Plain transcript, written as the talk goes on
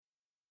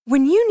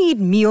When you need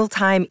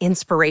mealtime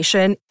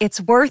inspiration,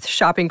 it's worth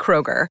shopping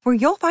Kroger, where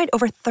you'll find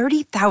over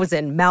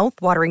 30,000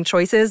 mouth-watering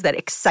choices that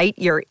excite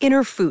your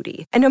inner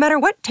foodie. And no matter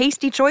what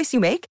tasty choice you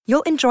make,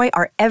 you'll enjoy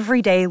our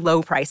everyday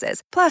low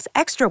prices, plus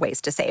extra ways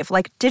to save,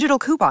 like digital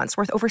coupons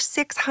worth over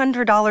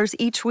 $600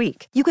 each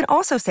week. You can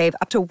also save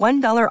up to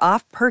 $1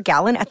 off per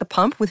gallon at the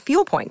pump with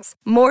fuel points.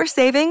 More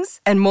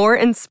savings and more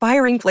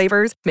inspiring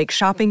flavors make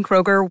shopping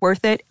Kroger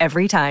worth it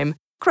every time.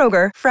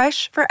 Kroger,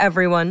 fresh for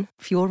everyone.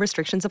 Fuel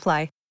restrictions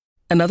apply.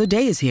 Another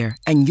day is here,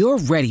 and you're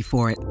ready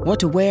for it. What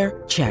to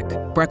wear? Check.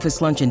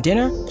 Breakfast, lunch, and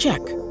dinner? Check.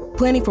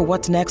 Planning for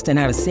what's next and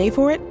how to save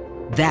for it?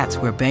 That's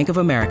where Bank of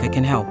America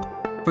can help.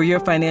 For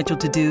your financial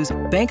to-dos,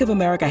 Bank of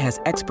America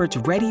has experts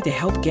ready to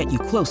help get you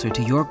closer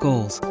to your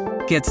goals.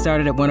 Get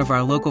started at one of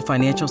our local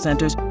financial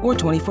centers or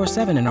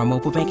 24/7 in our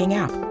mobile banking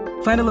app.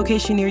 Find a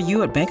location near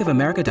you at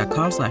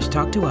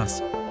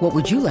bankofamerica.com/talktous. What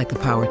would you like the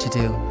power to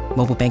do?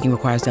 Mobile banking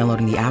requires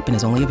downloading the app and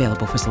is only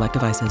available for select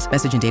devices.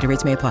 Message and data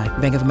rates may apply.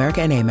 Bank of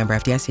America NA, member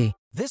FDIC.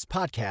 This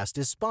podcast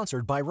is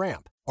sponsored by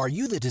Ramp. Are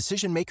you the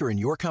decision maker in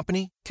your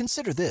company?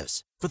 Consider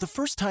this. For the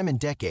first time in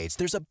decades,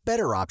 there's a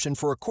better option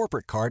for a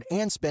corporate card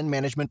and spend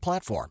management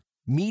platform.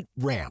 Meet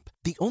Ramp,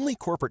 the only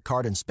corporate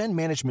card and spend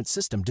management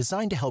system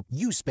designed to help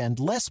you spend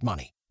less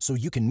money so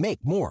you can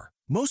make more.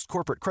 Most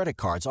corporate credit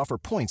cards offer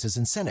points as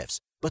incentives,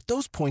 but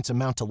those points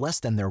amount to less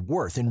than their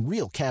worth in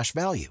real cash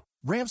value.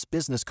 Ramp's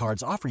business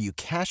cards offer you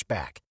cash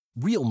back,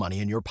 real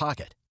money in your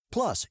pocket.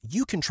 Plus,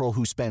 you control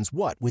who spends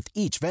what with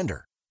each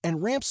vendor.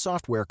 And Ramp's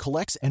software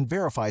collects and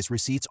verifies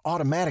receipts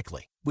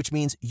automatically, which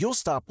means you'll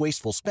stop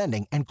wasteful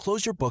spending and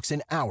close your books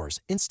in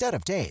hours instead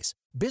of days.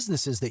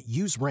 Businesses that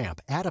use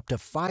Ramp add up to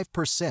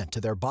 5%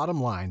 to their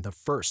bottom line the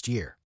first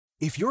year.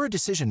 If you're a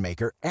decision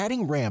maker,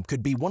 adding Ramp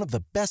could be one of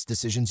the best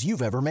decisions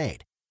you've ever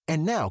made.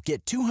 And now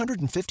get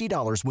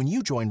 $250 when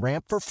you join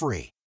Ramp for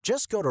free.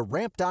 Just go to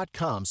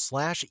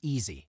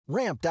ramp.com/easy.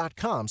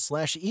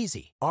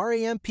 Ramp.com/easy.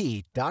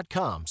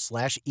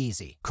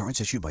 RAMP.com/easy.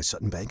 Cards issued by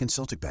Sutton Bank and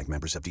Celtic Bank,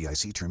 members of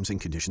FDIC. Terms and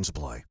conditions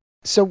apply.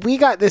 So we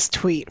got this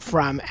tweet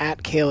from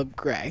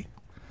 @CalebGray.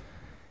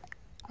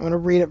 I'm going to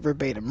read it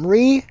verbatim.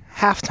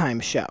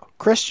 Halftime show.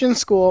 Christian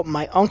school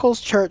my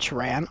uncle's church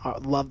ran. I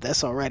love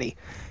this already.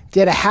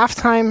 Did a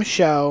halftime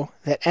show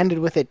that ended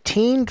with a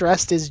teen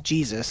dressed as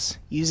Jesus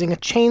using a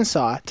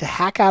chainsaw to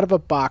hack out of a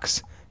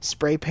box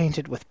spray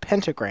painted with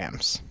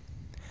pentagrams.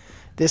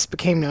 This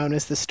became known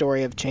as the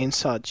story of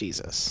Chainsaw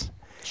Jesus.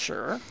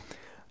 Sure.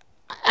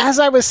 As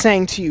I was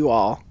saying to you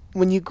all,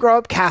 when you grow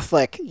up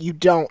Catholic, you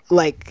don't,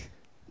 like,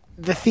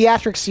 the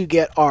theatrics you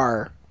get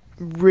are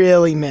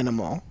really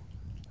minimal.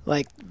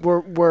 Like,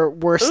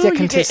 we're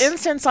sticking to... you get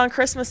incense on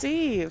Christmas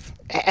Eve.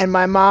 And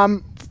my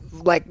mom,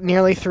 like,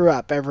 nearly threw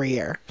up every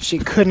year. She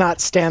could not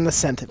stand the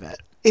scent of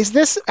it. Is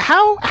this...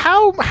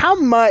 How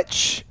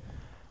much...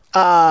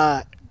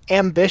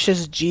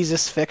 ambitious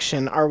Jesus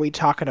fiction are we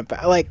talking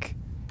about? Like,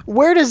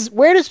 where does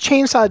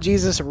Chainsaw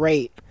Jesus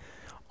rate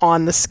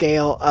on the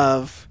scale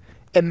of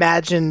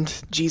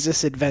imagined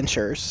Jesus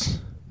adventures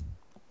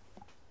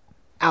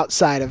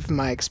outside of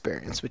my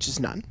experience, which is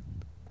none?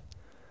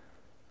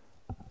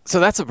 So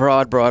that's a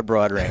broad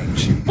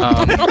range.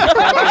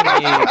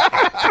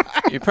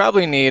 You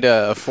probably need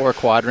a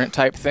 4-quadrant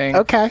type thing.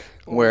 Okay.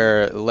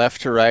 Where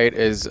left to right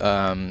is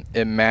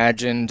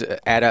imagined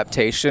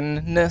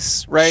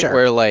adaptationness, right? Sure.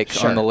 Where, like,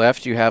 Sure. on the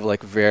left you have,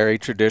 like, very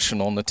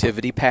traditional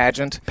nativity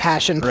pageant.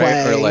 Passion play.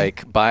 Right? Or,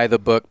 like,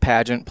 by-the-book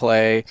pageant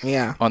play.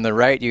 Yeah. On the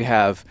right you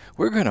have,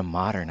 we're going to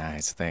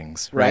modernize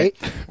things, right?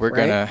 We're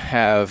going to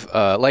have,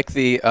 like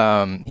the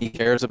He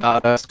Cares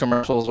About Us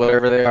commercials,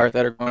 whatever they are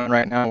that are going on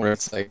right now, where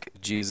it's, like,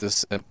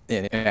 Jesus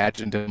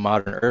imagined in a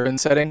modern urban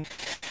setting.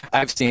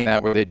 I've seen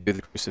that where they do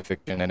the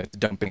crucifixion and it's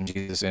dumping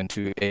Jesus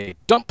into a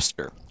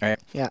dumpster. Right.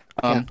 Yeah.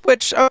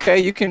 Which, okay,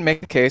 you can make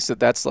the case that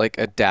that's like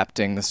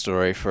adapting the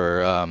story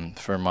for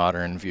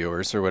modern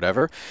viewers or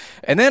whatever.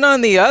 And then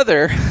on the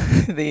other,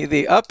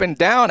 the up and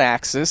down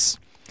axis,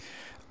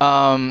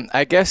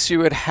 I guess you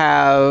would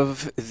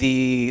have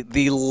the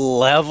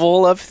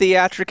level of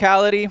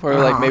theatricality where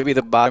like maybe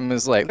the bottom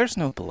is like there's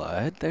no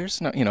blood,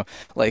 there's no,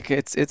 like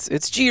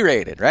it's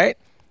G-rated, right?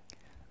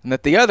 And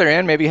at the other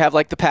end, maybe you have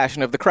like the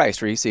Passion of the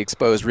Christ, where you see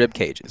exposed rib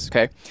cages,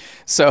 okay?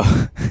 So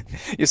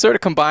you sort of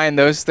combine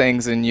those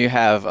things and you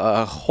have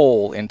a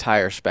whole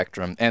entire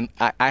spectrum. And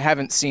I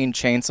haven't seen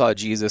Chainsaw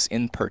Jesus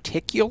in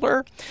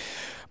particular,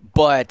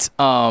 but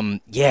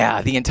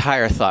yeah, the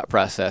entire thought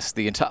process,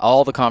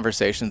 all the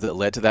conversations that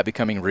led to that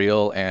becoming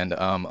real, and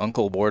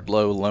Uncle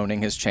Wardlow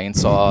loaning his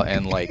chainsaw,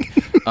 and like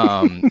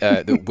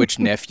which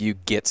nephew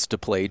gets to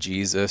play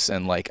Jesus,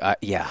 and like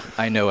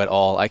I know it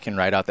all. I can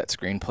write out that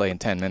screenplay in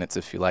 10 minutes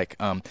if you like.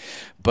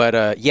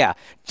 But yeah,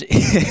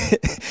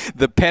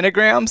 the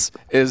pentagrams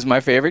is my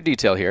favorite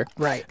detail here.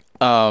 Right.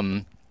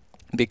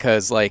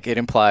 Because like it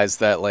implies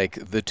that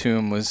like the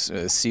tomb was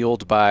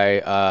sealed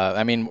by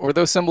I mean, were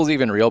those symbols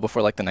even real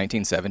before like the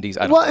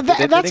 1970s? Well,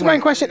 that's my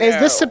question. Is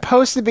this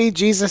supposed to be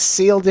Jesus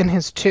sealed in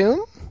his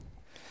tomb?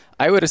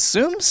 I would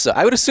assume so.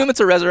 I would assume it's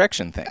a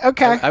resurrection thing.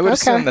 Okay, I would okay.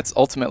 assume that's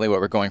ultimately what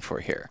we're going for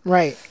here.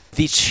 Right.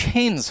 The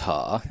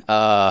chainsaw.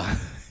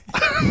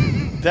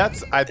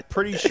 I'm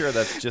pretty sure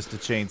that's just a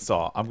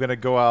chainsaw. I'm gonna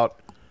go out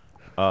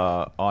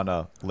on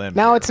a limb.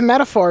 Now here. it's a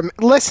metaphor.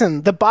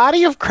 Listen, the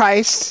body of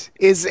Christ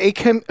is a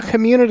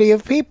community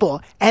of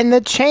people, and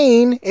the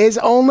chain is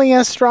only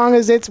as strong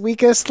as its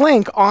weakest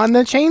link on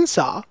the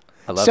chainsaw.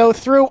 I love So it.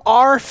 through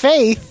our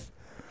faith,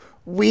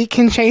 we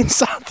can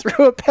chainsaw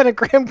through a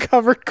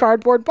pentagram-covered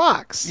cardboard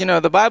box. You know,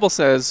 the Bible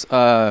says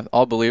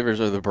all believers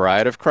are the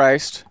bride of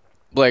Christ.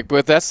 Like,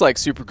 but that's like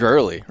super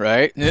girly,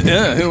 right?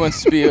 Who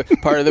wants to be a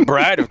part of the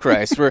bride of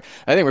Christ? I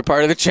think we're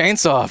part of the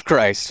chainsaw of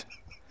Christ.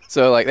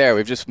 So, like,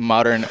 we've just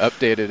modern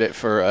updated it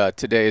for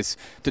today's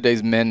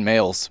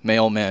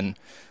male men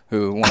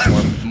who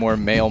want more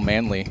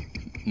maleness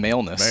in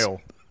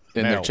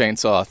their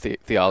chainsaw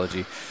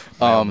theology.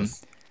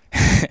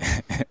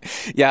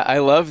 Yeah, I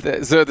love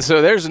that.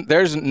 So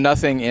there's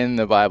nothing in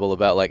the Bible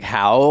about like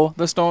how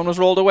the stone was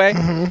rolled away.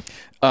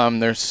 Mm-hmm.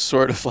 There's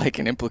sort of like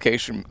an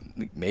implication,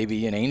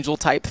 maybe an angel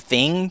type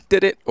thing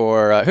did it,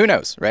 or who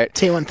knows, right?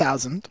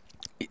 T-1000.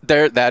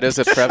 That is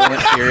a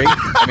prevalent theory.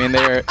 I mean,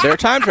 they're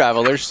time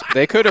travelers.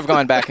 They could have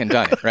gone back and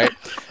done it, right?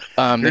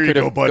 Here you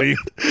go, buddy.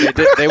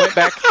 They went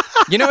back.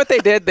 You know what they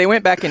did? They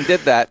went back and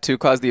did that to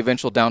cause the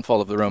eventual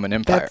downfall of the Roman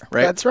Empire,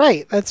 right? That's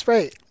right. That's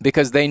right.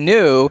 Because they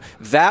knew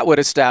that would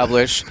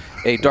establish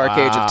a dark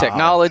age of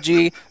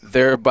technology,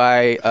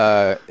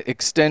 thereby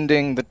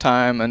extending the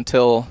time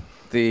until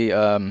the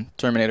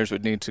Terminators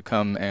would need to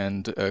come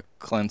and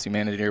cleanse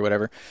humanity or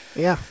whatever.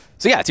 Yeah.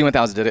 So yeah,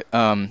 T-1000 did it.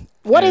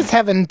 What is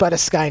heaven but a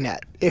Skynet,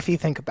 if you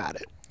think about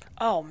it?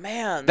 Oh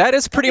man, That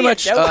is pretty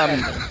That'd be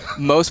a much joke.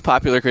 most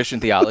popular Christian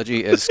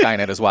theology is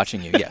Skynet is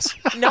watching you. Yes.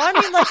 No, I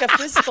mean like a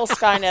physical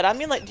Skynet. I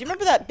mean like, do you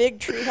remember that big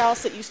tree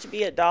house that used to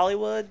be at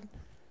Dollywood?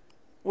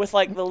 With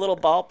like the little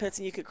ball pits,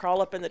 and you could crawl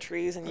up in the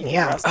trees, and you could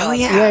Yeah. rest Oh on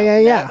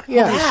yeah.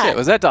 That. Shit,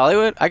 was that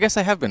Dollywood? I guess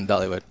I have been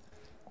Dollywood.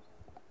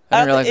 I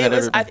didn't realize that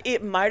ever been.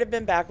 It might have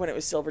been back when it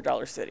was Silver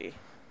Dollar City.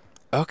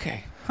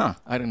 Okay. Huh.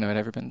 I didn't know it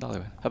ever been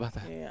Dollywood. How about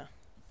that? Yeah.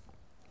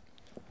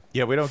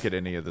 Yeah, we don't get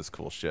any of this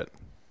cool shit.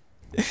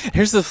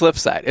 Here's the flip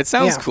side. It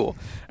sounds Yeah. cool.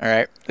 All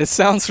right. It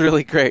sounds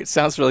really great.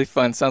 Sounds really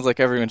fun. Sounds like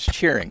everyone's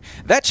cheering.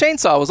 That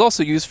chainsaw was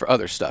also used for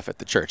other stuff at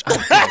the church. I'm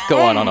going to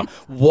go on a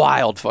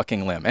wild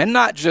fucking limb. And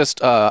not just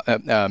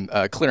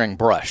clearing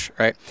brush,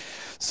 right?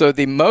 So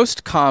the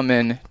most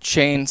common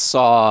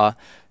chainsaw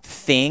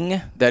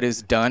thing that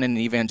is done in an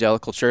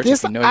evangelical church,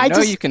 if you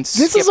you can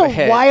skip This is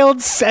ahead. a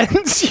wild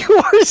sentence you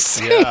are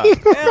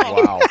saying.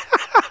 Wow.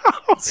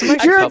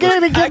 You're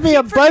going to give me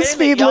a keep forgetting BuzzFeed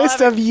that y'all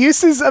list of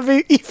uses of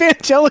an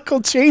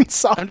evangelical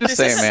chainsaw. I'm just This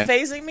saying, is man.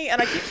 phasing me,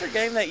 and I keep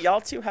forgetting that y'all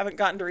two haven't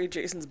gotten to read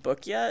Jason's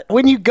book yet.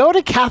 When you go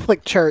to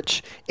Catholic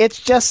church, it's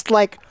just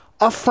like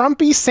a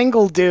frumpy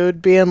single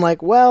dude being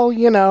like, well,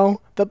 you know,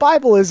 the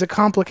Bible is a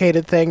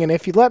complicated thing, and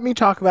if you let me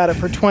talk about it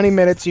for 20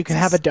 minutes, you can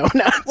have a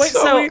donut. Wait,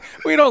 So so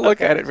we don't look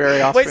at it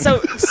very often. wait, so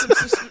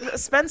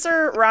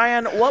Spencer,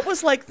 Ryan, what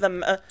was like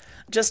the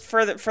just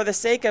for the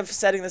sake of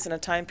setting this in a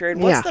time period,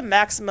 what's Yeah. the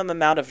maximum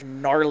amount of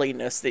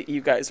gnarliness that you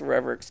guys were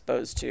ever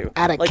exposed to?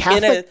 At a like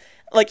Catholic-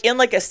 in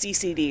a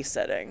CCD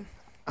setting.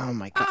 Oh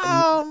my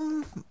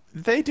God.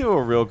 They do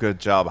a real good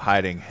job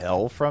hiding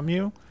hell from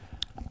you.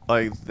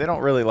 Like, they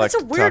don't really like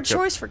That's a to weird talk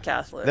choice for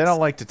Catholics. They don't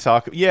like to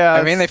talk. Yeah,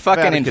 I mean, they it's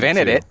fucking Vatican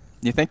invented II. it.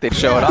 You think they'd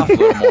show it off a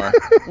little more.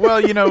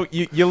 Well, you know,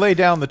 you lay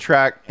down the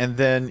track and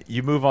then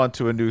you move on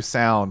to a new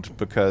sound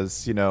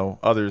because, you know,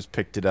 others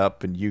picked it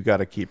up and you got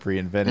to keep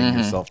reinventing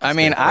yourself. to I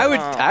mean, stay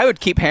fresh. I would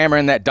keep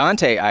hammering that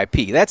Dante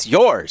IP. That's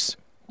yours.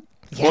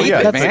 Well, Keep yeah,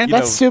 it, that's man. like, you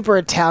That's know, super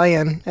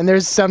Italian, and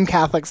there's some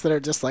Catholics that are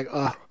just like,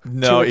 oh.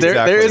 no, There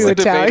exactly. is a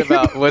Too debate Italian.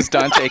 about was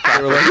Dante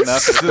Catholic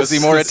enough? Was he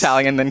more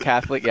Italian than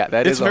Catholic? Yeah,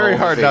 that It's is a very whole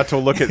hard debate. not to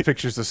look at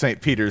pictures of St.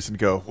 Peter's and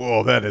go,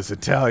 whoa, that is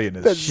Italian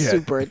as That's shit.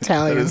 super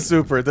Italian. That is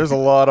super. There's a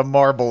lot of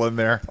marble in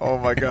there. Oh,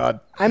 my God.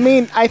 I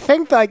mean, I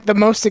think like the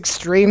most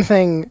extreme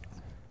thing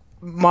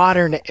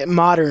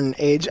modern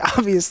age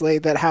obviously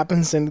that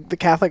happens in the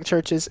Catholic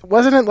churches,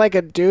 wasn't it like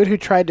a dude who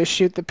tried to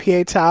shoot the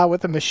Pietà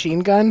with a machine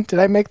gun? Did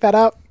I make that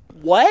up?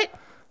 What?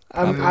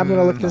 I'm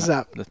gonna look this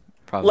up.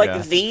 Probably. Like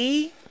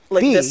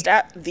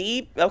Yeah.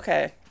 the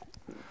okay.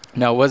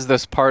 Now, was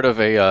this part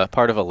of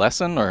a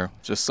lesson or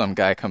just some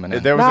guy coming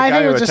in? There was No, a I guy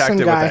think it who was just attacked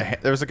some it guy. with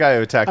a there was a guy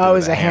who attacked it Oh, it with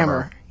was a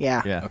hammer.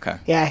 Yeah. Yeah. Okay.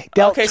 Yeah.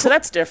 Dealt Okay, so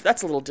that's different.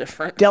 That's a little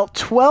different. dealt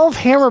 12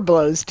 hammer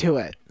blows to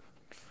it.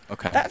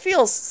 Okay. That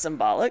feels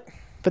symbolic.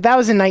 But that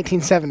was in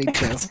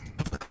 1972.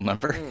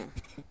 Number.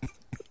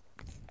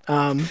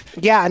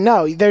 Yeah,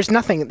 no, there's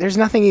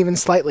nothing even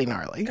slightly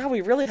gnarly. God,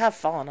 we really have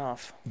fallen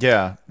off.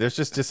 Yeah, there's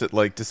just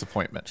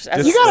disappointment.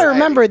 as You got to Society.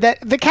 remember that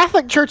the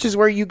Catholic Church is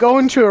where you go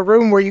into a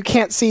room where you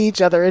can't see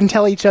each other and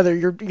tell each other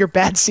your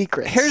bad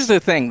secrets. Here's the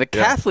thing: the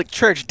Catholic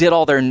Church did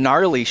all their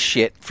gnarly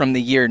shit from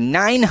the year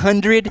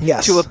 900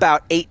 Yes. to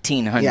about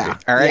 1800. Yeah.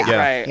 All right. Yeah.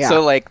 Right. Yeah.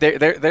 So like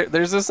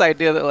there's this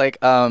idea that like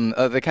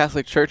the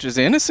Catholic Church is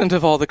innocent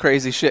of all the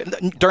crazy shit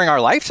during our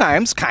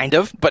lifetimes, kind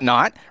of, but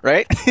not,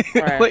 right?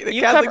 Right. Like, the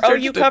you Catholic cover,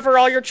 Church you did cover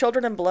all your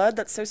children in blood?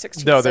 That's so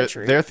 16th No,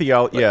 century. their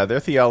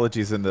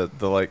theology's in the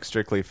like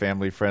strictly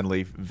family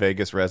friendly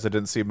Vegas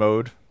residency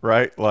mode,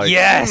 right? Like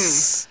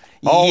Yes.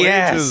 all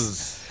Yes.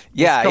 ages.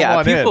 Yeah, Come yeah.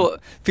 on in.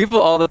 People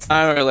all the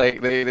time are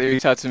like, they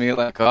reach out to me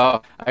like,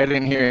 oh, I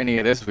didn't hear any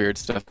of this weird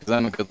stuff because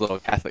I'm a good little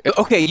Catholic.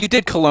 Okay, you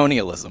did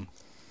colonialism.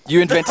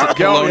 You invented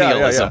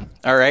colonialism.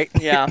 All right.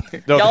 Yeah.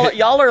 No,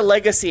 y'all are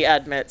legacy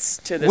admits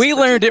to this. We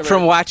learned it particular-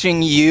 from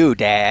watching you,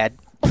 Dad.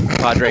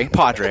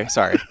 Padre.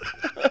 Sorry.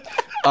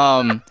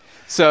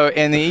 So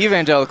in the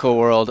evangelical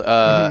world,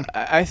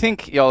 I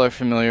think y'all are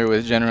familiar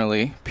with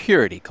generally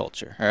purity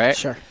culture. All right.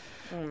 Sure.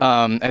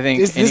 I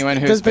think anyone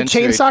who's does the been to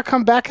a- chainsaw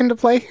come back into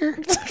play here?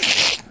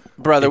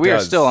 Brother, we are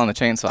does. still on the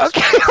chainsaw.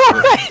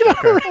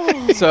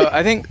 Okay. So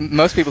I think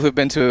most people who've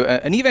been to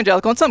an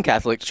evangelical and some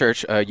Catholic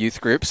church youth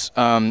groups,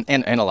 and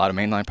a lot of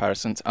mainline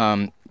Protestants,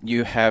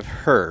 you have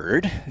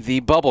heard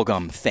the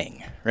bubblegum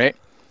thing, right?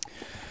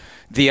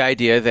 The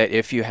idea that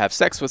if you have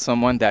sex with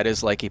someone, that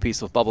is like a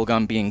piece of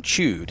bubblegum being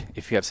chewed.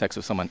 If you have sex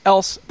with someone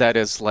else, that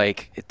is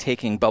like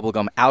taking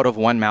bubblegum out of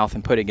one mouth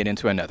and putting it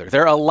into another.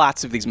 There are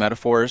lots of these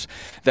metaphors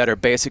that are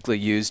basically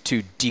used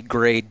to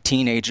degrade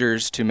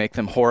teenagers, to make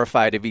them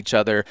horrified of each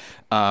other,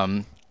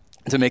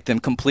 to make them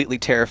completely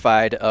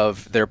terrified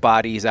of their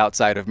bodies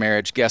outside of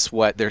marriage. Guess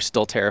what? They're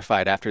still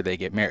terrified after they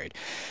get married.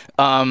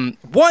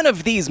 One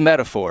of these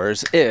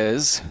metaphors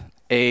is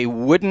a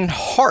wooden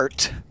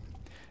heart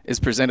is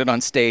presented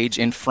on stage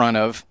in front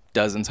of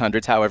dozens,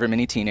 hundreds, however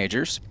many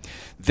teenagers.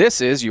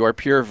 This is your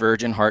pure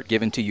virgin heart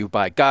given to you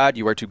by God.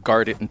 You are to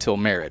guard it until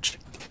marriage.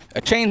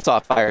 A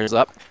chainsaw fires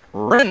up.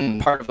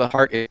 Part of the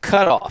heart is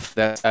cut off.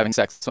 That's having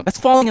sex with someone. That's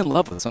falling in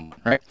love with someone,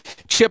 right?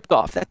 Chipped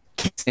off. That's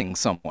kissing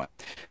someone.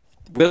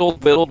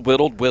 Whittled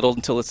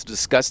until it's a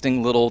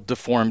disgusting little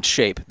deformed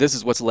shape. This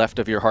is what's left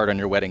of your heart on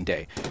your wedding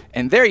day.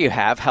 And there you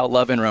have how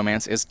love and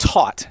romance is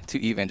taught to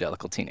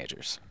evangelical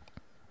teenagers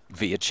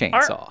via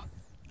chainsaw.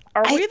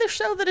 Are we the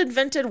show that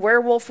invented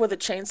werewolf with a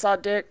chainsaw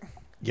dick?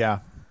 Yeah.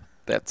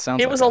 That sounds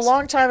It like was us. a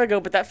long time ago,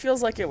 but that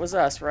feels like it was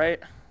us, right?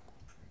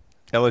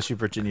 LSU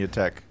Virginia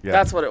Tech. Yeah.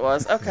 That's what it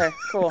was. Okay,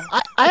 cool.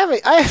 I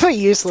have a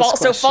useless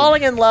question. So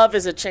falling in love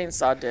is a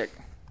chainsaw dick.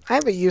 I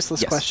have a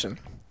useless Yes. question.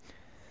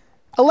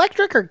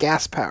 Electric or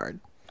gas powered?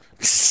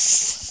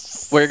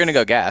 We're going to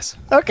go gas.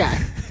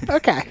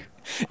 Okay.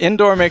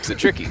 Indoor makes it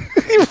tricky.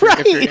 Right.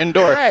 If you're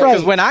indoor. Right.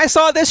 Because when I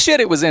saw this shit,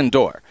 it was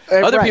indoor.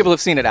 Other right. people have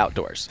seen it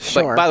outdoors.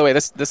 Sure. But by the way,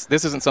 this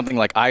isn't something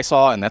like I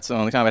saw and that's the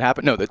only time it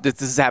happened. No, this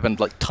has happened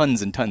like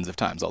tons and tons of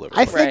times all over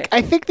the world.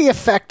 I think the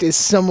effect is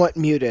somewhat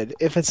muted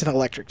if it's an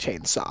electric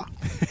chainsaw.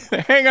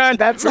 Hang on.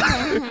 That's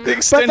The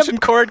extension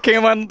cord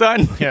came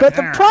undone. But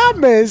the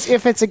problem is,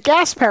 if it's a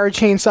gas-powered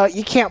chainsaw,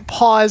 you can't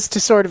pause to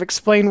sort of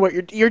explain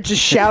what you're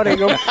just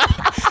shouting.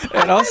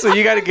 And also,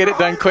 you got to get it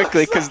done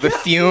quickly because the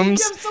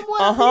fumes.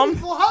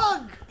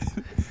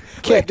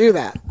 Can't do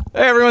that.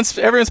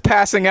 Everyone's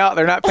passing out.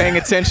 They're not paying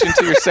attention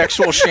to your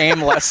sexual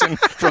shame lesson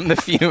from the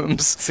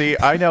fumes. See,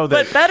 I know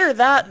that.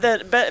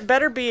 But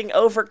better being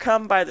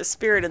overcome by the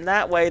Spirit in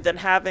that way than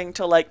having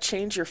to like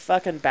change your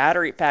fucking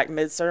battery pack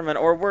mid-sermon,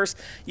 or worse,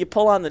 you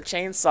pull on the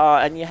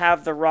chainsaw and you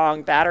have the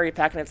wrong battery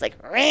pack and it's like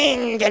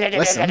ring.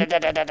 Listen,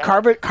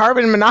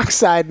 carbon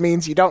monoxide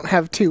means you don't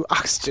have two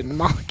oxygen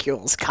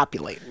molecules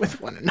copulate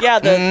with one another. Yeah,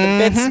 the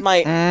bits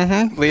might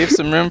Leave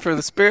some room for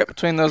the spirit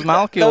between those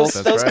molecules.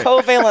 those right.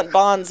 covalent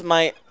bonds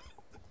might.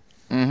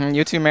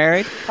 You two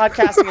married?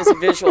 Podcasting is a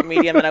visual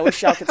medium, and I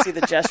wish y'all could see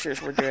the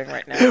gestures we're doing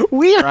right now.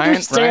 We Ryan,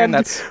 understand.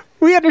 that's-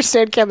 We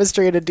understand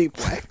chemistry in a deep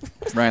way.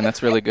 Ryan,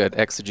 that's really good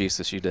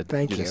exegesis you did.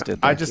 Thank you. Just did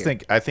I there. just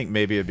think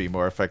maybe it'd be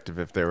more effective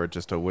if there were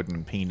just a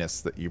wooden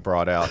penis that you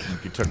brought out and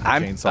you took the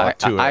I chainsaw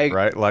to it,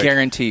 right? Like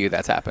guarantee you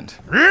that's happened.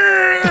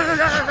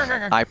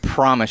 I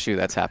promise you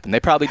that's happened. They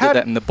probably did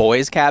that in the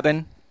boys'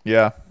 cabin,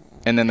 yeah.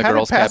 and then the How did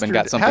girls' cabin Pastor-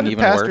 got how something did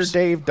even Pastor worse.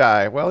 Dave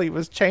die? Well, he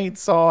was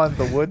chainsawing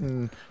the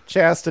wooden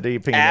chastity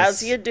penis.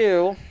 As you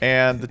do.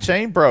 And the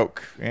chain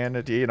broke, and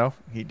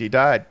he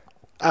died.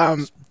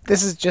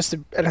 This is just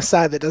an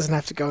aside that doesn't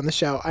have to go in the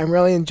show. I'm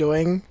really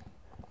enjoying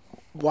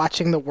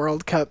watching the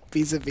World Cup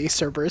vis-a-vis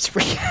Cerberus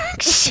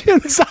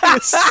reactions.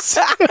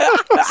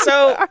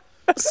 So,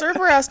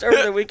 Cerber asked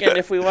over the weekend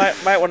if we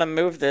might want to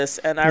move this,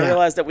 and I Yeah.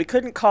 realized that we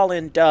couldn't call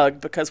in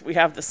Doug because we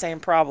have the same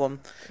problem,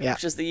 Yeah.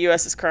 which is the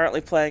U.S. is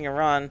currently playing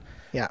Iran.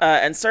 Yeah.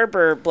 And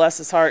Cerber, bless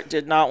his heart,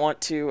 did not want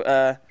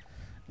to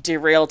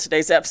derail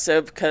today's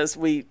episode because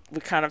we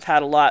kind of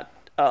had a lot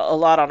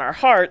on our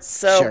hearts.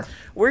 So Sure.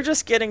 we're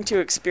just getting to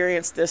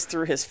experience this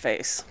through his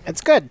face.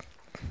 It's good.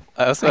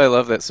 Also, I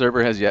love that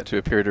Cerber has yet to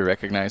appear to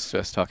recognize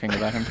us talking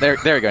about him. There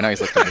we go. Now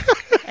he's looking.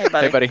 Hey,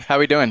 buddy. Hey, buddy. How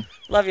we doing?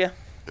 Love you.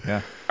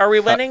 Yeah. Are we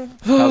winning?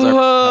 How's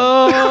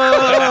our...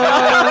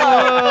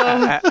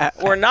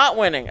 We're not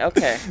winning.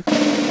 Okay.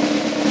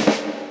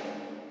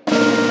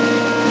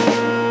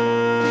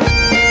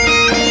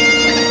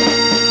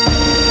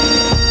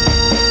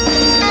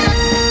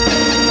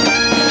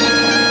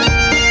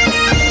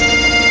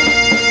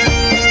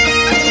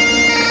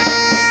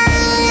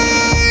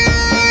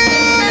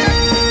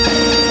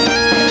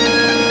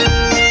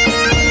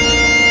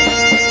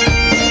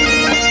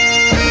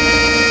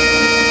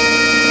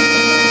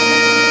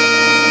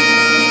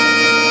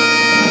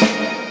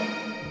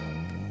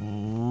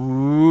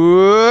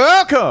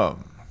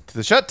 Welcome to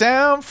the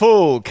Shutdown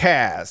Full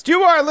Cast.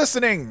 You are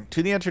listening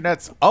to the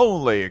internet's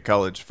only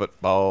college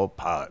football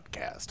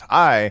podcast.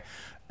 I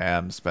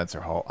am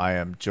Spencer Hall. I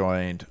am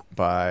joined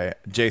by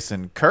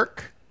Jason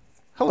Kirk.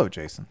 Hello,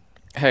 Jason.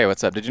 Hey,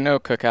 what's up? Did you know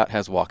Cookout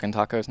has walk-in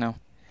tacos now?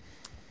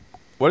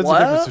 What is the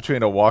difference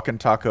between a walk-in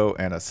taco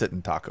and a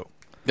sit-in taco?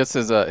 This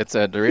is it's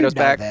a Doritos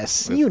bag.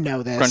 You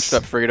know this. Crunched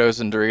up Fritos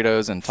and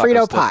Doritos and taco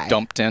Frito stuff pie.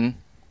 dumped in.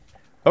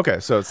 Okay,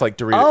 so it's like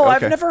Doritos. Oh, okay.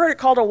 I've never heard it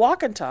called a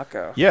walk-in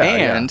taco. Yeah,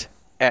 And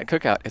at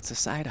Cookout, it's a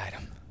side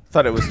item.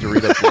 thought it was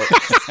Doritos.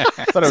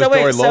 Thought it was So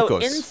wait, Dory so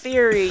Locos. in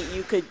theory,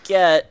 you could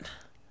get.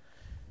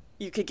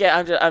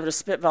 I'm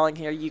just spitballing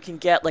here. You can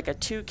get like a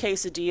 2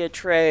 quesadilla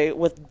tray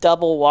with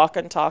double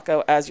walk-in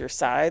taco as your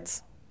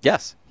sides.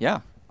 Yes, yeah.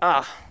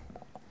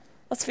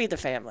 Let's feed the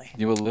family,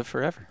 You will live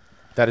forever.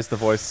 That is the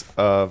voice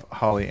of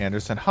Holly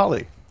Anderson.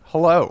 Holly,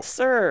 hello.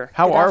 sir.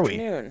 How good are we?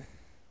 afternoon.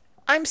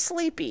 I'm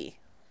sleepy,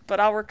 but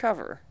I'll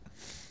recover.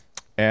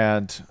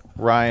 And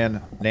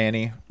Ryan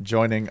Nanny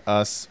joining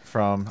us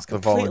from the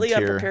Completely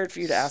volunteer unprepared for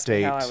you to ask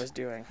me how I was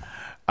doing.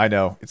 I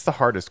know. It's the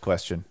hardest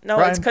question. No,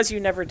 Ryan, it's because you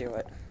never do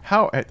it.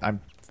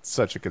 I'm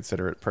such a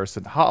considerate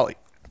person. Holly,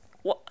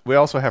 What? we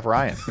also have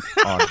Ryan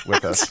on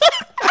with us.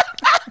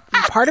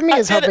 Part of me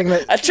is hoping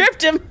that I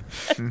tripped him.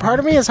 part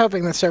of me is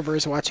hoping the server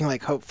is watching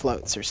like Hope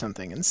Floats or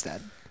something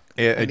instead.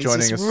 And he's Joining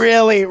just us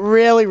really,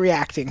 really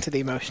reacting to the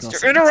emotional. You're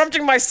scenes.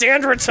 interrupting my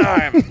Sandra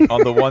time.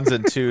 on the ones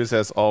and twos,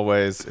 as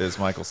always, is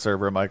Michael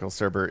Serber. Michael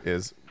Serber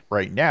is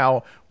right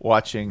now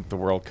watching the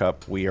World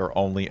Cup. We are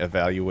only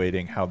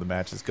evaluating how the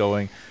match is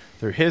going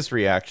through his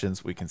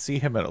reactions. We can see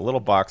him in a little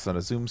box on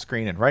a Zoom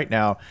screen, and right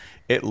now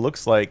it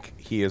looks like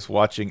he is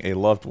watching a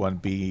loved one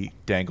be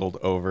dangled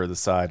over the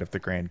side of the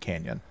Grand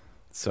Canyon.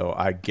 So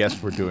I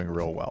guess we're doing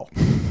real well.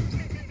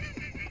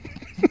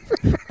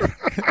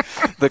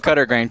 The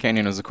Cutter Grand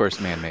Canyon is, of course,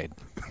 man-made.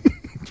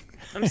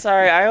 I'm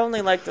sorry. I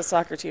only like the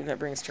soccer team that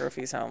brings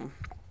trophies home.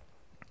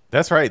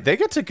 That's right. They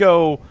get to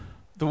go.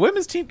 The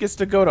women's team gets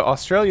to go to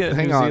Australia and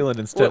Hang New on. Zealand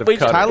instead We of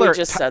Qatar. Tyler-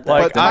 just said that.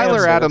 like, But Tyler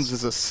I am Adams so-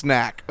 is a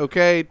snack,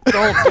 okay?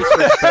 Don't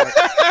disrespect.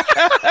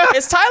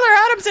 Is Tyler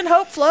Adams in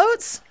Hope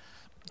Floats?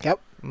 Yep.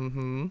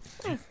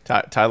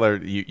 Tyler,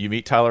 you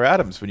meet Tyler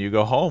Adams when you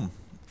go home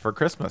for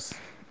Christmas,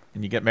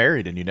 and you get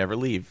married, and you never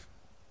leave.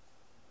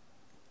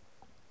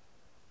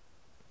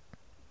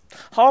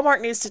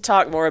 Hallmark needs to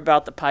talk more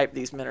about the pipe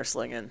these men are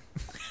slinging.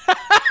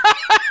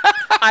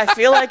 I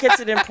feel like it's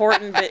an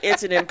important bit.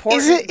 It's an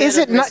important. Is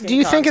it not? Do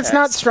you think it's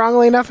not context.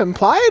 strongly enough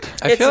implied?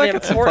 I It's feel an like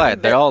it's important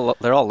implied. bit.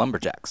 They're all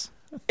lumberjacks.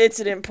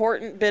 It's an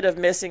important bit of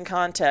missing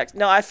context.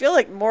 No, I feel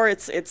like more.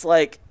 It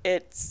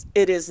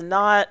is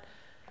not.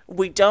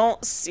 We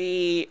don't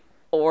see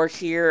or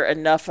hear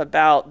enough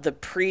about the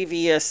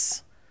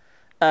previous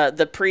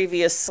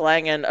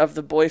slanging of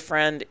the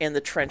boyfriend in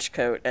the trench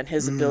coat and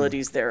his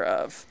abilities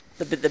thereof.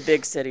 The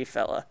big city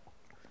fella.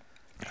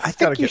 I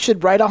think you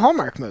should write a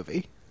Hallmark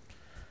movie.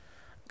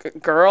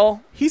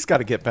 Girl, He's got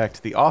to get back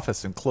to the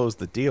office and close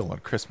the deal on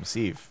Christmas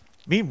Eve.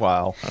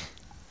 Meanwhile,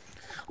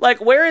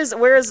 like where is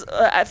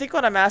I think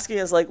what I'm asking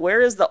is like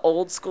where is the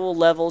old school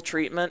level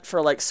treatment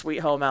for like Sweet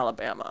Home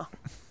Alabama?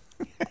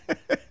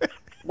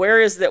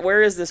 Where is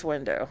this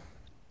window?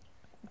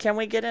 Can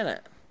we get in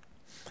it?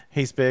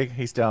 he's big,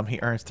 he's dumb, he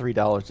earns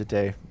 $3 a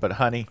day. But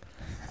honey,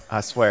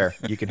 I swear,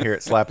 you can hear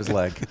it slap his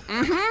leg.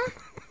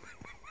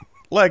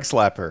 Leg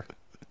slapper,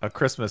 a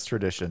Christmas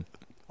tradition,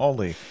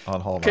 only on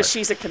Hallmark. Because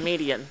she's a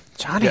comedian.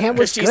 John Hamm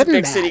was she's a good in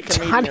big that. city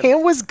John comedian.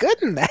 Hamm was good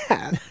in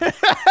that.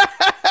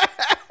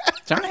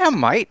 John Hamm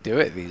might do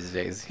it these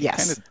days. He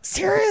Yes. kinda-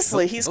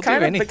 Seriously, he's he'll do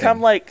kind of anything.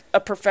 become like a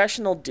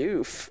professional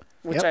doof,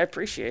 which Yep. I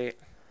appreciate.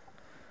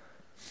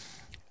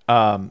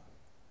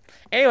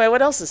 Anyway,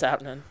 what else is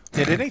happening?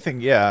 Did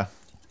anything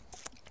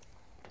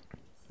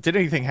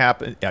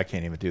happen? I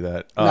can't even do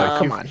that. No,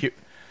 come on. Hugh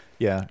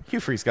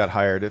Freeze got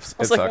hired. I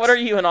was like, what are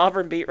you, an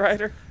Auburn beat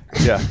writer?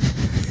 Yeah.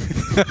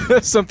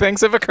 Some things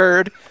have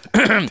occurred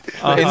in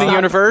the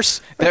universe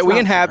that we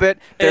inhabit.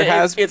 There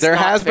has It's there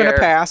not has been a fair.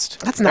 past.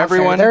 That's not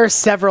everyone. fair. There are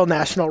several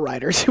national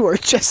writers who are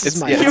just as It's-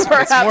 much. yeah, You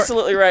are it's more-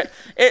 absolutely right.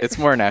 It's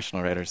more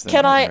national writers than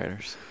Can I-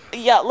 writers.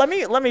 Yeah, let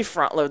me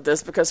front load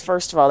this because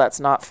first of all,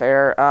 that's not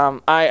fair.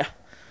 I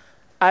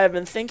have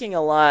been thinking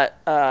a lot.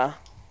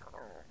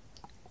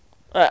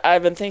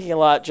 I've been thinking a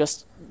lot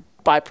just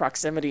by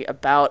proximity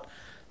about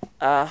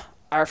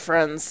our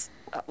friends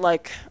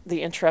like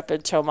the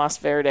intrepid Tomas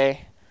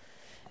Verde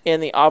in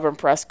the Auburn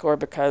press corps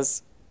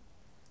because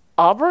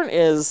Auburn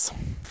is.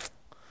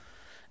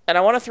 And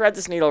I want to thread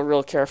this needle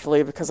real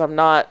carefully because I'm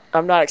not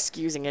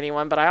excusing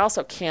anyone, but I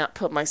also can't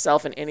put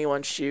myself in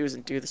anyone's shoes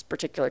and do this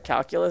particular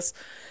calculus.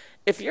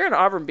 If you're an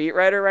Auburn beat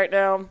writer right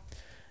now,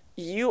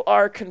 you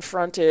are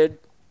confronted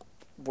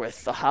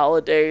with the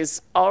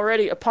holidays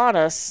already upon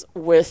us,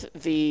 with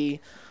the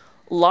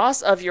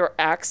loss of your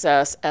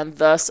access and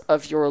thus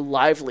of your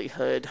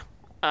livelihood.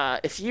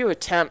 If you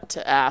attempt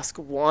to ask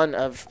one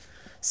of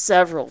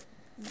several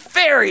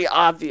very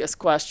obvious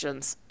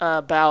questions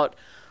about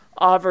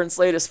Auburn's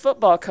latest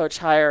football coach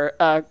hire,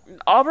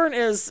 Auburn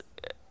is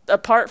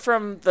apart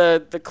from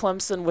the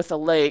Clemson with a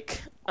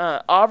lake,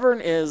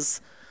 Auburn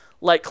is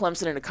like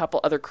Clemson in a couple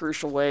other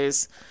crucial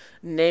ways,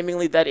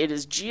 namely that it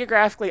is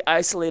geographically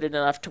isolated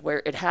enough to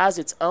where it has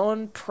its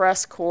own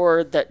press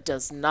corps that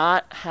does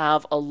not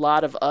have a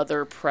lot of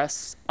other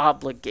press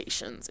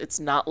obligations. It's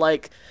not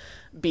like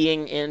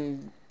being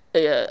in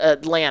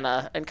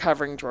Atlanta and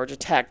covering Georgia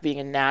Tech, being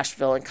in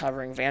Nashville and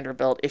covering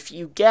Vanderbilt. If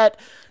you get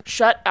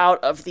shut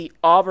out of the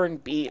Auburn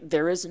beat,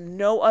 there is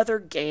no other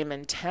game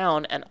in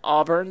town, and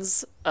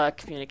Auburn's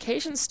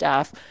communication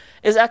staff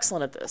is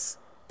excellent at this.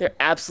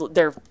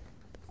 They're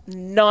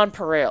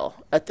nonpareil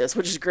at this,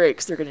 which is great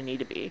because they're going to need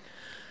to be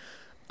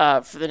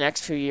for the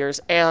next few years.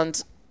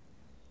 And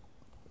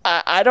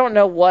I don't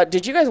know what.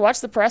 Did you guys watch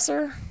the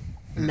presser?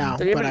 No,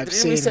 did but I've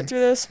seen. Sit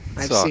through this?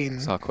 I've seen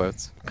saw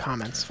quotes,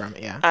 comments from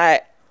it. Yeah.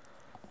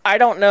 I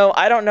don't know.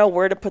 I don't know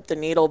where to put the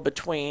needle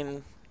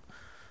between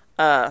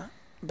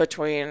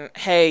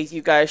hey,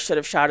 you guys should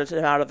have shouted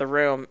him out of the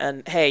room,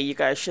 and hey, you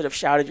guys should have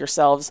shouted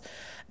yourselves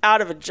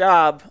out of a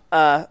job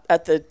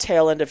at the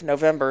tail end of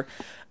November.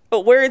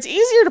 But where it's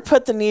easier to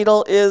put the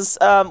needle is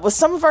with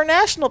some of our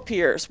national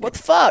peers. What the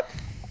fuck?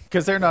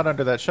 Because they're not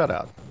under that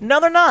shutout. No,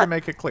 they're not. To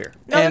make it clear.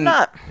 No, they're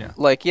not.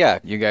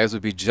 You guys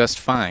would be just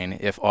fine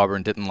if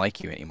Auburn didn't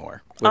like you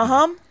anymore.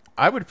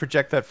 I would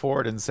project that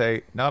forward and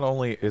say, not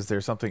only is there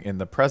something in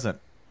the present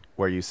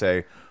where you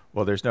say,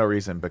 well, there's no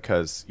reason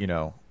because,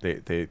 you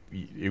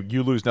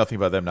lose nothing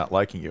by them not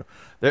liking you.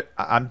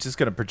 I'm just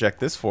going to project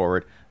this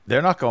forward.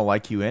 They're not going to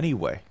like you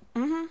anyway.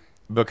 Mm-hmm.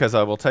 Because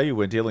I will tell you,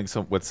 when dealing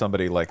with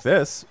somebody like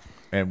this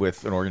and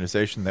with an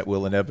organization that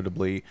will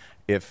inevitably,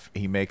 if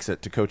he makes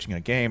it to coaching a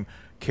game,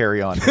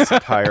 carry on his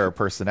entire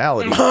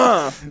personality,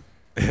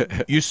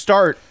 you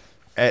start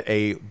at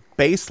a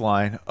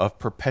baseline of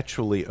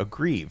perpetually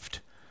aggrieved.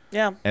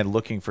 Yeah. And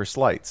looking for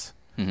slights.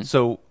 Mm-hmm.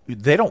 So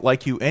they don't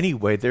like you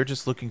anyway. They're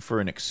just looking for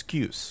an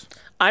excuse.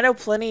 I know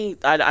plenty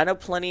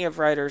of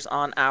writers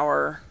on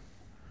our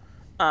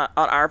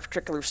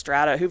particular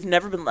strata who've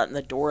never been let in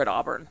the door at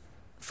Auburn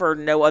for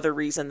no other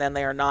reason than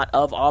they are not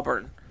of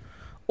Auburn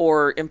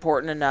or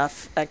important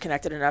enough and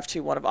connected enough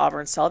to one of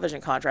Auburn's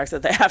television contracts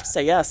that they have to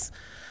say yes.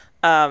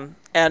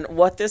 And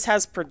what this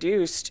has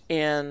produced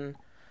in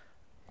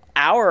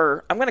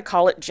I'm going to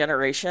call it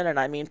generation, and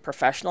I mean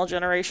professional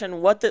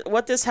generation. What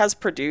this has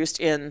produced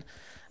in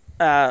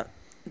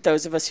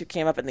those of us who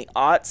came up in the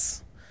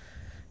aughts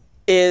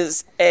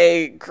is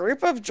a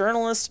group of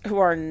journalists who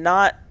are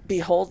not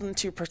beholden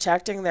to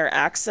protecting their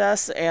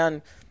access.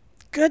 And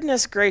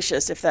goodness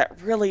gracious, if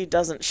that really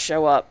doesn't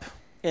show up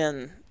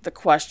in the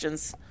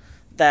questions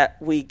that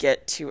we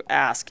get to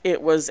ask.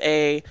 It was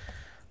I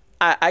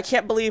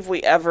can't believe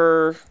we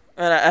ever...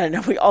 And I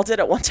know we all did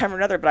at one time or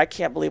another, but I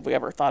can't believe we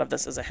ever thought of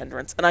this as a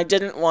hindrance. And I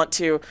didn't want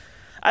to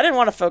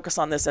focus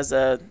on this as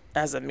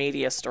a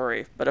media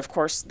story. But of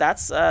course,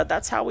 that's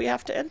how we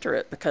have to enter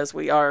it, because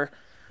we are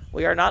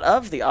not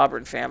of the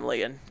Auburn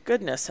family, and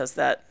goodness, has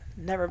that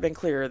never been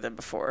clearer than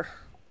before.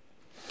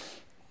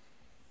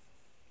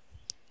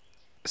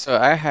 So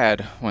I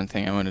had one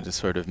thing I wanted to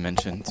sort of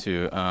mention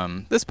to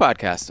this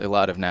podcast. A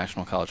lot of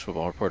national college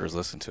football reporters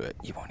listen to it.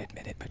 You won't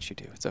admit it, but you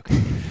do. It's okay.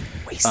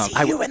 We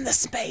see you in the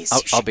space.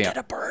 You should get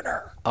a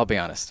burner. I'll be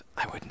honest.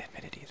 I wouldn't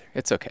admit it either.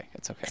 It's okay.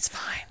 It's okay. It's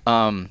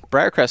fine.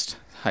 Briarcrest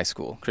High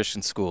School,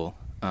 Christian school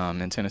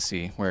in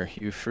Tennessee, where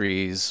Hugh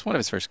Freeze, one of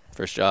his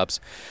first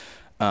jobs,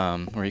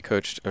 where he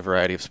coached a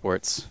variety of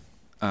sports,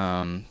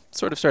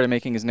 sort of started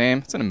making his name.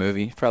 It's in a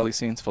movie you've probably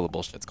seen. It's full of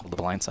bullshit. It's called The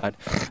Blind Side.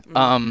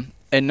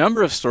 A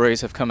number of stories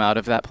have come out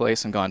of that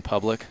place and gone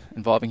public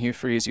involving Hugh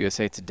Freeze.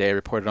 USA Today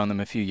reported on them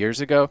a few years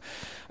ago.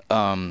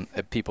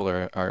 People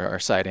are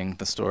citing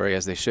the story,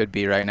 as they should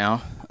be right now.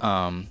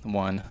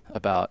 One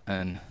about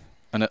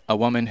a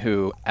woman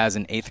who, as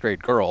an 8th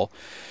grade girl,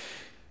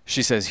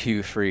 she says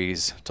Hugh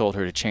Freeze told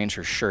her to change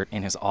her shirt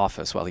in his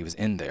office while he was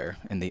in there.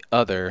 And the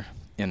other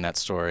in that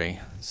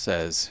story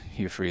says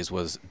Hugh Freeze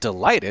was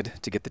delighted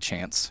to get the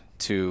chance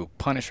to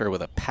punish her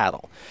with a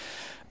paddle.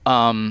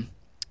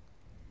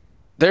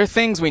 There are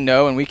things we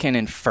know and we can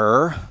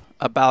infer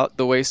about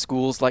the way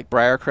schools like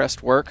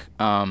Briarcrest work.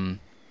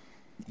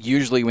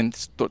 Usually when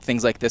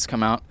things like this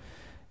come out,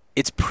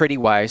 it's pretty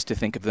wise to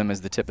think of them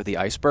as the tip of the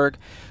iceberg.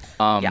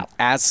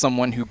 As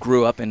someone who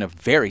grew up in a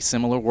very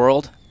similar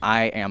world,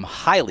 I am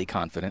highly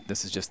confident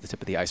this is just the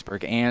tip of the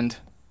iceberg. And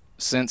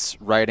since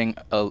writing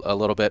a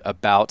little bit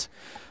about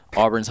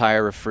Auburn's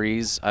hire of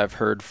Freeze, I've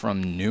heard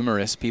from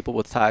numerous people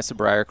with ties to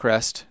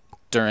Briarcrest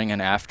during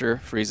and after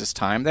Freeze's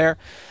time there.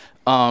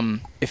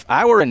 If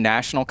I were a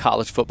national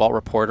college football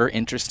reporter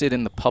interested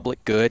in the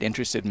public good,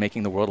 interested in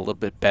making the world a little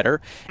bit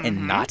better,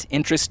 and not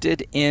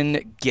interested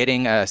in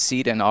getting a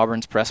seat in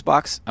Auburn's press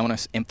box, I want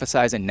to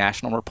emphasize a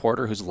national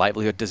reporter whose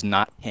livelihood does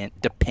not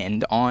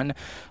depend on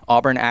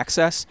Auburn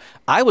access,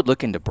 I would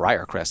look into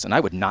Briarcrest, and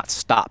I would not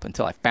stop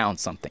until I found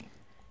something.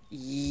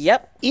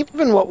 Yep.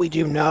 Even what we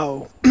do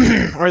know,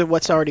 or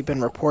what's already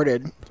been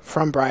reported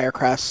from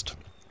Briarcrest,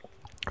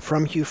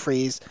 from Hugh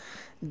Freeze,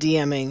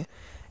 DMing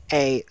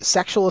a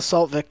sexual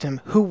assault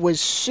victim who was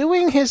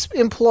suing his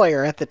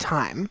employer at the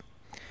time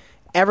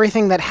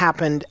everything that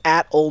happened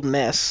at Ole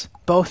Miss,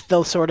 both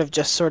the sort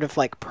of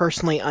like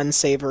personally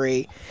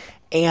unsavory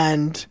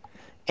and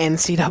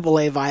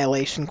NCAA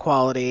violation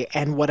quality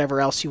and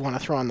whatever else you want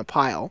to throw on the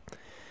pile,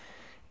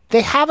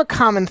 they have a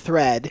common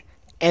thread,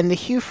 and the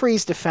Hugh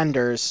Freeze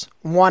defenders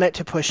want it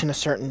to push in a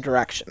certain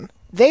direction.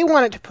 They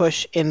want it to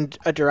push in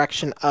a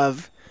direction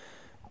of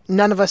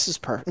none of us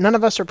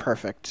are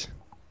perfect.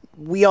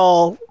 We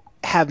all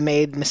have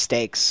made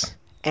mistakes,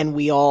 and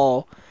we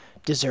all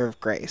deserve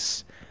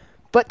grace.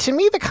 But to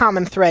me, the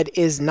common thread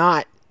is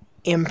not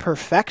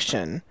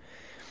imperfection.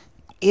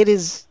 It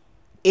is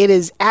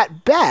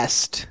at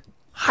best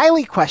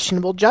highly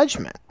questionable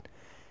judgment.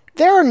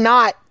 There are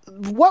not,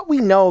 what we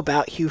know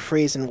about Hugh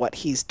Freeze and what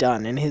he's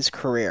done in his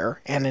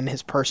career and in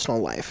his personal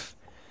life,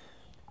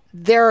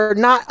 there are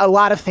not a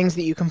lot of things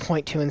that you can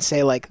point to and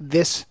say, like,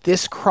 this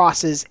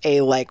crosses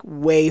a, like,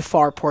 way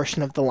far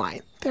portion of the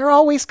line. They're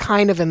always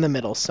kind of in the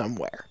middle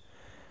somewhere.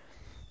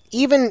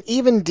 Even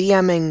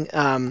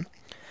DMing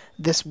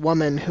this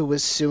woman who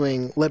was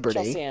suing Liberty.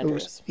 Chelsea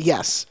Andrews.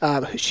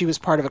 She was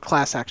part of a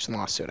class action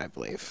lawsuit, I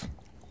believe.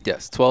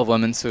 Yes, 12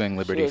 women suing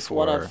Liberty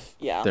for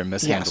their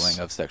mishandling Yes.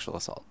 of sexual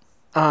assault.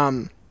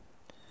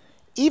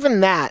 Even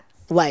that,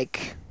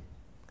 like,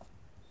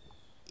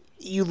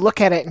 you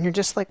look at it and you're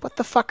just like, what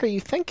the fuck are you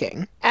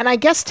thinking? And I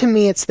guess to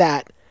me it's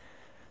that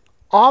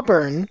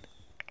Auburn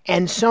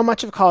and so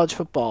much of college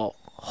football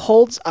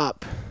holds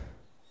up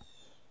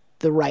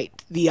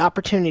the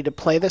opportunity to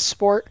play this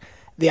sport,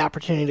 the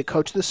opportunity to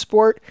coach the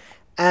sport,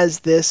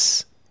 as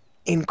this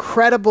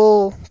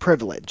incredible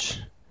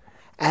privilege,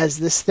 as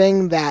this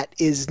thing that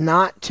is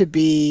not to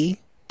be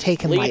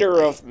taken lightly.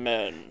 Leader of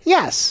men.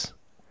 Yes.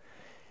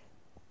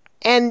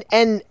 And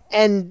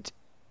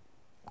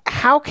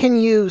how can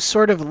you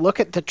sort of look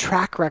at the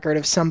track record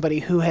of somebody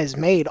who has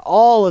made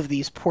all of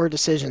these poor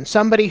decisions,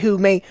 somebody who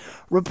may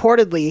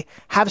reportedly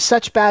have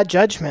such bad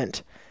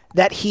judgment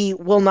that he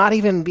will not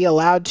even be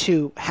allowed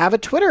to have a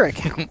Twitter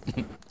account?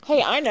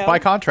 Hey, I know. By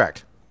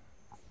contract.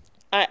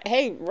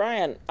 Hey,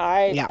 Ryan,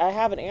 I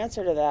have an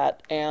answer to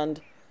that,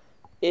 and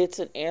it's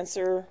an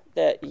answer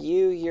that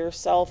you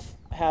yourself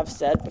have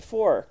said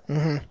before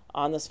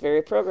on this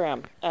very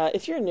program.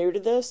 If you're new to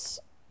this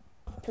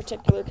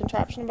particular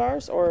contraption of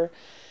ours, or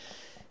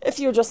if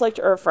you would just like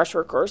a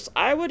refresher course,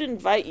 I would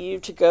invite you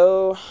to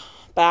go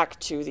back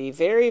to the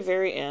very,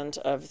 very end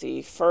of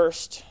the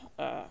first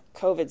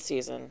COVID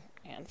season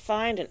and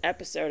find an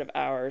episode of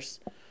ours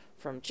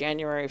from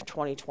January of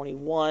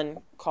 2021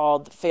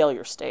 called The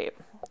Failure State.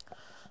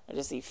 It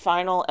is the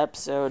final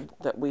episode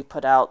that we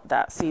put out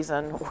that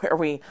season, where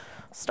we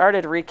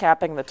started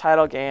recapping the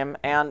title game,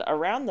 and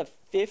around the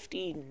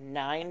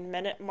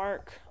 59-minute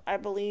mark, I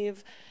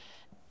believe,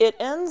 it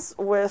ends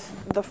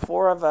with the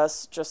four of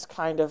us just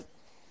kind of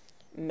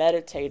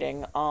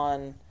meditating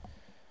on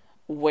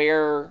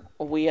where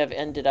we have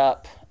ended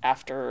up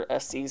after a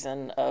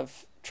season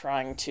of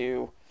trying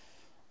to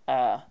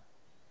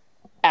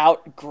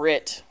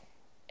out-grit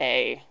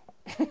a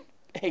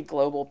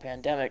global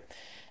pandemic.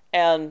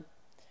 And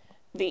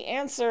the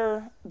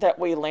answer that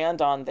we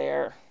land on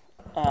there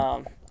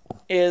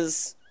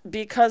is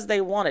because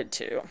they wanted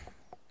to.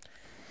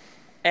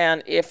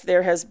 And if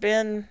there has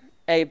been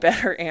a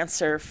better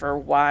answer for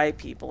why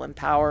people in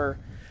power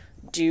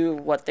do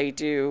what they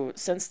do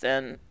since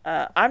then,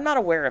 I'm not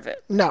aware of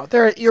it. No,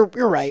 you're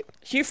right.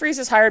 Hugh Freeze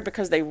is hired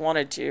because they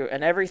wanted to,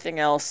 and everything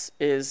else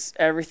is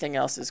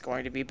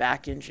going to be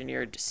back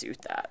engineered to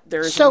suit that.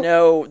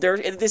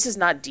 This is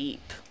not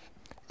deep.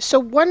 So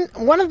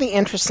one of the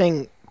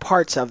interesting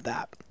parts of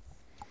that,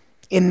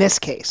 in this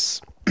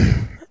case,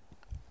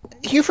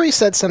 Hugh Freeze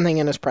said something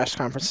in his press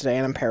conference today,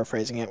 and I'm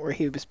paraphrasing it, where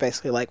he was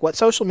basically like, what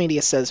social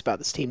media says about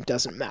this team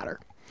doesn't matter.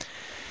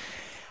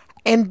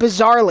 And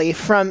bizarrely,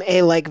 from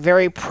a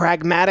very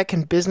pragmatic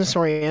and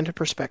business-oriented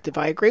perspective,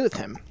 I agree with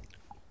him.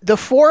 The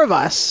five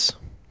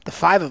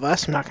of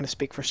us, I'm not going to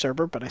speak for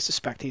Serber, but I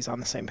suspect he's on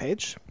the same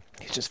page.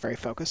 He's just very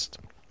focused.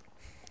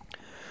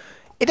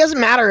 It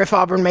doesn't matter if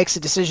Auburn makes a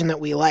decision that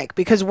we like,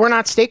 because we're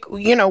not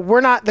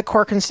the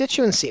core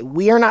constituency.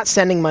 We are not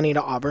sending money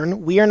to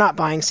Auburn. We are not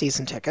buying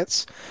season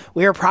tickets.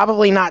 We are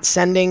probably not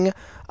sending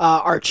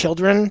our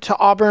children to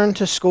Auburn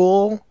to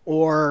school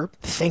or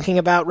thinking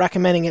about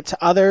recommending it to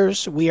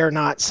others. We are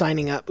not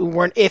signing up.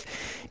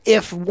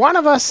 If one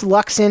of us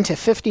lucks into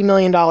 $50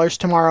 million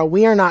tomorrow,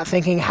 we are not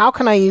thinking, how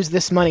can I use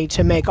this money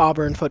to make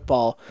Auburn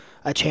football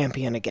a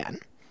champion again?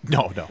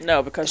 No,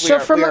 because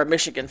we are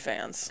Michigan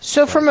fans.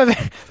 So from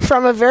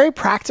a very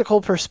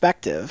practical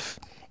perspective,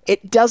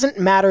 it doesn't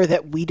matter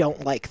that we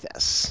don't like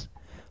this.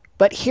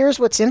 But here's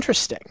what's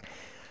interesting.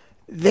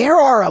 There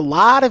are a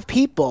lot of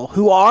people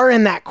who are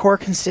in that core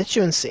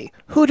constituency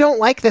who don't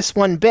like this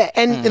one bit.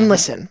 And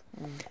listen,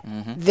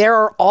 there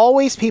are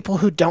always people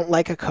who don't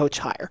like a coach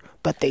hire,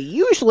 but they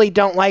usually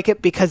don't like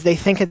it because they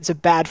think it's a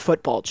bad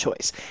football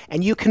choice.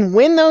 And you can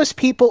win those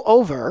people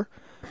over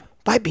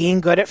by being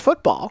good at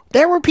football.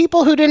 There were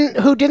people who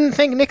didn't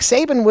think Nick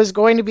Saban was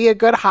going to be a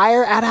good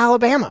hire at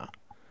Alabama.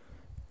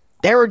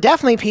 There were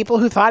definitely people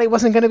who thought he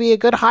wasn't going to be a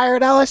good hire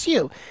at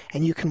LSU.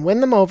 And you can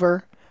win them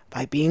over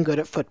by being good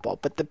at football.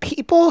 But the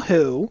people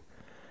who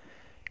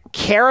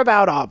care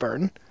about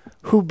Auburn,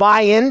 who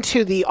buy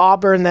into the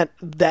Auburn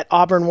that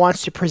Auburn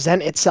wants to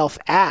present itself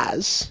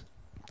as.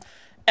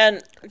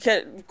 And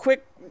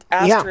quick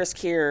asterisk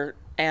here,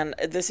 and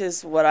this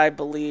is what I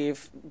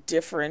believe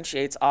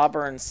differentiates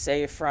Auburn,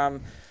 say,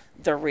 from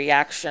the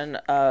reaction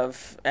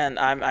of, and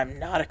I'm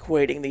not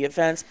equating the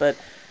events, but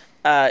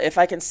if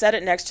I can set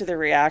it next to the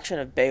reaction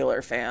of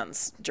Baylor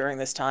fans during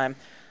this time,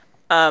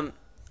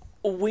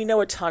 we know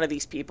a ton of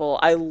these people.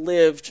 I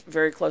lived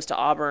very close to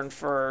Auburn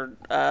for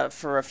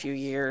a few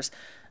years.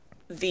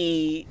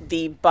 The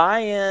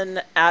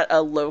buy-in at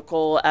a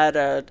local, at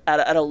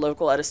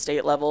a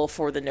state level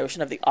for the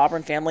notion of the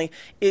Auburn family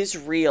is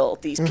real.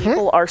 These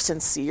people are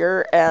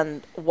sincere,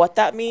 and what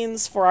that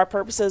means for our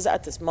purposes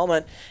at this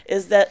moment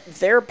is that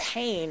their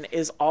pain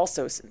is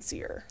also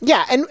sincere.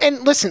 Yeah, and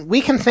listen, we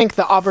can think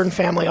the Auburn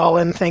family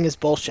all-in thing is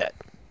bullshit.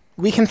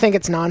 We can think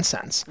it's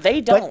nonsense.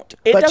 They don't.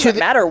 It doesn't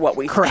matter what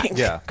we think.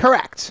 Yeah.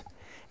 Correct.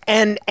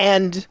 And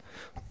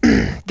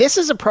this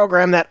is a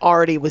program that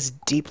already was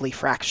deeply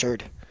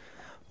fractured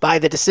by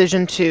the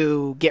decision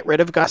to get rid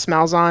of Gus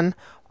Malzahn,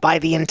 by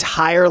the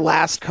entire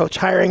last coach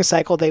hiring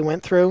cycle they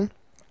went through.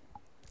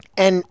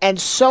 And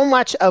so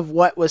much of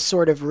what was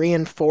sort of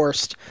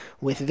reinforced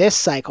with this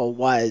cycle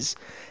was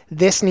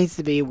this needs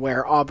to be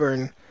where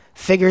Auburn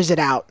figures it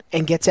out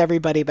and gets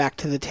everybody back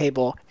to the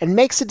table and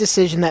makes a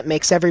decision that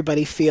makes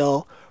everybody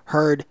feel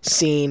heard,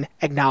 seen,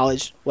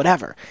 acknowledged,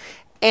 whatever.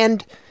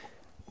 And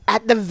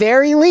at the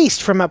very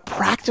least, from a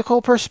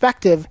practical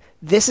perspective,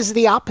 this is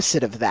the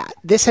opposite of that.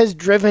 This has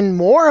driven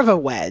more of a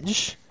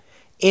wedge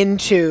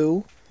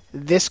into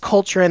this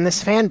culture and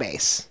this fan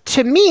base.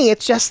 To me,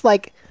 it's just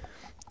like,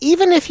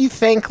 even if you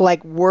think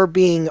like we're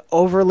being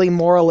overly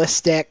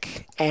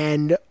moralistic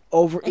and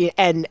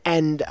naively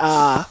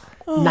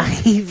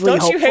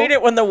Don't you hopeful, hate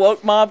it when the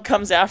woke mob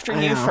comes after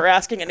you for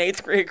asking an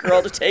 8th grade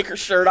girl to take her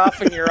shirt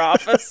off in your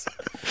office?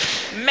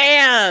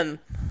 Man!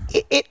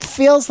 It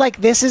feels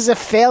like this is a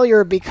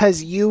failure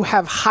because you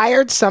have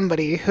hired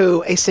somebody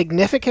who a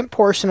significant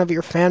portion of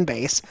your fan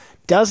base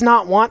does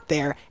not want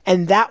there,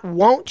 and that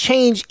won't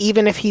change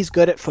even if he's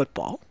good at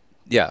football.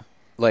 Yeah.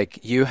 Like,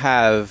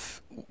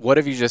 what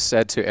have you just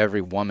said to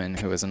every woman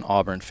who is an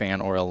Auburn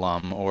fan or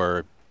alum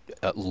or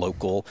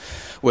local?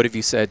 What have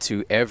you said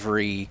to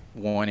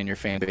everyone in your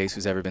fan base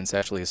who's ever been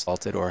sexually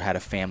assaulted or had a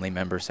family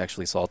member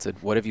sexually assaulted?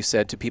 What have you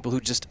said to people who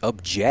just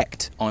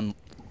object on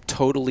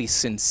totally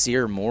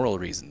sincere moral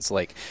reasons?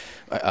 Like,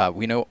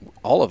 we know,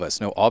 all of us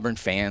know Auburn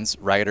fans,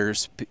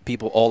 writers,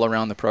 people all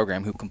around the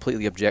program who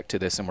completely object to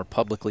this and were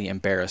publicly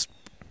embarrassed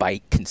by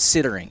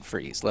considering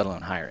Freeze, let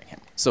alone hiring him.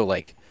 So,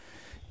 like,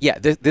 yeah,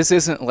 this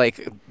isn't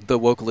like the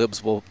woke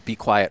libs will be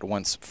quiet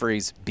once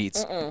Freeze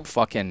beats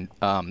fucking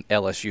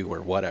LSU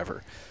or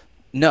whatever.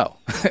 No,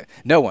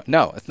 no,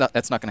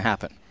 that's not going to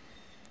happen.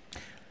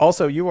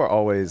 Also,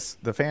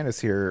 the fan is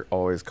here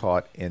always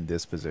caught in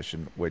this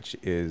position, which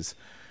is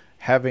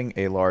having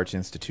a large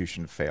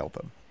institution fail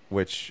them,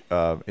 which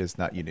is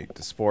not unique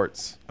to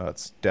sports.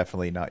 It's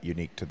definitely not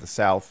unique to the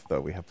South,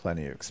 though we have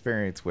plenty of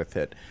experience with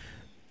it.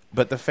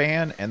 But the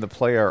fan and the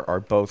player are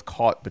both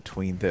caught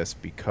between this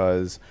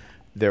because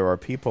there are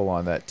people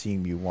on that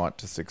team you want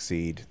to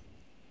succeed.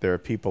 There are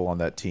people on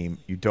that team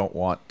you don't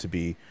want to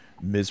be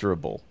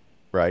miserable,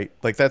 right?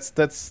 Like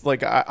that's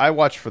like I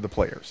watch for the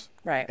players.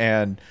 Right.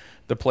 And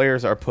the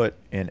players are put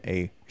in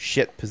a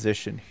shit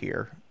position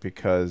here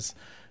because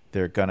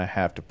they're going to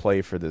have to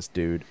play for this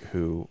dude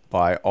who,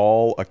 by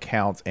all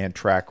accounts and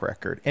track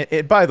record,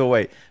 and by the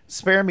way,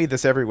 spare me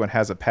this everyone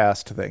has a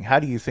past thing. How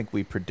do you think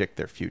we predict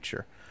their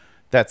future?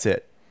 That's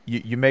it.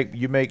 You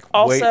make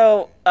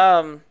also,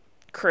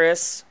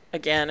 Chris,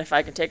 again, if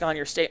I can take on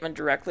your statement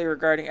directly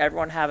regarding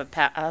everyone have a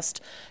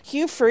past,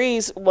 Hugh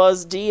Freeze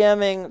was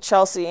DMing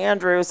Chelsea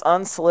Andrews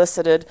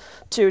unsolicited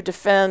to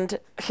defend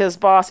his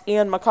boss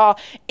Ian McCaw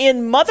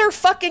in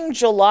motherfucking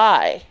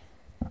July.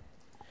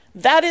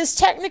 That is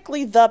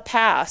technically the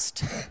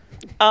past.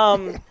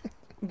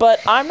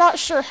 But I'm not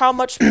sure how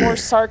much more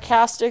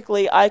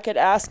sarcastically I could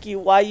ask you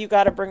why you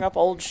got to bring up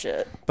old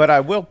shit. But I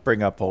will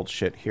bring up old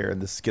shit here,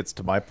 and this gets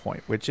to my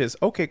point, which is,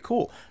 okay,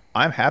 cool.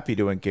 I'm happy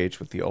to engage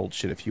with the old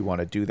shit if you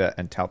want to do that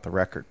and tout the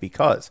record,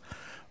 because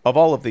of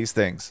all of these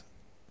things,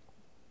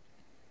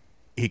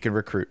 he can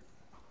recruit.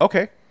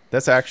 Okay,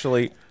 that's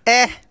actually...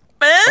 about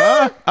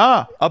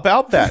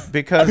that,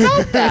 because...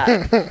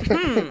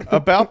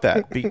 about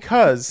that,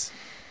 because...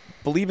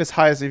 believe as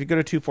high as, if you go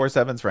to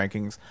 247's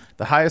rankings,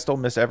 the highest Ole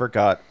Miss ever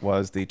got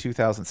was the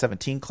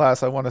 2017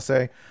 class, I want to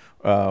say,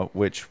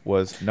 which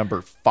was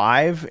number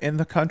 5 in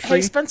the country.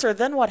 Hey, Spencer,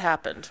 then what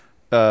happened?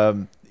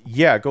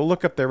 Yeah, go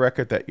look up their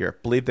record that year.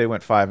 Believe they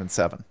went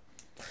 5-7.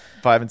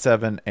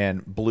 5-7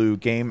 and blew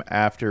game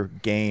after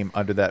game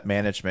under that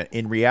management.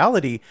 In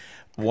reality,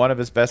 one of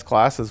his best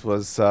classes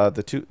was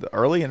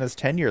early in his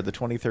tenure, the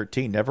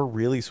 2013. Never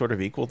really sort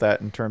of equaled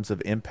that in terms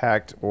of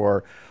impact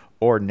or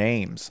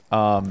names.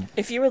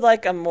 If you would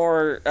like a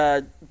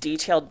more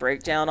detailed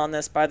breakdown on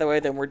this, by the way,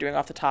 than we're doing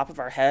off the top of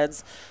our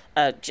heads,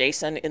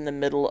 Jason, in the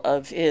middle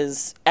of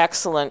his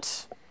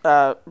excellent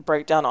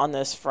breakdown on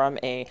this from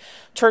a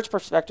church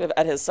perspective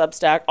at his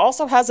Substack.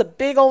 Also has a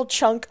big old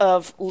chunk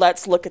of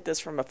let's look at this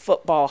from a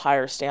football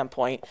hire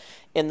standpoint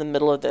in the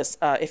middle of this.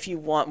 If you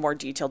want more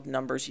detailed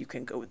numbers, you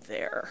can go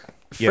there.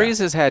 Freeze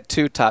has had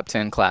 2 top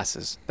 10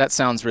 classes. That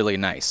sounds really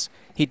nice.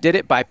 He did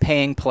it by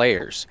paying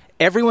players.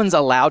 Everyone's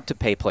allowed to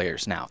pay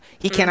players now.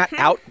 He cannot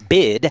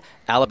outbid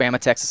Alabama,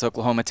 Texas,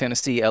 Oklahoma,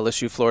 Tennessee,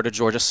 LSU, Florida,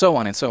 Georgia, so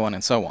on and so on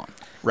and so on.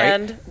 Right?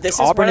 And this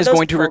Auburn is is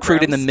going to programs.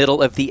 recruit in the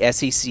middle of the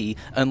SEC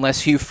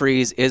unless Hugh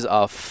Freeze is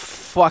a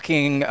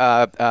fucking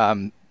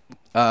Pied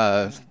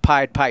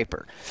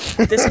Piper.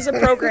 This is a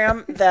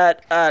program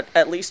that,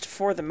 at least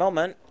for the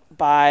moment,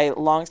 by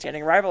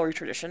long-standing rivalry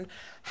tradition,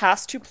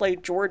 has to play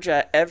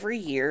Georgia every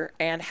year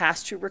and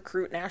has to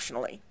recruit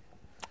nationally.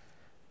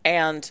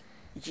 And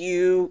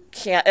you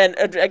can't, and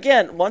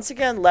again, once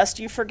again, lest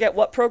you forget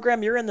what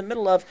program you're in the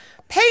middle of,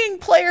 paying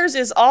players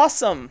is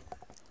awesome.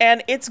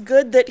 And it's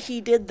good that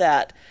he did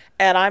that.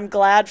 And I'm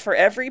glad for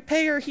every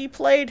payer he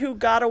played who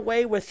got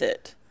away with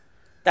it.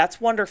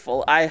 That's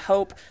wonderful. I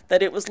hope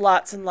that it was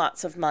lots and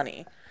lots of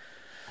money.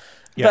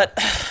 Yeah.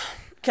 But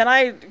can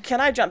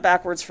I jump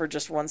backwards for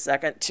just 1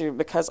 second too,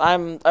 because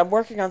I'm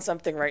working on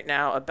something right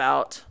now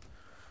about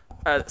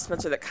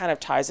Spencer that kind of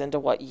ties into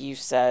what you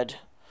said.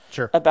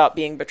 Sure. About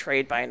being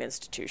betrayed by an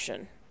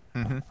institution.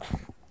 Mm-hmm.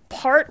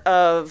 Part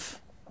of,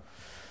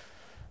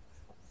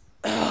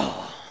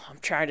 I'm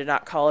trying to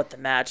not call it the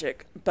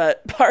magic,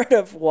 but part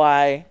of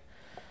why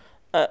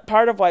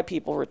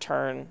people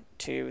return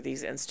to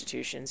these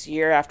institutions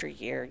year after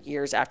year,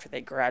 years after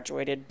they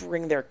graduated,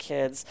 bring their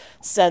kids,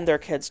 send their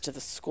kids to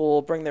the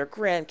school, bring their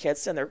grandkids,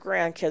 send their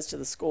grandkids to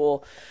the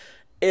school,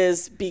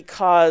 is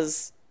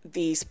because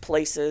these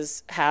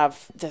places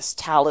have this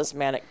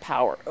talismanic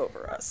power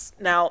over us.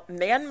 Now,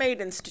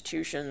 man-made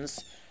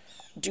institutions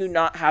do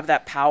not have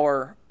that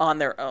power on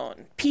their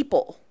own.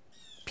 People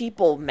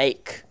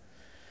make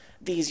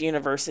these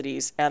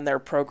universities and their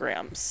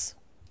programs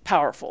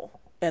powerful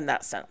in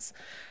that sense.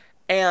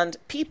 And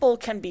people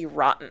can be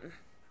rotten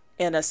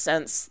in a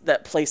sense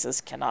that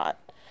places cannot.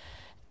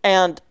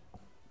 And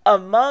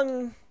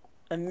among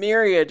a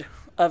myriad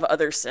of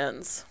other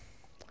sins,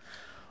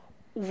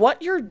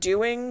 what you're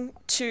doing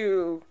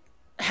to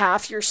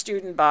half your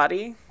student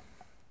body,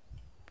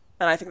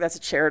 and I think that's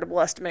a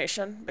charitable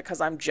estimation because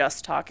I'm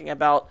just talking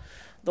about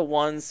the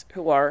ones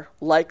who are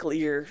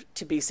likelier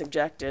to be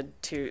subjected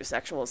to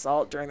sexual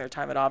assault during their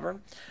time at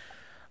Auburn.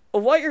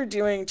 What you're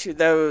doing to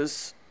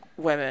those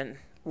women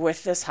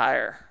with this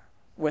hire,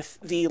 with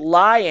the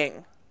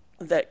lying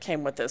that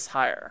came with this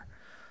hire,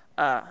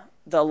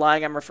 the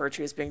lying I'm referred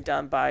to as being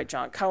done by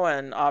John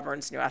Cohen,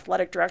 Auburn's new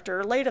athletic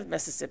director, late of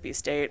Mississippi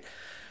State,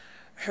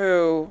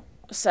 who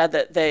said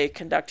that they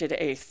conducted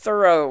a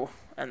thorough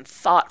and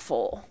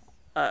thoughtful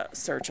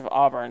search of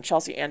Auburn.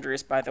 Chelsea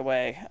Andrews, by the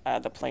way,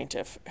 the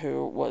plaintiff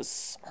who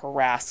was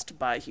harassed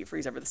by Hugh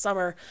Freeze over the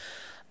summer,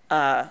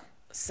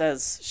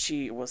 says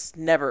she was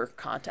never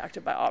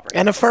contacted by Auburn.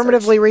 And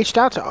affirmatively reached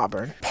out to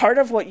Auburn. Part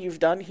of what you've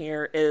done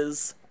here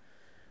is,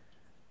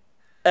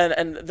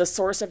 and the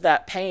source of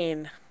that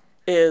pain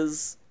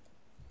is,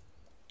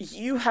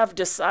 you have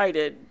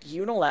decided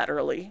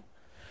unilaterally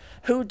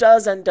who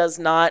does and does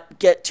not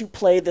get to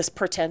play this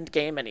pretend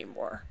game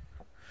anymore.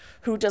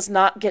 Who does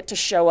not get to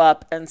show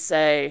up and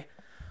say,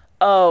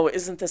 "Oh,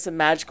 isn't this a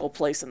magical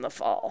place in the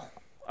fall?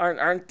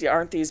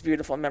 Aren't these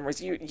beautiful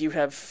memories?" You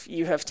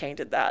have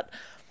tainted that.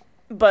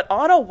 But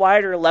on a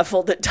wider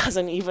level that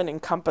doesn't even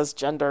encompass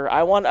gender,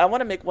 I want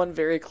to make one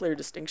very clear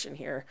distinction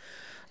here.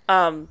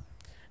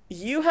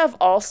 You have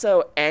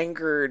also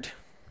angered,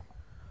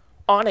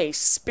 on a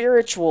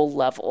spiritual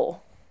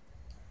level,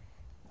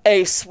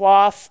 a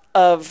swath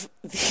of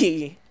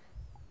the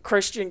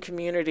Christian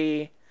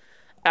community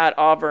at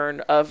Auburn,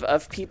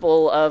 of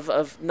people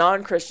of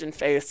non-Christian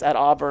faiths at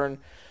Auburn,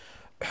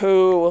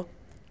 who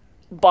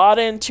bought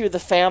into the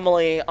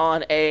family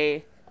on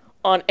a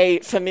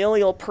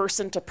familial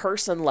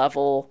person-to-person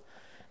level,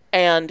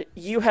 and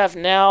you have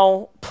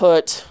now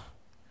put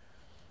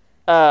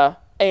a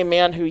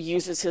man who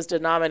uses his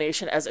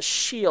denomination as a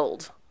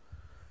shield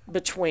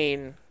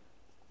between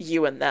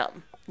you and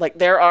them. Like,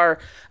 there are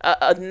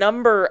a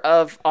number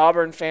of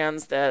Auburn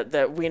fans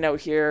that we know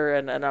here,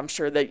 and I'm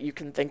sure that you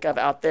can think of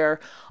out there,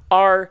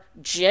 are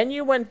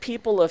genuine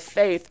people of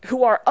faith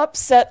who are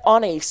upset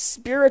on a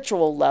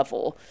spiritual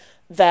level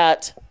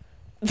that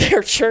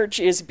their church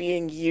is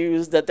being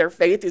used, that their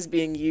faith is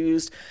being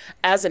used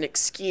as an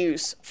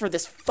excuse for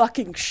this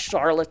fucking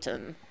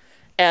charlatan.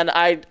 And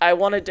I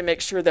wanted to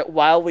make sure that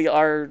while we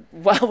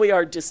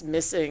are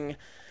dismissing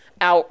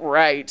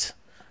outright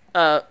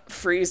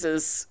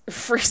Freeze's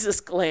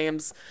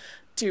claims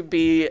to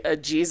be a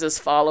Jesus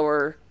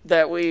follower,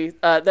 that we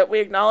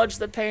acknowledge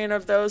the pain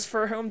of those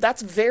for whom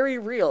that's very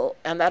real,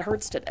 and that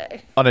hurts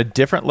today. On a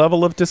different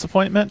level of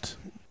disappointment,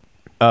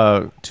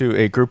 to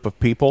a group of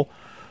people,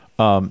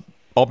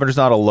 Auburn is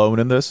not alone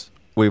in this.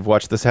 We've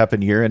watched this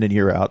happen year in and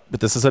year out, but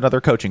this is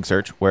another coaching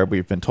search where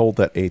we've been told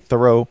that a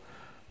thorough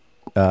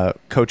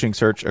coaching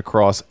search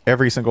across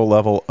every single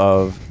level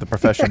of the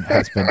profession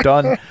has been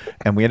done,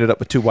 and we ended up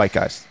with 2 white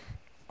guys.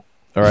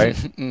 All right,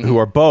 who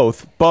are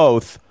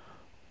both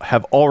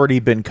have already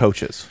been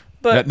coaches,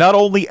 but not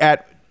only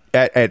at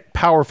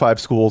Power 5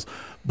 schools,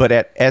 but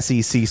at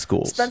SEC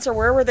schools. Spencer,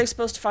 where were they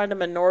supposed to find a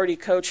minority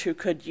coach who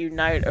could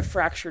unite a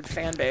fractured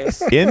fan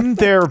base? In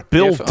their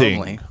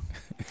building.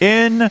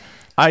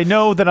 I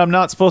know that I'm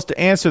not supposed to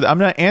answer that. I'm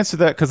not answer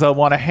that because I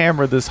want to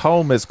hammer this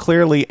home as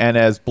clearly and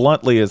as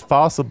bluntly as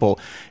possible.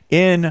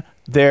 In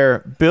their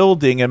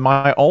building, and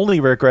my only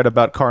regret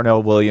about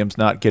Carnell Williams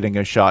not getting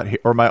a shot here,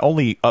 or my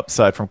only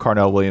upside from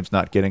Carnell Williams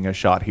not getting a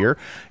shot here,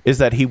 is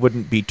that he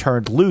wouldn't be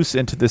turned loose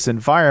into this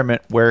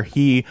environment where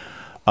he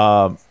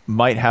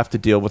might have to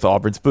deal with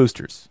Auburn's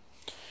boosters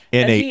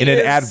in an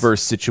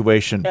adverse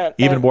situation,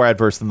 even more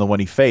adverse than the one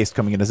he faced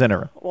coming in as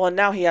interim. Well, and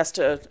now he has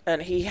to,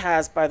 and he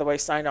has, by the way,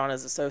 signed on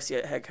as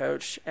associate head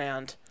coach,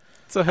 and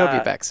so he'll be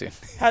back soon.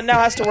 Now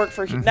has to work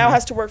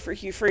for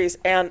Hugh Freeze,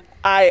 and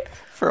I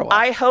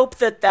hope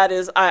that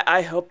is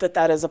I hope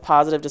that is a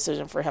positive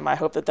decision for him. I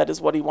hope that is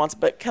what he wants.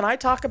 But can I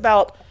talk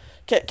about?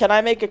 Can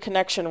I make a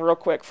connection real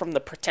quick from the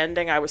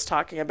pretending I was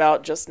talking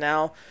about just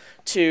now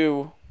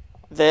to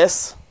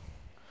this?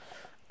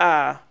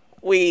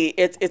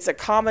 It's a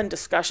common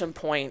discussion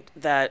point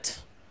that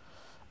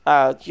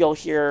you'll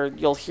hear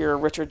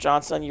Richard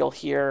Johnson, you'll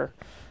hear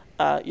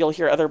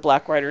other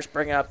black writers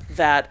bring up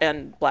that,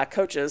 and black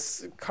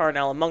coaches,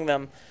 Carnell among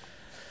them,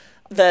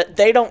 that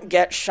they don't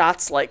get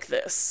shots like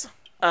this.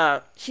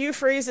 Hugh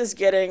Freeze is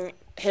getting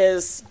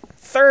his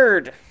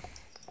 3rd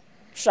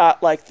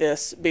shot like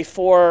this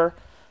before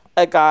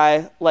a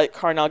guy like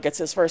Carnell gets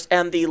his first,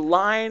 and the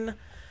line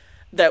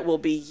that will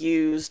be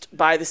used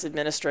by this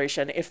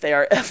administration, if they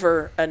are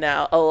ever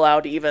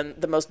allowed even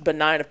the most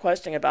benign of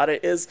questioning about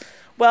it, is,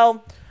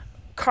 well,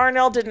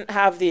 Carnell didn't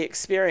have the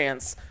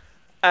experience.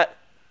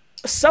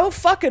 So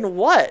fucking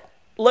what?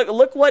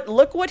 Look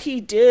what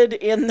he did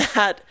in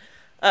that.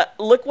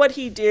 Look what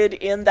he did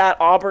in that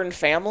Auburn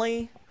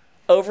family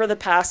over the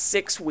past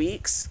 6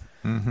 weeks.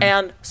 Mm-hmm.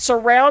 And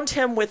surround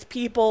him with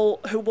people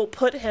who will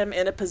put him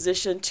in a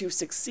position to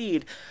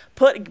succeed.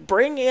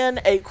 Bring in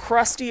a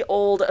crusty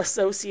old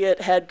associate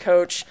head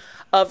coach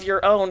of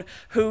your own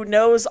who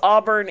knows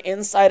Auburn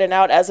inside and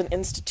out as an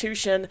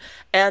institution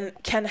and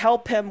can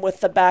help him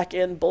with the back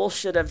end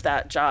bullshit of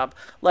that job.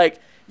 Like,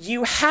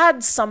 you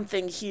had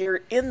something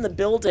here in the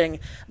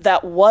building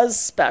that was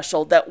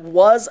special, that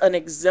was an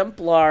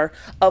exemplar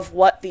of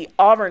what the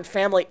Auburn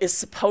family is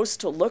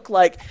supposed to look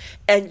like,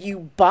 and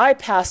you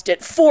bypassed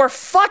it for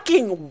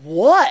fucking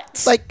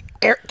what? Like,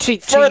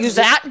 for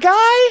that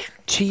guy?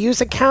 To use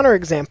a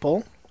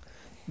counterexample,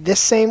 this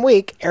same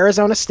week,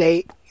 Arizona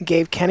State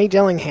gave Kenny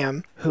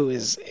Dillingham, who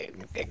is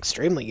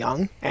extremely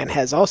young and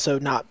has also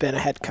not been a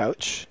head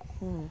coach,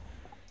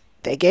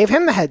 they gave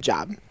him the head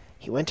job.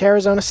 He went to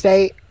Arizona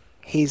State.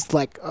 He's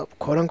like a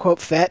quote-unquote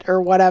fit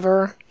or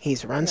whatever.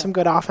 He's run some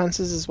good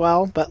offenses as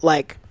well. But,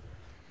 like,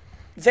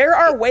 there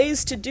are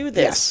ways to do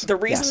this. Yes, the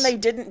reason they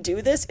didn't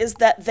do this is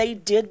that they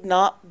did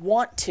not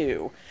want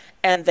to.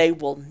 And they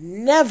will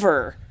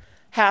never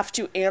have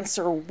to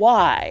answer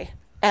why.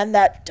 And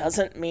that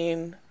doesn't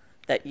mean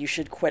that you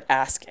should quit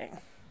asking.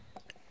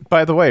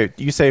 By the way,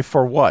 you say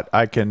for what?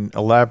 I can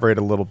elaborate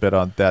a little bit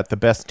on that. The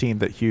best team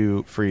that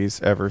Hugh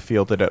Freeze ever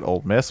fielded at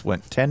Ole Miss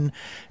went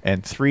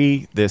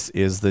 10-3. This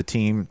is the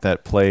team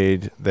that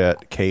played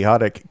that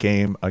chaotic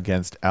game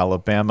against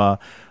Alabama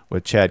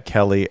with Chad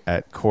Kelly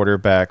at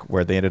quarterback,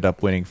 where they ended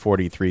up winning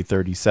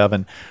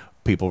 43-37.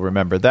 People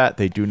remember that.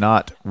 They do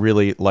not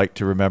really like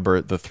to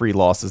remember the 3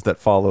 losses that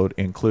followed,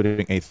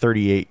 including a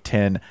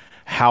 38-10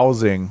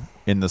 housing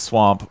in the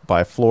swamp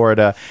by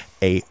Florida,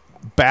 a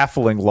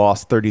baffling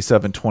loss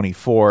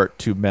 37-24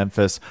 to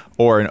Memphis,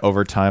 or an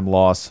overtime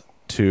loss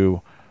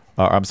to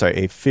a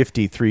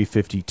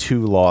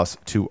 53-52 loss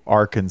to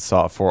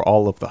Arkansas. For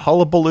all of the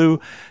hullabaloo,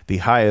 the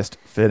highest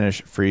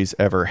finish Freeze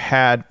ever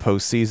had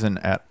postseason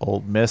at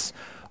Ole Miss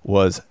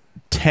was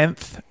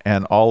 10th,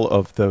 and all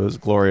of those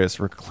glorious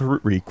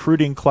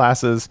recruiting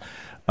classes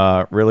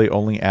really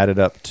only added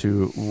up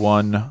to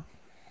 1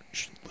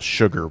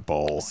 Sugar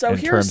Bowl in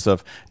terms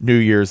of New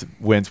Year's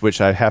wins,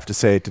 which I have to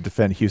say, to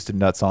defend Houston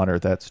Nutt's honor,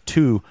 that's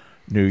 2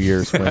 New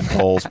Year's win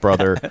bowls,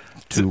 brother,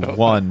 to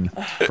 1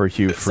 for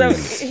Hugh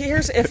Freeze. So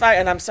here's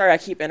and I'm sorry I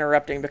keep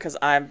interrupting because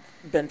I've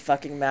been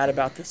fucking mad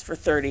about this for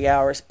 30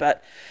 hours,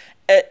 but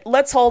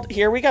let's hold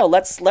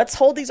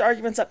these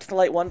arguments up to the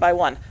light one by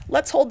one.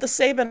 Let's hold the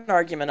Saban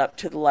argument up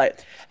to the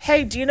light.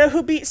 Hey, do you know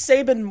who beat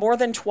Saban more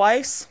than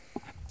twice?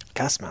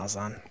 Gus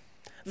Malzahn.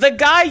 The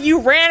guy you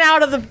ran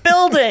out of the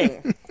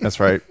building. That's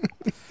right.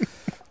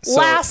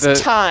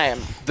 Last time.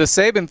 The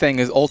Saban thing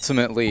is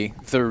ultimately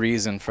the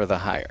reason for the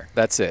hire.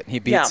 That's it. He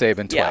beat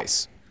Saban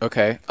twice.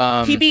 Okay.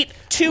 He beat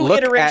 2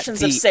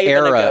 iterations of Saban Look at the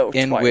era ago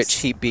in twice. which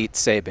he beat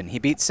Saban. He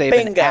beat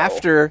Saban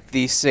after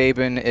the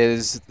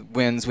Saban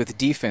wins with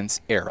defense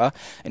era,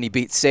 and he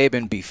beat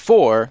Saban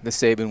before the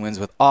Saban wins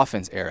with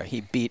offense era. He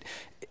beat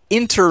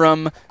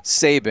interim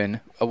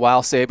Saban,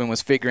 while Saban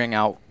was figuring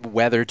out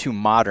whether to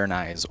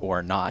modernize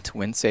or not,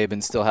 when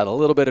Saban still had a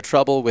little bit of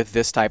trouble with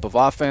this type of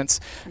offense,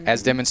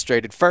 as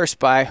demonstrated first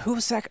by,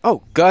 who's that?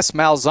 Oh, Gus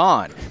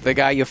Malzahn, the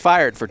guy you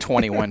fired for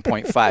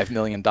 $21.5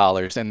 million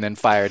and then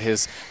fired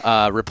his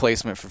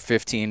replacement for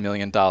 $15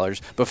 million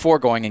before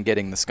going and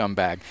getting the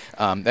scumbag.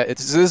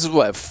 This is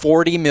what,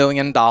 $40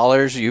 million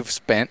you've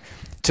spent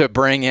to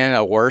bring in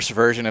a worse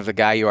version of the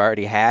guy you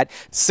already had,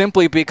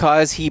 simply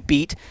because he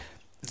beat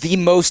the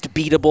most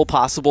beatable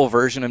possible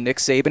version of Nick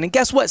Saban. And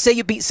guess what? Say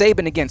you beat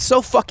Saban again.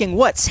 So fucking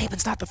what?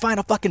 Saban's not the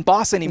final fucking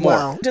boss anymore.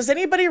 Well, Does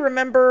anybody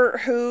remember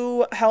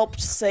who helped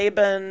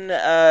Saban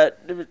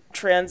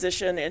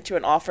transition into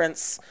an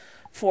offense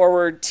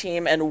forward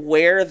team and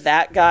where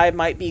that guy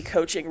might be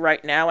coaching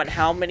right now and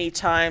how many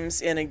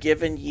times in a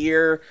given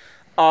year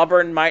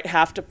Auburn might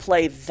have to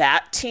play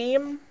that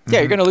team? Yeah,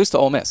 you're going to lose to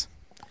Ole Miss.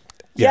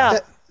 Yeah.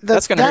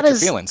 That's going to hurt your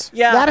feelings.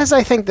 Yeah. That is,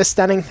 I think, the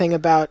stunning thing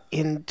about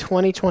in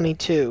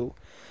 2022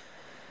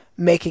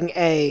 making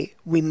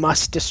we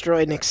must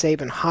destroy Nick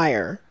Saban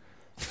hire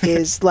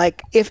is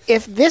like,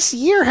 if this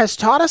year has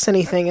taught us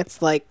anything,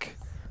 it's like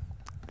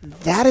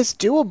that is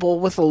doable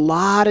with a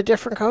lot of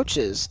different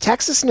coaches.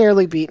 Texas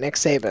nearly beat Nick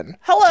Saban.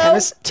 Hello.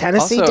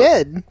 Tennessee Also,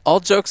 did.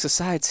 All jokes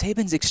aside,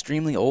 Saban's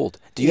extremely old.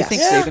 Do you Yes.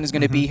 think Yeah. Saban is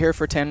going to be here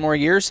for 10 more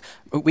years?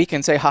 We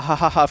can say, ha, ha,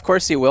 ha, ha, of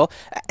course he will.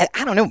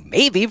 I don't know,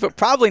 maybe, but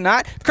probably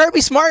not. Kirby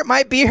Smart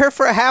might be here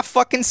for a half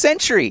fucking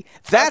century.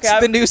 That's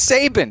Okay, the new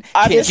Saban.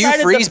 I've Can Hugh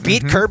decided Freeze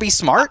beat Kirby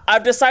Smart?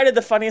 I've decided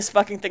the funniest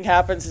fucking thing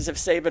happens is if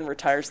Saban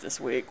retires this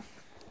week.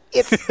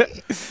 It's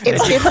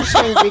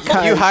interesting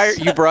because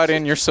You brought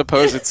in your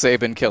supposed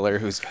Saban killer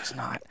who's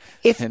not.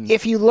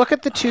 if you look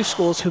at the two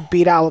schools who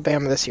beat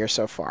Alabama this year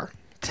so far,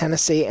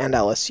 Tennessee and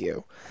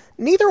LSU,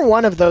 neither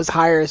one of those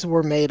hires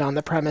were made on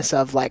the premise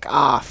of like,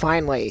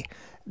 finally,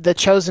 the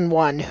chosen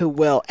one who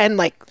will. And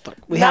like, look,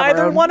 we have our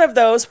Neither own, one of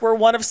those were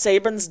one of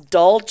Saban's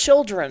dull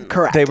children.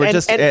 correct. They were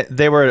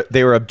And-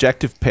 they were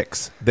objective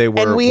picks. They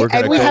were we- we're going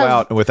and to we go have-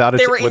 out and without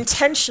They were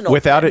intentional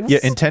without it,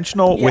 picks.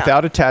 intentional Yeah.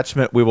 without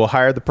attachment. We will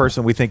hire the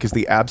person we think is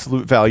the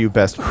absolute value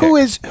best. who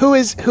pick. is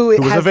has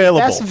available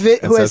the best and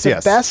who has says the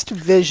yes. best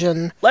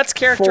vision. Let's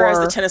characterize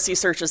for- the Tennessee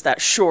search as that.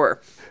 Sure.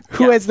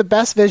 Who Yeah. has the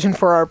best vision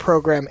for our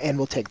program and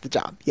will take the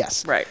job.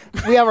 Yes. Right.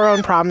 We have our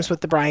own problems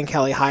with the Brian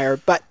Kelly hire,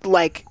 but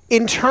like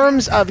in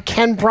terms of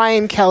can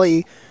Brian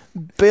Kelly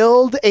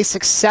build a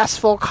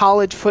successful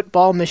college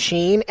football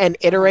machine and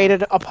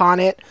iterated upon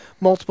it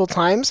multiple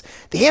times?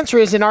 The answer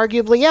is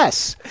inarguably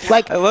yes.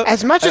 Like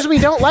as much as we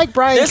don't like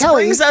Brian This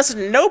Kelly, brings us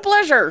no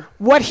pleasure.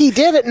 what he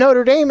did at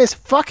Notre Dame is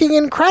fucking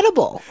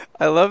incredible.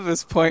 I love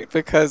this point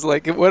because,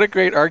 like, what a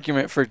great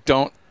argument for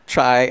don't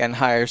try and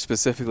hire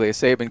specifically a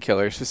Saban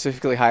killer,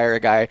 specifically hire a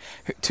guy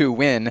to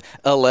win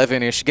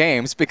 11-ish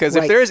games, because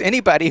if Right. there is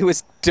anybody who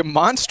is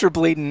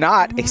demonstrably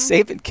not a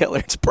Saban killer,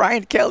 it's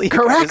Brian Kelly. Who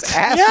got Correct. his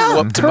ass Yeah,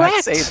 whooped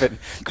correct. by Saban. You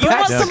That's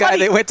want the guy somebody-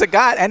 they went to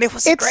God, and it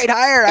was a It's- great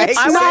hire. I hate it's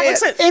to I'm not- say not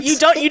it.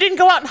 listen. You didn't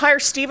go out and hire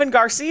Steven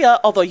Garcia,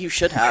 although you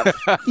should have.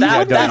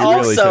 no, That you really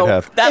also should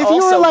have. that If you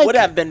were also like- would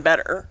have been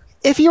better.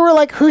 If you were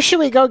like, who should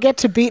we go get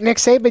to beat Nick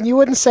Saban? You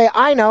wouldn't say,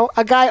 I know,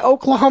 a guy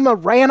Oklahoma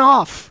ran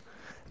off.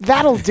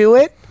 That'll do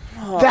it.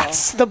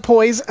 That's the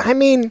poison. I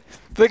mean,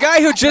 The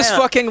guy who just Man.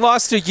 fucking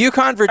lost to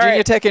UConn, Virginia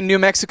right. Tech, and New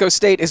Mexico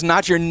State is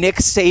not your Nick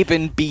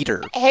Saban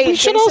beater. Hey, We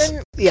should Jason,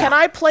 also- yeah. can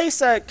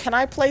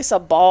I place a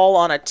ball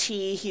on a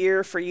tee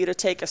here for you to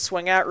take a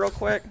swing at real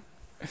quick?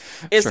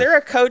 Is there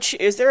a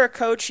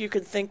coach you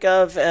can think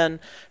of and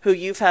who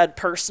you've had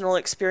personal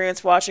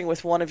experience watching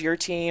with one of your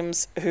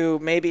teams who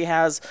maybe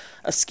has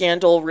a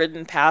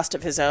scandal-ridden past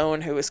of his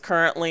own, who is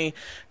currently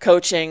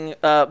coaching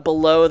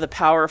below the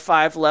Power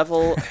 5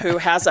 level, who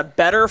has a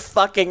better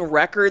fucking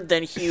record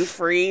than Hugh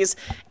Freeze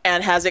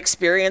and has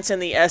experience in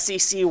the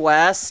SEC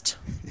West?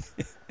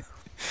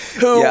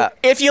 Who, Yeah.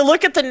 if you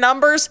look at the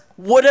numbers,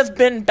 would have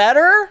been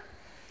better?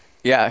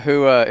 Yeah,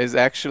 who is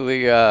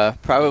actually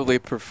probably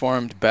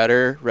performed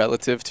better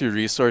relative to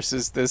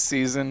resources this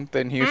season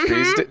than Hugh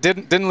Freeze.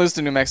 Didn't lose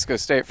to New Mexico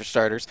State for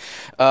starters.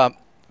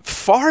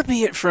 Far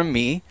be it from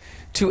me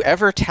to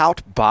ever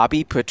tout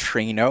Bobby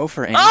Petrino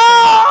for anything.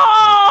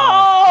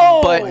 Oh!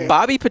 But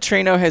Bobby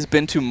Petrino has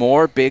been to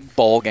more big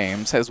bowl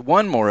games, has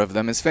won more of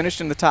them, has finished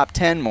in the top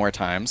 10 more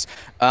times,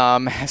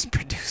 has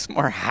produced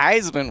more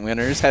Heisman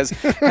winners, has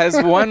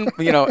won,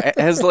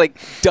 has like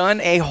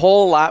done a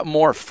whole lot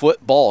more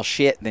football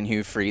shit than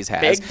Hugh Freeze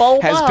has. Big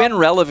bowl has up. been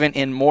relevant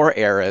in more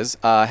eras,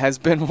 has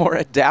been more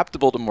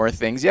adaptable to more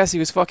things. Yes, he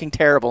was fucking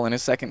terrible in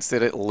his second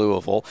stint at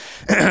Louisville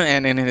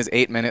and in his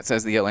 8 minutes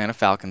as the Atlanta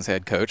Falcons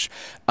head coach.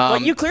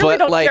 But you clearly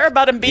don't care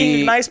about him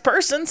being a nice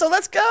person, so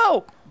let's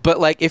go. But,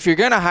 like, if you're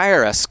going to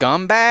hire a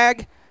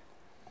scumbag,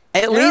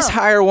 at least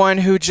hire one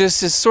who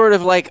just is sort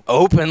of, like,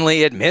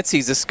 openly admits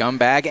he's a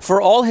scumbag. For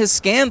all his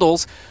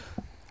scandals,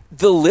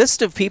 the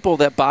list of people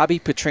that Bobby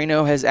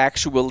Petrino has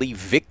actually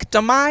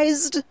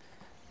victimized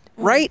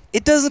right?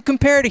 It doesn't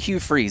compare to Hugh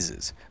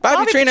Freeze's. Bobby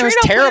Bobby Petrino has Petrino put his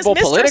terrible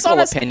mistress political on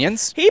a-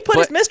 opinions. He put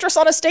his but- mistress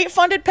on a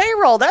state-funded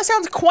payroll. That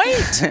sounds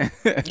quaint.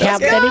 Yeah,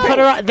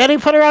 but then he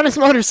put her on his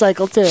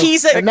motorcycle too.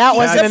 And that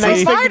wasn't a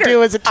nice thing to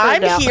do as it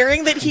turned I'm out.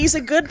 hearing that he's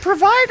a good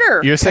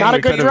provider. You're saying Not a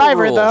we good could've-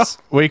 driver though.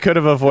 We could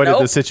have avoided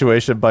Nope. the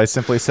situation by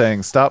simply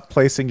saying, stop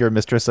placing your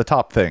mistress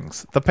atop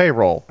things. The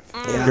payroll,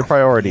 your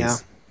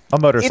priorities, a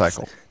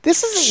motorcycle.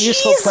 This is a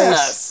useful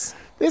place.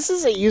 This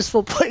is a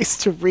useful place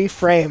to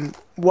reframe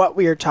what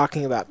we are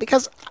talking about,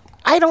 because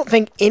I don't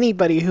think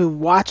anybody who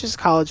watches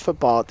college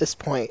football at this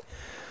point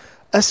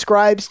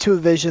ascribes to a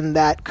vision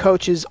that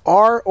coaches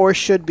are or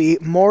should be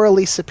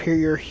morally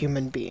superior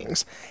human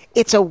beings.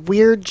 It's a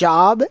weird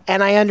job,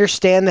 and I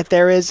understand that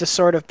there is a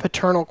sort of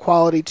paternal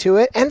quality to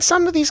it, and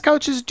some of these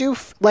coaches do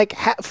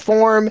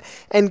form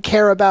and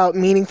care about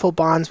meaningful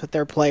bonds with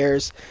their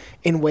players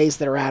in ways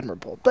that are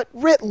admirable. But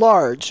writ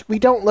large, we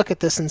don't look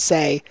at this and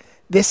say,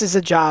 this is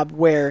a job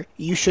where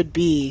you should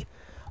be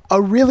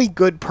a really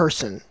good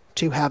person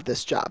to have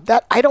this job.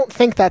 That I don't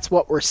think that's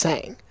what we're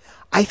saying.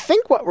 I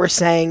think what we're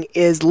saying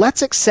is,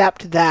 let's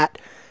accept that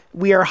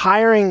we are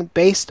hiring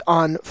based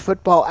on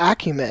football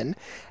acumen,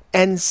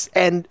 and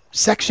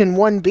section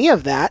 1B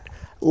of that,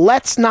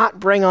 let's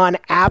not bring on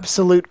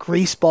absolute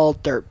greaseball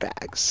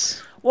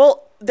dirtbags.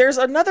 Well, there's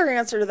another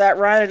answer to that,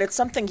 Ryan, and it's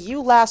something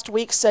you last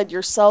week said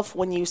yourself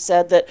when you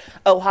said that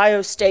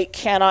Ohio State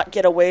cannot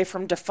get away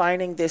from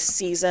defining this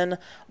season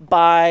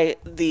by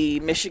the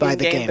Michigan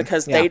game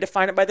because they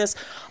define it by this.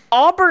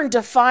 Auburn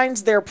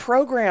defines their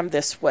program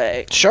this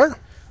way. Sure.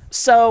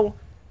 So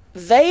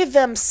they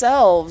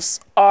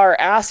themselves are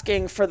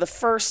asking for the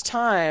first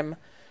time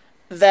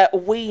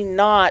that we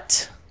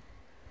not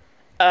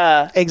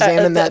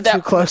examine that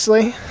too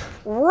closely.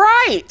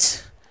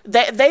 Right.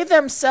 They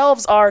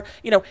themselves are,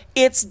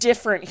 it's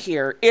different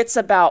here. It's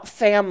about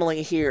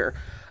family here.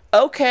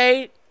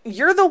 Okay,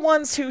 you're the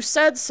ones who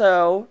said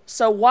so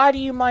why do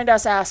you mind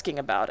us asking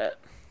about it?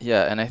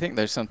 Yeah, and I think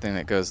there's something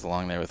that goes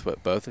along there with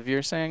what both of you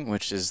are saying,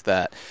 which is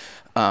that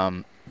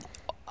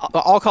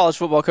all college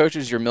football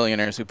coaches, you're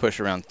millionaires who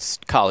push around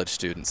college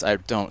students. I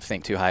don't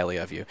think too highly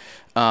of you.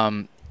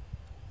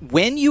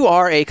 When you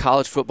are a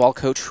college football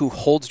coach who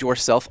holds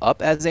yourself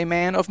up as a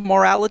man of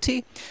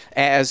morality,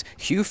 as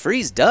Hugh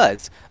Freeze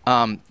does,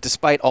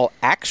 despite all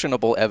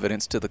actionable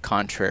evidence to the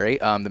contrary,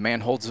 the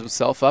man holds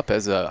himself up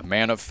as a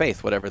man of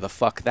faith, whatever the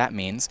fuck that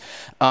means.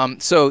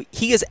 So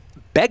he is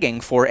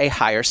begging for a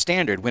higher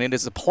standard. When it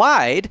is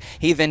applied,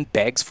 he then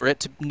begs for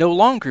it to no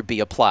longer be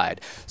applied.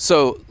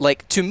 So,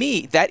 to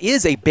me, that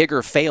is a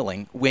bigger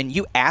failing when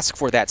you ask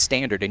for that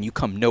standard and you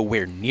come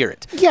nowhere near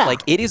it. Yeah.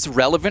 It is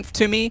relevant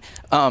to me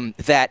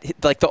that,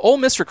 the Ole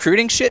Miss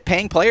recruiting shit,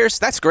 paying players,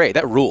 that's great.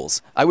 That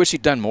rules. I wish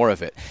he'd done more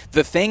of it.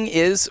 The thing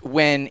is,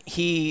 when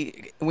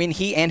he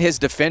and his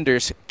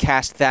defenders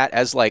cast that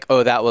as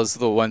that was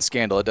the one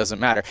scandal, it doesn't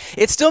matter.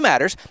 It still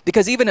matters,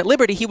 because even at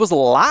Liberty, he was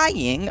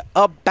lying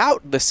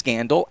about the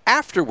scandal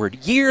afterward,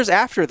 years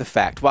after the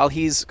fact. While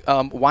he's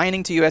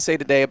whining to USA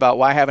Today about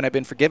why haven't I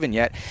been forgiven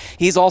yet,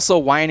 he's also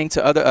whining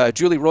to other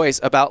Julie Royce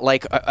about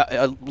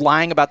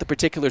lying about the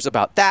particulars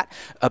about that,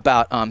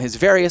 about his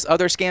various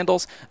other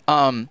scandals.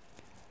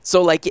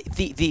 So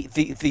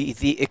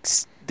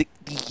the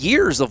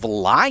years of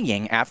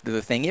lying after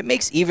the thing, it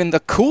makes even the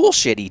cool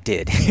shit he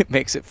did, it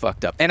makes it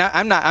fucked up. And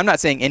I'm not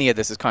saying any of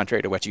this is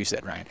contrary to what you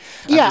said, Ryan.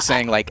 I'm just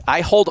saying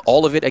I hold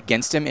all of it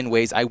against him in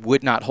ways I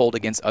would not hold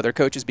against other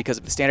coaches because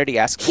of the standard he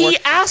asked for,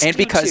 and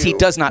because he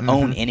does not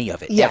own any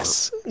of it.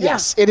 Yes, ever.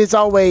 yes. It is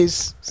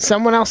always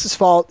someone else's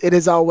fault. It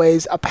is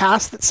always a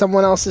past that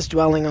someone else is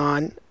dwelling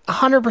on.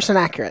 100%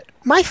 accurate.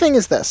 My thing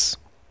is this.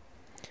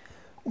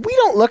 We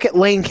don't look at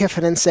Lane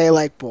Kiffin and say,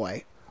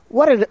 boy,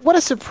 what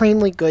a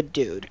supremely good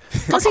dude.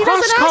 Because he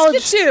doesn't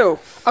ask you to.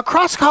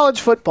 Across college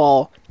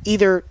football,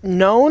 either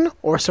known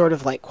or sort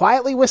of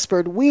quietly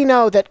whispered, we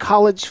know that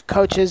college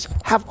coaches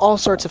have all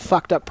sorts of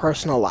fucked up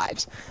personal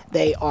lives.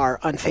 They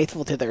are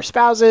unfaithful to their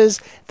spouses.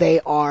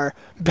 They are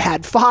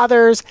bad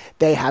fathers.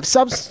 They have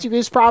substance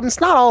abuse problems.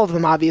 Not all of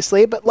them,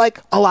 obviously, but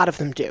a lot of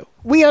them do.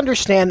 We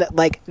understand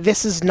that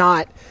this is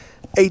not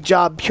a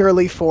job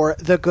purely for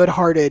the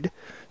good-hearted,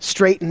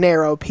 straight and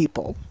narrow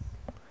people.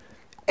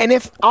 And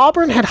if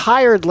Auburn had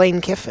hired Lane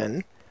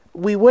Kiffin,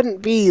 we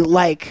wouldn't be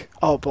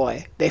oh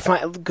boy, they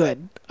find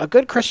a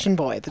good Christian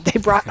boy that they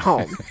brought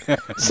home.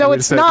 So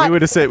it's not. We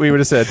would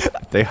have said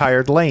they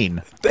hired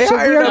Lane. They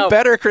hired a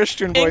better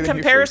Christian boy. In than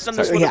comparison,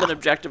 Hugh Freeze. this would have been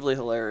objectively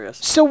hilarious.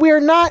 So we're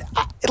not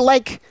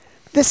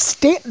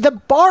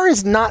the bar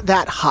is not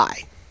that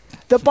high.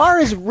 The bar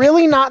is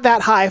really not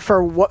that high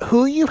for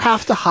who you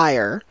have to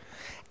hire,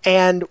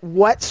 and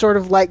what sort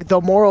of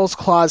the morals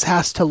clause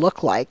has to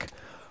look like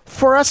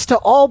for us to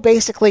all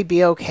basically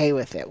be okay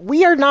with it.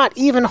 We are not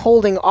even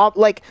holding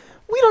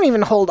we don't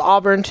even hold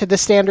Auburn to the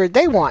standard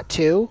they want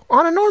to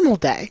on a normal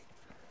day.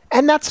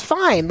 And that's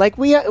fine.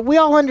 We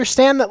all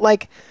understand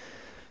that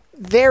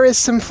there is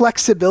some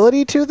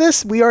flexibility to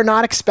this. We are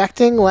not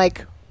expecting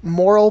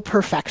moral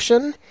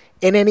perfection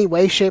in any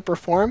way, shape, or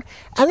form.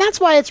 And that's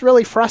why it's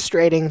really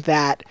frustrating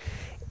that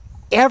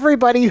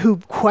everybody who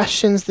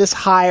questions this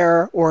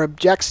hire or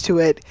objects to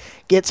it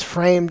gets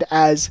framed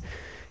as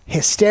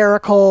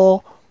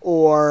hysterical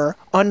or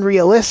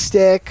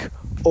unrealistic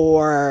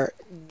or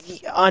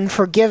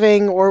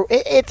unforgiving, or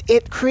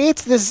it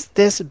creates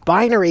this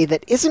binary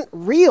that isn't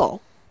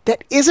real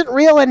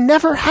and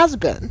never has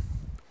been.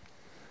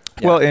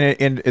 Well,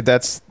 and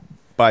that's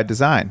by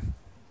design.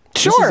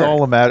 Sure. This is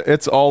all a matter.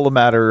 It's all a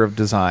matter of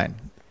design.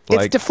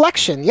 It's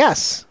deflection,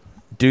 yes.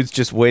 Dude's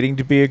just waiting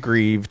to be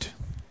aggrieved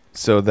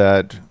so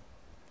that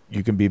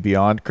you can be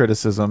beyond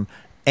criticism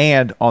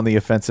and on the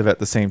offensive at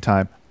the same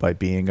time by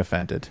being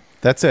offended.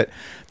 That's it.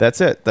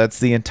 That's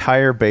the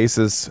entire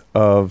basis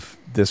of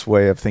this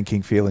way of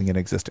thinking, feeling, and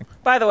existing.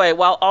 By the way,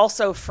 while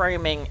also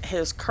framing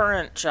his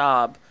current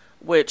job,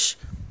 which,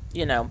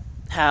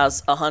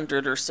 has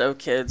 100 or so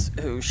kids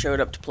who showed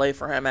up to play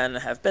for him and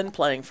have been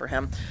playing for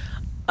him,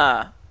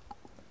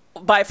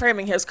 by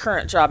framing his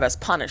current job as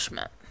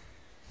punishment.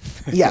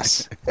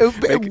 Yes.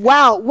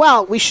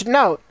 Well, we should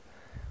note,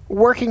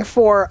 working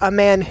for a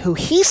man who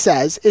he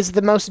says is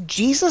the most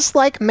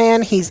Jesus-like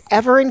man he's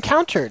ever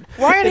encountered.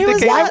 Ryan, who is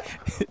that?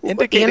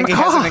 Indicating he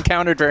hasn't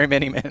encountered very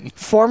many men.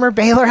 Former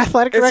Baylor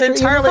athletic director. It's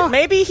entirely.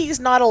 Maybe he's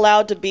not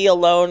allowed to be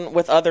alone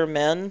with other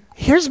men.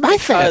 Here's my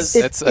thing. That's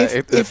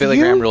the Billy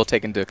Graham rule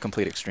taken to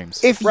complete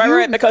extremes.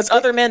 Right, because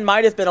other men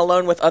might have been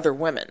alone with other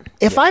women.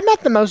 If I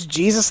met the most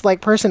Jesus-like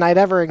person I'd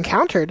ever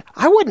encountered,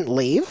 I wouldn't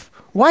leave.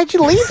 Why'd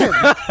you leave him?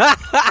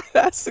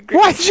 That's the great.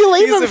 Why'd you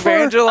leave him He's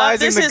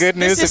evangelizing the good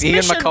news of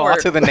Ian McCall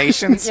to the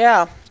nations.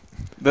 Yeah.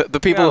 The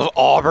people of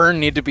Auburn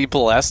need to be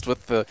blessed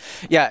with the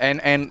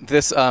and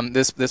this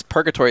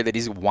purgatory that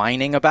he's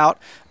whining about,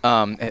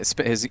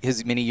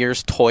 his many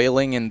years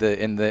toiling in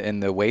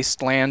the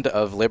wasteland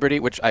of liberty,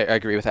 which I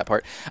agree with that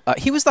part.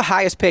 He was the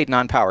highest paid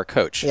non-power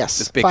coach. Yes,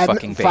 this big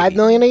fucking baby. $5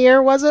 million a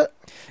year, was it?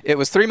 It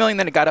was $3 million,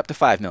 then it got up to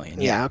 $5 million.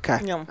 Yeah. Okay.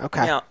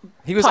 Okay. Yeah.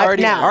 He was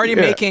already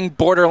making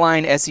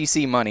borderline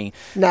SEC money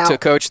to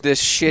coach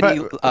this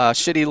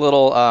shitty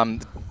little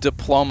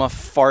diploma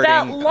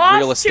farting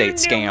real estate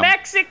scam. New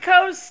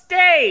Mexico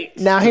State.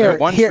 Now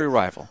one true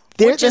rival.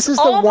 Which is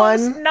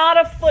almost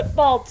not a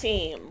football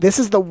team. This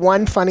is the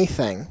one funny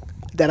thing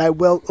that I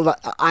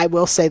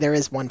will say. There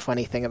is one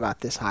funny thing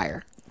about this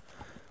hire.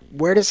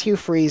 Where does Hugh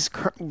Freeze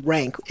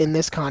rank in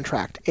this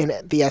contract in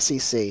the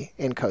SEC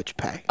in coach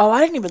pay? Oh,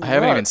 I haven't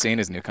even seen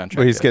his new contract.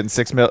 Well, he's getting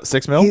 $6 mil.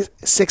 He's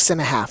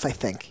 6.5, I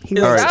think. Is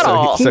that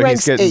all? He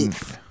ranks he's getting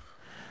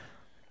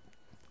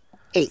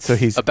 8th. So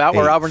he's about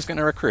where Auburn's going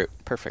to recruit.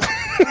 Perfect.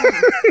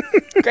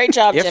 Great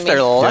job, if Jimmy.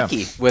 They're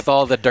lucky with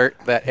all the dirt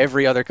that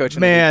every other coach in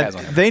the league has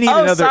on him. They need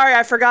another. Sorry,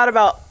 I forgot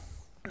about.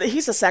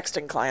 He's a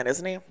Sexton client,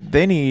 isn't he?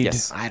 They need.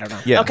 Yes. I don't know.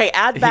 Yeah. Okay,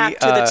 add back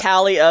to the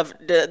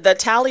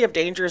tally of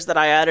dangers that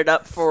I added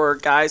up for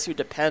guys who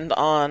depend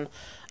on,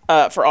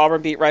 for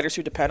Auburn beat writers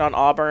who depend on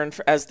Auburn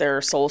as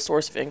their sole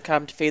source of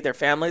income to feed their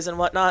families and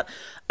whatnot.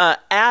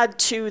 Add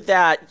to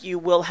that, you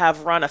will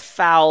have run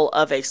afoul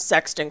of a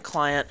Sexton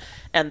client,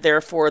 and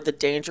therefore the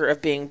danger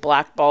of being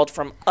blackballed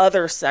from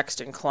other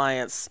Sexton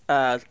clients.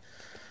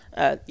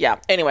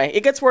 Anyway,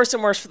 it gets worse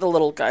and worse for the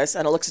little guys,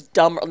 and it looks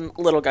dumb.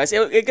 Little guys.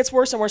 It gets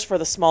worse and worse for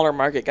the smaller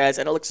market guys,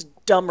 and it looks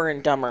dumber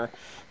and dumber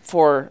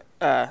for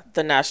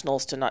the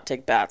Nationals to not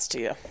take bats to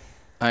you.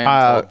 I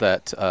am told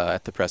that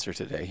at the presser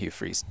today, Hugh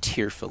Freeze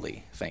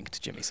tearfully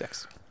thanked Jimmy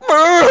Six.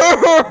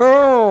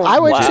 I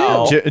would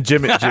too.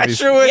 Jimmy. I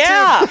sure would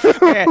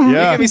too. Man, you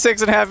give me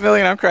 $6.5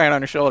 million, I'm crying on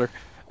your shoulder.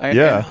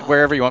 And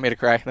wherever you want me to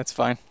cry, that's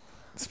fine.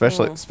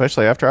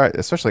 Especially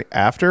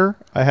after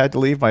I had to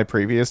leave my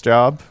previous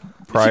job.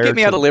 If you get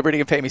me out of Liberty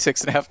and pay me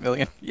 $6.5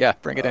 million, yeah,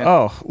 bring it in.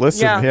 Oh,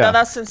 listen, no,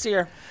 that's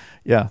sincere.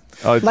 Yeah,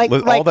 all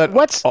that.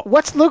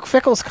 What's Luke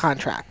Fickell's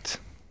contract?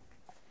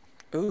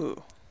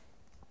 Ooh.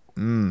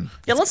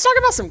 Yeah, let's talk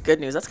about some good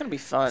news. That's gonna be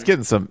fun.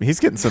 He's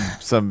getting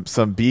some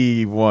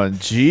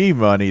B1G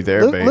money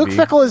there, baby. Luke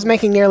Fickell is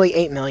making nearly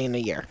 $8 million a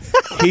year.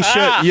 He should.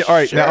 All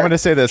right, now I'm going to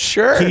say this.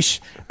 Sure.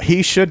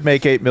 He should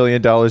make $8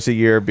 million a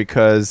year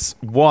because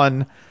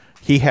one,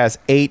 he has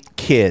 8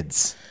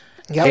 kids.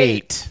 Yep.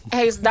 8.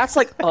 Hey, that's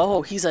like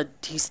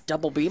he's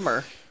double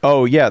beamer.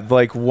 Oh yeah,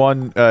 like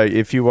one.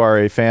 If you are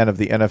a fan of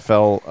the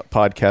NFL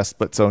podcast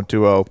Split Zone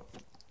 2-0,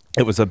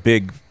 it was a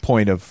big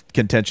point of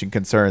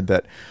concern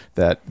that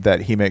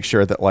he makes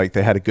sure that like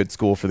they had a good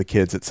school for the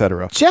kids,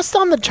 etc. Just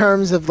on the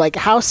terms of like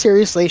how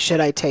seriously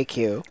should I take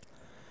you?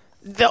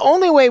 The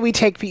only way we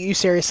take you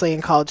seriously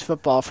in college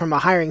football from a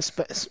hiring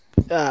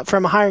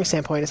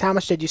standpoint is how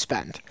much did you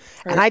spend?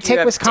 Or and I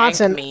take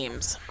Wisconsin.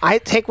 Memes. I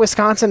take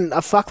Wisconsin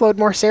a fuckload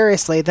more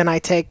seriously than I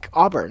take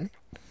Auburn.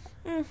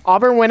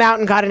 Auburn went out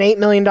and got an $8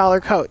 million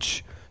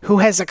coach who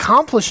has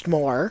accomplished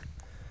more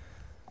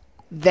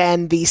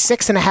than the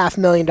 $6.5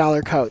 million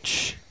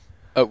coach.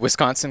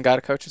 Wisconsin got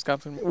a coach.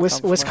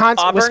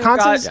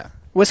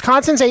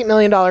 Wisconsin's $8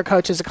 million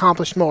coach has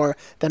accomplished more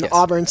than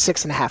Auburn's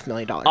 $6.5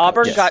 million coach.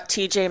 Auburn got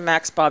TJ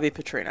Maxx, Bobby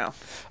Petrino.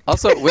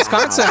 Also,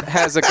 Wisconsin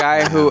has a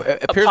guy who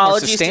appears more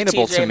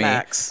sustainable to me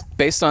Maxx.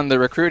 based on the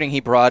recruiting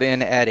he brought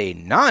in at a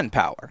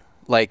non-power.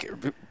 Like,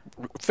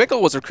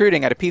 Fickell was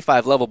recruiting at a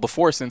P5 level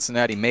before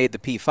Cincinnati made the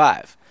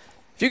P5.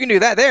 If you can do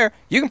that there,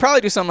 you can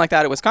probably do something like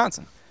that at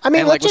Wisconsin. I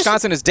mean, and like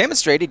Wisconsin has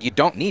demonstrated, you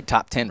don't need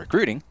top 10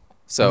 recruiting.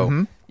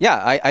 So,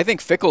 yeah, I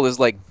think Fickell is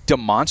like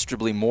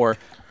demonstrably more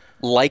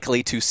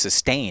likely to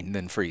sustain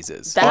than Freeze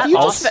is.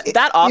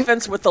 That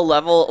offense with the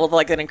level of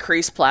like an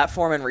increased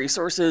platform and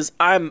resources,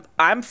 I'm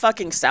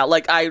fucking sound.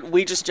 Like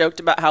we just joked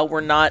about how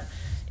we're not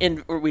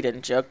or we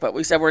didn't joke, but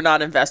we said we're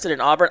not invested in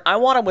Auburn. I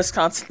want a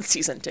Wisconsin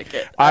season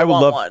ticket. I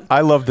want one.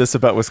 I love this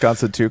about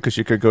Wisconsin too, because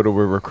you could go to a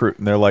recruit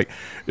and they're like,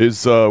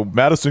 "Is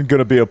Madison going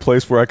to be a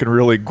place where I can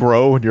really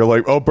grow?" And you're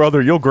like, "Oh, brother,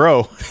 you'll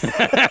grow.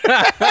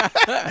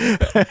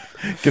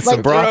 Get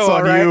some brats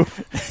on you.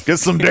 Get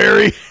some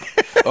dairy.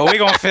 Oh, we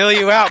gonna fill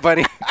you out,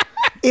 buddy."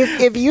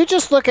 If you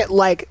just look at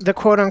like the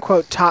quote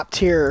unquote top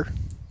tier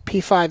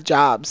P5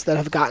 jobs that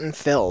have gotten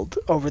filled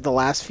over the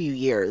last few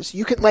years,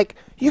 you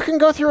can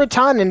go through a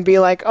ton and be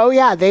like, oh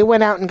yeah, they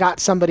went out and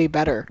got somebody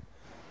better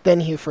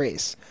than Hugh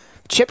Freeze.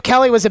 Chip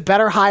Kelly was a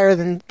better hire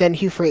than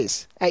Hugh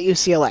Freeze at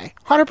UCLA.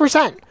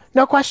 100%.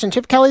 No question.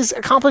 Chip Kelly's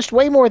accomplished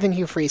way more than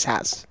Hugh Freeze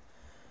has.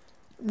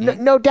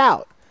 No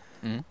doubt.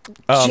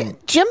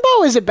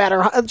 Jimbo is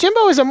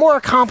a more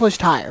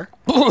accomplished hire.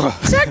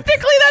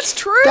 Technically, that's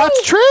true.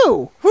 That's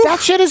true. That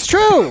shit is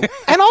true.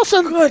 And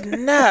also,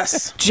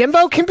 goodness,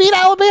 Jimbo can beat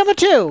Alabama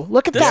too.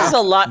 Look at that. This is a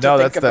lot to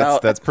think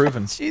about. That's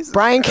proven.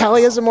 Brian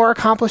Kelly is a more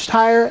accomplished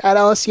hire at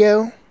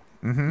LSU.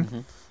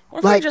 What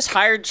if they just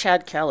hired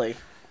Chad Kelly?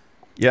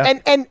 Yeah.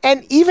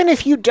 And even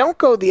if you don't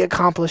go the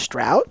accomplished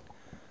route,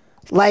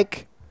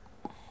 like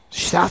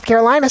South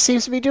Carolina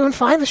seems to be doing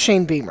fine with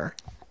Shane Beamer.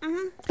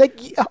 Like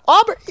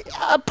Auburn,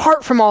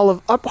 apart from all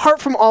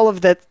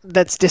of that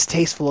that's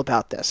distasteful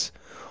about this,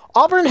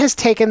 Auburn has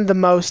taken the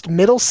most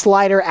middle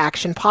slider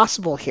action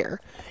possible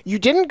here. You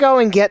didn't go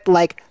and get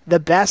like the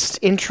best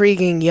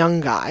intriguing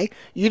young guy.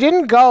 You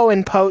didn't go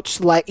and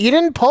poach you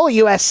didn't pull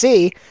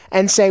USC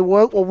and say,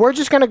 well, we're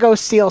just going to go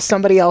steal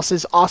somebody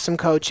else's awesome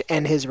coach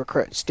and his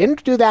recruits.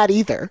 Didn't do that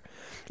either.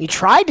 You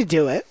tried to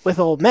do it with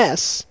Ole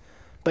Miss,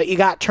 but you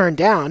got turned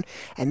down.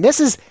 And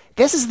this is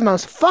the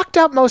most fucked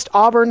up, most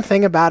Auburn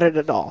thing about it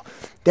at all.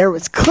 There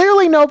was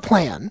clearly no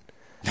plan.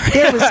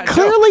 There was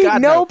clearly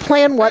no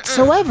plan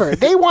whatsoever.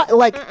 They want,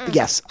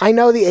 yes, I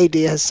know the AD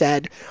has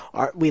said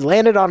we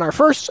landed on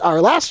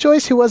our last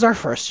choice, who was our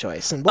first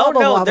choice, and blah,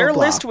 blah, blah, their blah,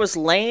 blah. list was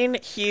Lane,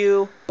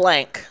 Hugh,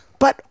 blank.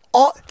 But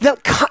the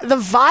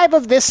vibe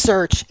of this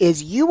search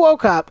is you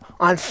woke up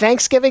on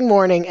Thanksgiving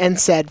morning and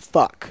said,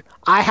 fuck,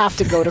 I have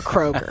to go to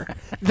Kroger.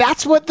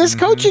 That's what this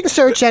coaching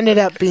search ended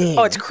up being.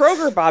 Oh, it's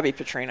Kroger, Bobby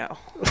Petrino.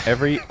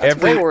 Every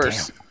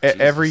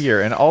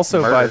year. And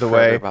also, by the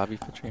way, Bobby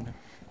Petrino.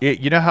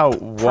 You know how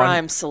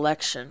prime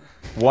selection.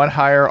 One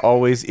hire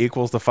always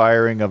equals the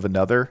firing of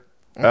another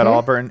at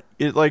Auburn?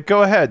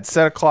 Go ahead,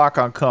 set a clock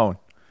on Cone.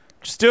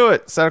 Just do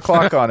it. Set a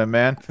clock on him,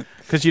 man.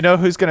 Because you know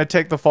who's going to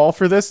take the fall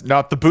for this?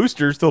 Not the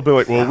boosters. They'll be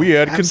like, well, we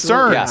had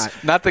concerns. Yeah,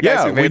 not the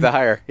guys who made the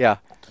hire. Yeah.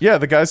 Yeah,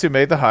 the guys who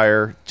made the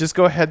hire. Just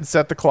go ahead and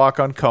set the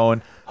clock on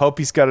Cohen. Hope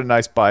he's got a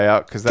nice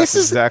buyout, because that's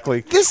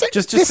exactly. Just set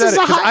it. Because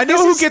I know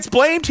who gets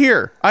blamed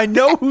here. I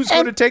know who's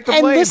going to take the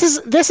blame. And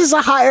this is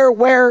a hire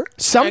where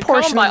some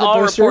portion of the all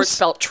boosters reports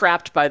felt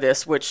trapped by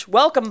this. Which,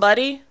 welcome,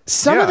 buddy.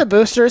 Some of the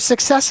boosters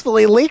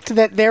successfully leaked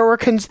that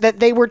that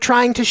they were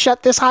trying to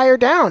shut this hire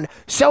down.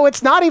 So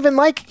it's not even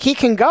like he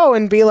can go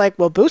and be like,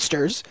 well,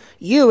 boosters,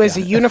 you as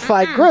a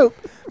unified group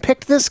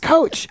picked this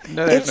coach.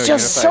 It's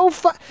just so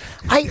fun.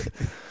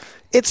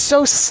 It's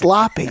so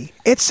sloppy.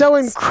 It's so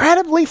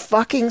incredibly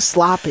fucking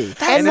sloppy.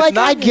 And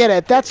I get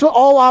it. That's what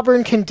all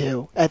Auburn can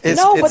do.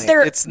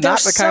 It's not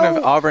the kind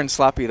of Auburn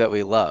sloppy that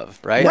we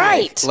love, right?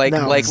 Right.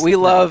 We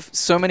love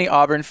so many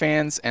Auburn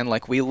fans, and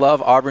we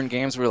love Auburn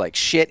games where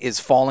shit is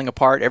falling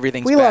apart,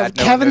 everything's bad. We love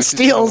Kevin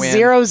Steele's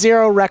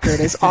 0-0 record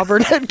as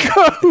Auburn head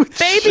coach.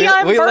 Baby,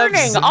 I'm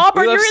burning.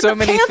 Auburn, you're in so the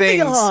many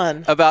pantheon.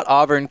 Things about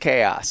Auburn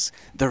chaos.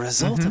 The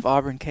result of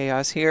Auburn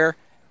chaos here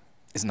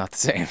is not the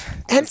same.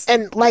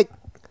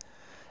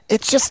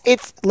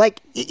 It's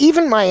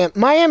even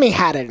Miami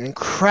had an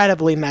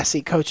incredibly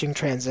messy coaching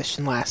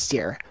transition last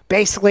year.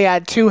 Basically, I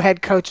had two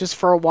head coaches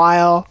for a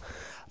while.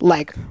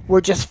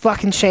 Were just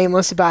fucking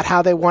shameless about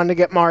how they wanted to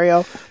get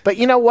Mario. But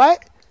you know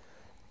what?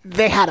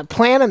 They had a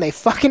plan and they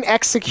fucking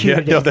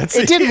executed it.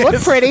 It didn't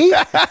look pretty.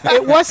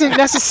 It wasn't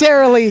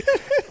necessarily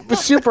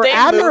super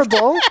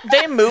admirable.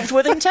 They moved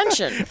with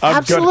intention.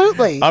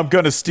 Absolutely. I'm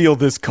going to steal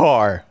this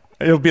car.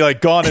 It'll be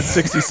gone in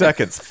 60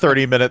 seconds.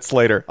 30 minutes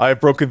later, I have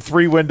broken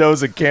 3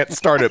 windows and can't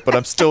start it, but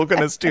I'm still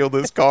gonna steal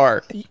this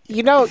car.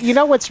 You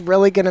know what's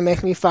really gonna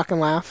make me fucking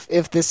laugh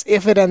if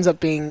it ends up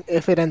being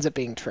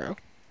true.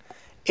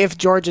 If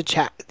Georgia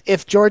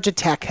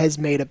Tech has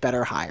made a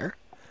better hire,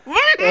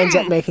 ends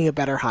up making a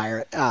better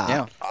hire.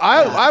 By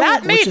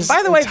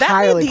the way,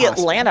 that made the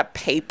Atlanta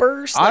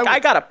papers. I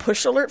got a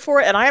push alert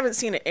for it, and I haven't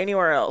seen it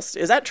anywhere else.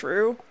 Is that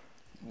true?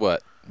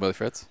 What, Willie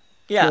Fritz?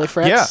 Yeah. Willie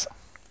Fritz? Yeah.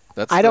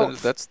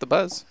 That's the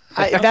buzz.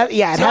 The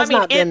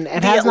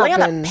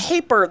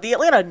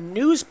Atlanta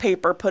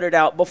newspaper put it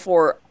out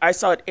before I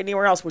saw it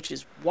anywhere else, which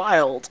is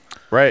wild.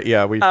 Right,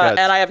 yeah, we've got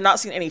and I have not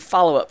seen any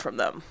follow-up from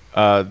them.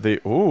 I have an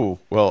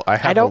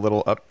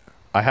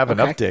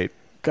update.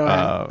 Go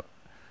ahead.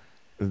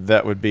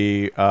 That would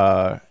be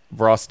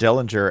Ross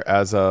Dellinger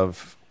as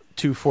of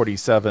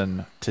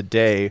 2:47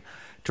 today.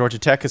 Georgia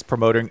Tech is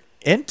promoting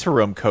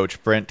interim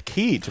coach Brent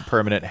Key to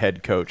permanent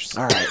head coach.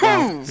 All right.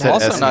 Well,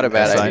 Also not a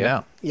bad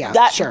idea.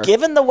 yeah, sure.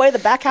 Given the way the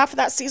back half of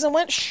that season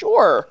went,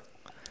 sure.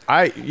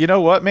 You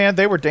know what, man?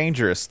 They were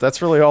dangerous.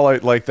 That's really all they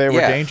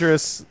were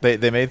dangerous.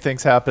 They made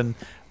things happen.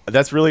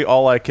 That's really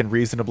all I can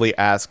reasonably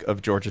ask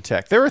of Georgia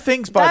Tech. There are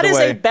things, by the way.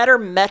 That is a better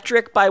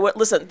metric by what.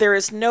 Listen, there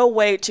is no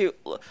way to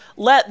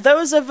let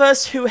those of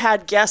us who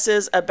had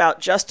guesses about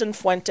Justin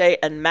Fuente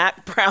and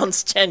Mac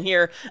Brown's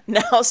tenure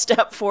now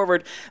step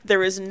forward.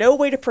 There is no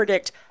way to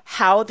predict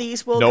how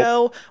these will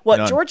go.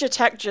 What Georgia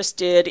Tech just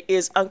did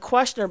is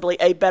unquestionably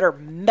a better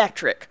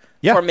metric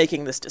for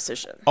making this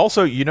decision.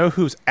 Also, you know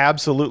who's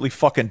absolutely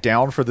fucking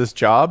down for this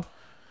job?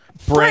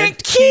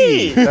 Brent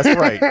Key. That's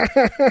right.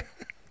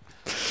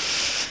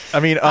 I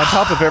mean, on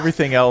top of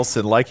everything else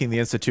and liking the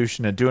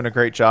institution and doing a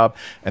great job,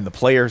 and the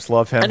players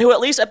love him. And who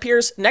at least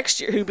appears next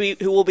year,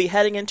 who will be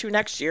heading into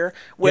next year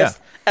with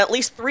at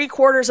least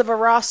 3/4 of a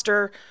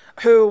roster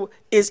who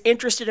is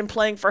interested in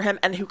playing for him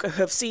and who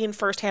have seen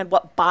firsthand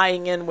what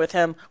buying in with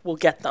him will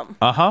get them.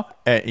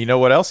 And you know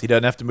what else? He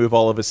doesn't have to move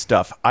all of his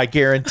stuff. I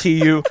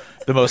guarantee you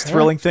the most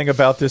thrilling thing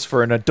about this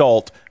for an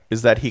adult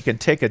is that he can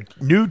take a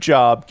new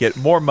job, get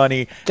more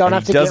money,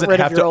 and he doesn't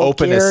have to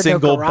open a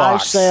single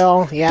box.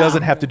 Sale. Yeah.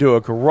 Doesn't have to do a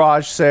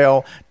garage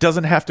sale.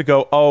 Doesn't have to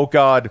go, oh,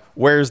 God,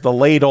 where's the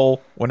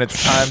ladle when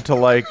it's time to,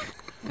 when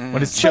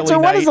it's chilly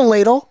night. What is a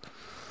ladle?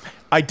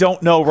 I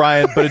don't know,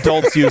 Ryan, but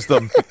adults use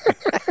them.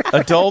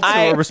 Adults who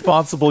are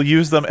responsible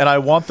use them, and I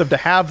want them to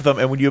have them,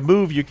 and when you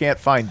move, you can't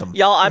find them.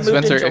 Y'all, I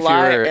moved in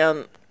July,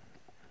 and...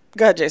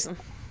 Go ahead, Jason.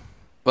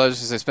 Well, I was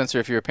just going to say, Spencer,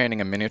 if you were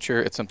painting a miniature,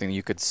 it's something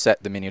you could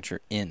set the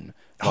miniature in.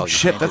 Oh,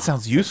 shit, that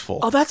sounds useful.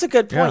 Oh, that's a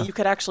good point. Yeah. You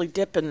could actually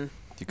dip and...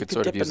 You could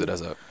sort of use it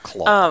as a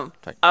claw.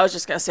 I was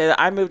just going to say that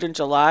I moved in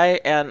July,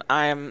 and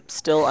I'm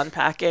still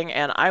unpacking,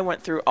 and I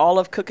went through all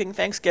of cooking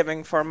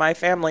Thanksgiving for my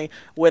family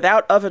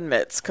without oven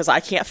mitts because I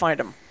can't find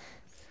them.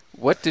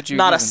 What did you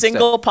Not use a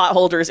single pot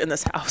holder is in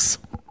this house.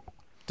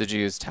 Did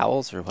you use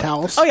towels or what?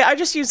 Towels? Oh, yeah, I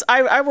just use...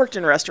 I worked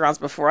in restaurants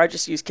before. I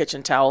just use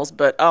kitchen towels,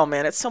 but, oh,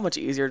 man, it's so much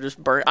easier to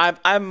just burn.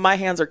 My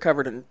hands are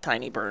covered in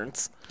tiny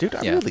burns. Dude,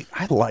 I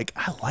like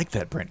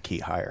that Brent Key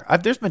hire.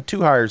 There's been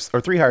 2 hires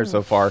or 3 hires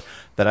so far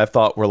that I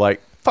thought were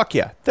like, fuck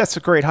yeah, that's a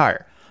great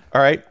hire.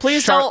 All right.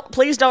 Please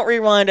don't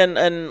rewind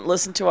and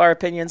listen to our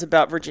opinions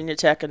about Virginia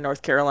Tech and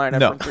North Carolina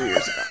from 3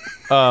 years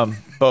ago.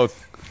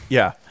 Both,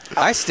 yeah.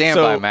 I stand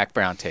by Mac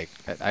Brown take.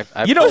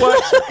 You know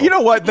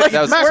what? Mac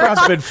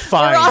Brown's been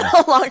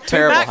fine.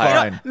 Terrible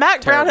hire.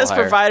 Mac Brown has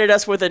provided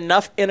us with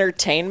enough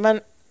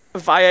entertainment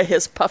via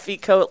his puffy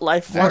coat,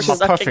 life force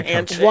sucking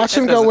handshake. Watch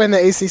him go win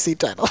the ACC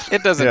title.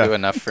 It doesn't do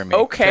enough for me.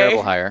 Okay.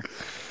 Terrible hire.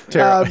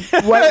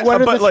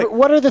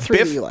 What are the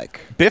 3 you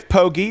like? Biff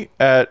Poggi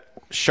at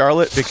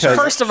Charlotte because...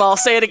 First of all,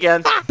 say it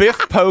again. Biff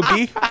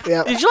Poggi.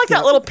 Yep. Did you like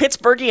that little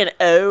Pittsburghian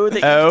O that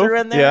you threw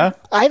in there? Yeah.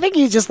 I think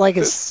you just like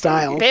his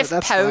style. Biff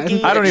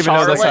Poggi. I don't even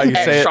know that's how you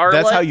say it.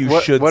 That's how you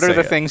should say it. What are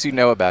the things you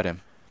know about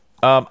him?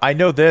 I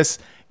know this.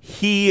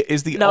 He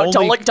is the only...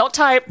 No, don't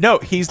type. No,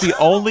 he's the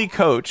only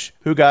coach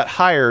who got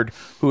hired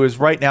who is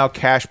right now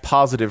cash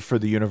positive for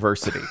the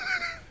university.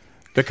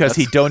 Because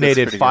he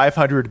donated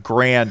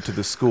 $500,000 to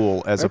the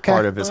school as a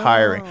part of his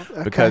hiring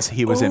because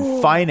he was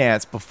in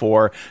finance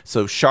before.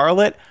 So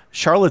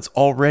Charlotte's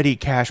already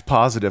cash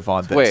positive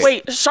on this.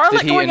 Wait,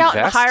 Charlotte going out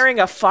and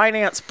hiring a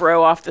finance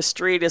bro off the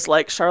street is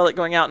like Charlotte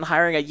going out and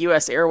hiring a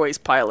U.S. Airways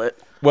pilot.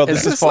 Well,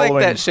 this is following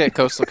like that shit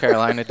Coastal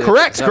Carolina did.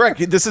 Correct.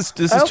 This is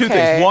 2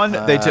 things. One,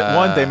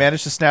 they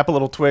managed to snap a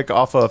little twig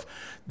off of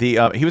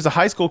the. He was a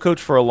high school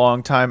coach for a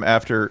long time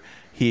after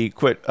he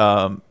quit.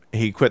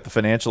 He quit the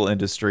financial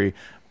industry.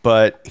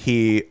 But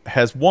he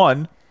has,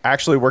 1,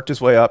 actually worked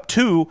his way up.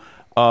 2,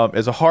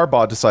 is a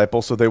Harbaugh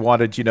disciple. So they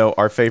wanted,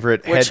 our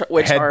favorite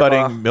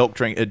head-butting milk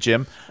drink at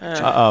Jim.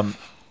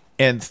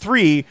 And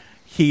 3,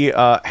 he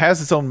has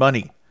his own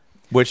money,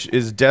 which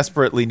is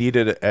desperately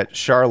needed at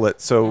Charlotte.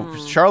 So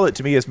Charlotte,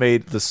 to me, has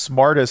made the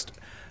smartest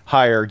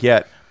hire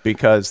yet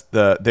because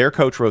their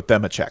coach wrote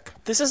them a check.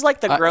 This is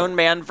like the grown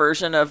man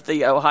version of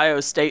the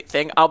Ohio State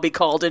thing. I'll be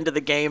called into the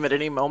game at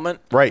any moment.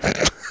 Right.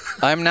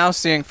 I'm now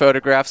seeing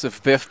photographs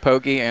of Biff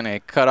Poggi in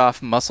a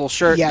cut-off muscle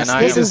shirt, yes, and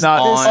he does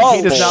not look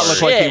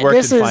like he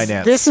worked in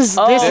finance. This is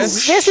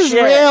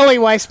really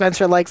why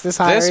Spencer likes this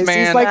hire. This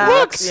man, he's like,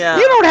 look, you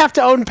don't have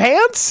to own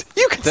pants.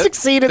 You can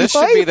succeed in life. This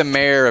should be the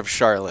mayor of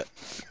Charlotte.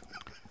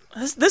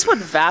 This would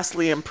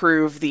vastly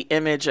improve the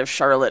image of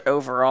Charlotte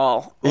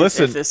overall if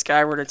this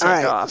guy were to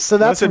take off. So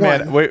that's one.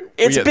 Man,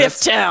 it's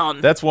Biff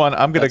Town. That's one.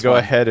 I'm going to go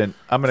ahead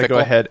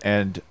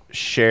and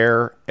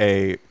share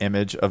a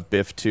image of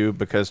Biff too,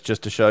 because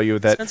just to show you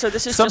that Spencer,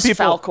 this is just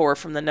Falcor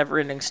from the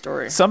Neverending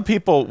Story. Some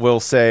people will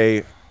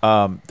say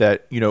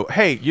that,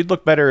 hey, you'd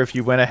look better if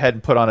you went ahead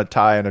and put on a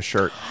tie and a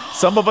shirt.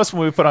 Some of us,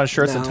 when we put on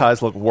shirts and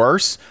ties, look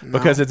worse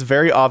because it's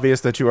very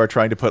obvious that you are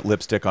trying to put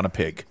lipstick on a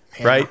pig,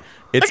 right?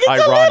 It's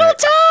ironic. A little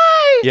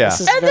tie! Yeah.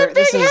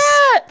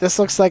 This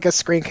looks like a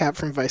screen cap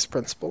from Vice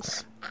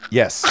Principals.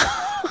 Yes.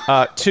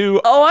 Two.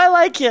 Oh, I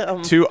like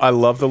him. Two, I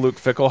love the Luke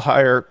Fickell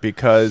hire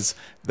because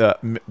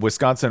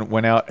Wisconsin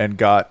went out and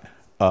got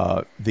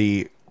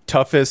the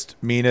toughest,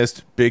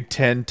 meanest Big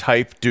Ten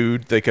type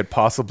dude they could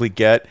possibly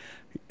get.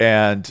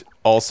 And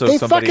also they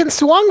fucking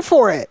swung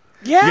for it.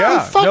 Yeah.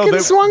 They fucking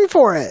swung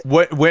for it.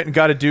 Went and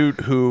got a dude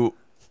who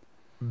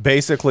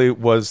basically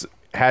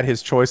had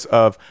his choice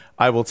of,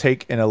 I will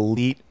take an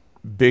elite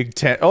Big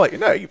Ten,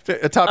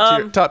 a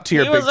top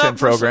tier Big Ten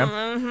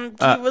program.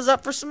 He was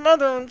up for some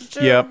other ones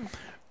too.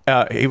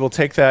 Yep. He will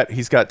take that.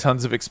 He's got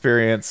tons of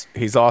experience.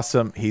 He's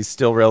awesome. He's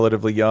still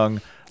relatively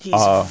young.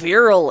 He's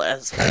virile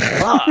as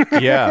fuck.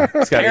 Yeah.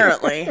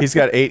 Apparently. He's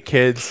got 8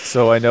 kids,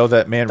 so I know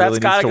that man really needs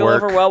to work. That's got to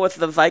go over well with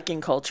the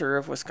Viking culture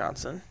of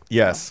Wisconsin.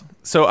 Yes.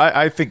 So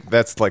I think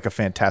that's like a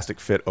fantastic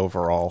fit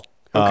overall.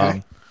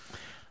 Okay.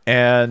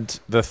 And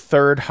the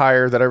third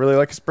hire that I really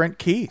like is Brent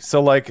Key.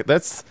 So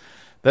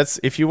that's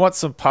if you want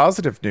some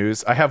positive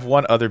news, I have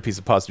one other piece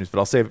of positive news, but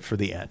I'll save it for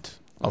the end.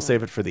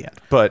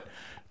 But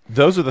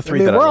those are the three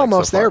that I like. We're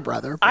almost so far. there,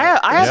 brother.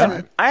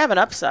 I have an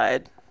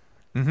upside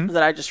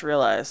that I just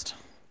realized.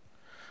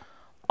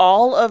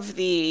 All of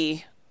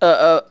the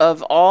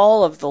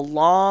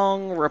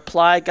long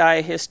reply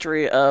guy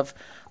history of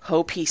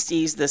hope he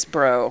sees this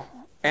bro,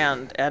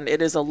 and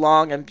it is a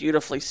long and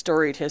beautifully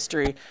storied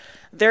history.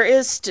 There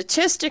is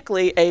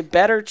statistically a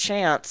better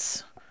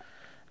chance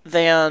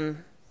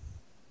than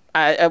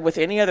with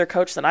any other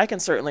coach than I can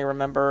certainly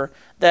remember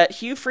that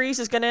Hugh Freeze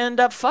is going to end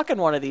up fucking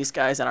one of these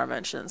guys in our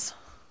mentions.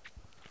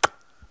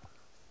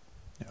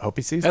 I hope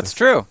he sees That's this.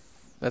 true.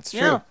 That's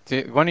true.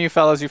 Yeah. One of you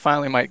fellas, you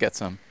finally might get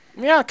some.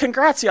 Yeah,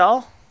 congrats,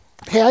 y'all.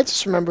 Hey, I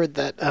just remembered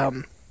that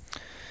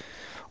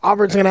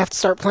Auburn's going to have to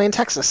start playing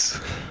Texas.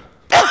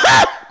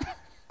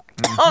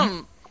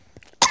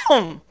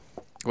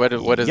 What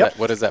is that?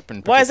 What has that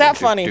been? Why is that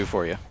funny? Do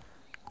for you?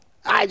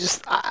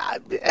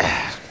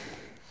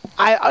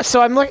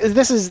 So I'm looking.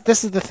 This is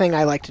the thing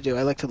I like to do.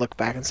 I like to look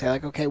back and say,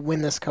 like, okay,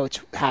 when this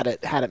coach had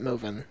it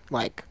moving,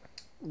 like,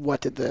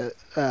 what did the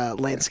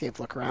landscape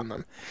look around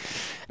them?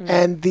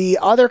 And the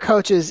other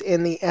coaches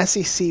in the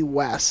SEC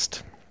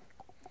West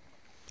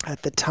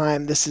at the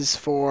time, this is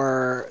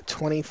for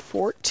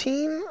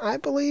 2014, I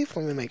believe.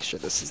 Let me make sure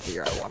this is the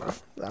year I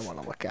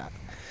wanna look at.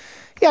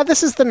 Yeah,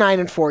 this is the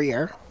 9-4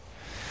 year.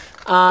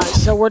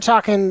 So we're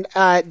talking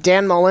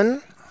Dan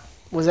Mullen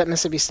was at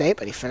Mississippi State,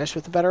 but he finished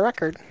with a better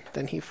record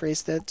than Hugh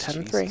Freeze did,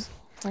 10-3.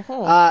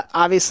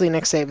 Obviously,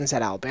 Nick Saban's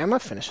at Alabama,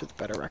 finished with a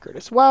better record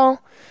as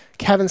well.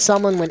 Kevin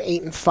Sumlin went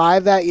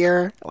 8-5 that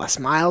year. Les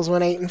Miles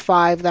went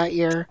 8-5 that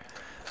year.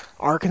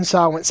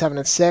 Arkansas went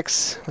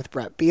 7-6 with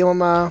Brett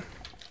Bielema.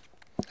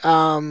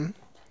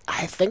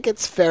 I think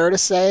it's fair to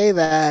say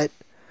that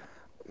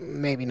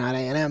maybe not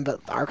A&M, but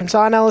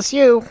Arkansas and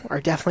LSU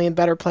are definitely in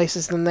better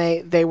places than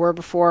they were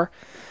before.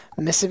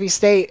 Mississippi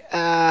State,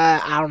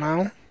 I don't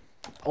know.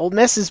 Ole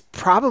Miss is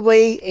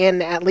probably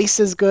in at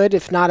least as good,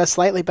 if not a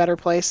slightly better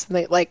place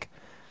than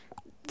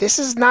this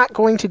is not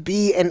going to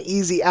be an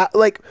easy out.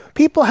 Like,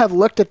 people have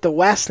looked at the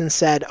West and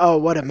said, oh,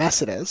 what a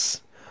mess it is.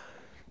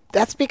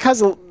 That's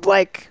because,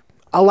 like,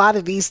 a lot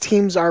of these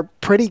teams are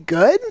pretty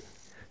good.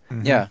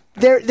 Mm-hmm. Yeah.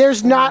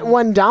 There's not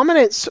one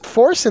dominant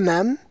force in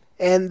them,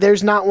 and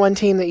there's not one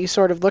team that you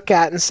sort of look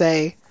at and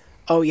say,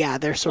 oh yeah,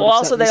 they're sort of. Well,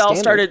 also they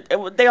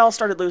all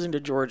started losing to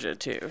Georgia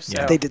too. So.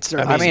 Yeah, they did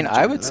start. I mean,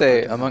 I would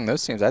say among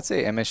those teams, I'd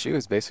say MSU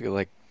is basically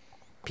like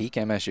peak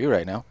MSU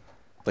right now.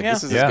 Like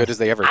this is as good as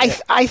they ever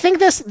get. I think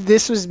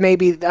this was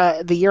maybe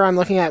the year I'm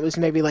looking at was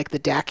maybe like the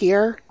Dak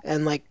year,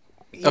 and like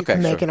you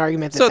can make an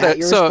argument that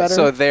year was better.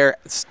 So they're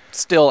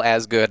still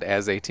as good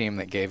as a team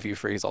that gave you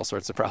Freeze all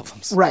sorts of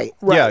problems. Right.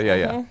 Yeah.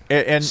 Mm-hmm.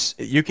 And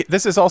you can,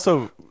 this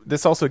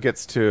also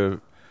gets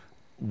to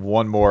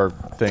one more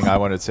thing I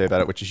wanted to say about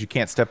it, which is you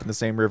can't step in the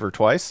same river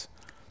twice.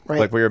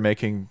 Right. Like we were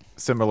making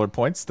similar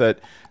points that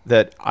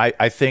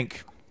I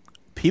think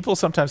people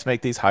sometimes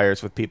make these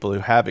hires with people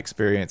who have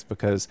experience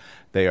because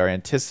they are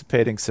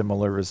anticipating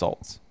similar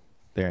results.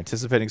 They're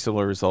anticipating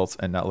similar results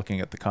and not looking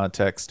at the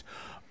context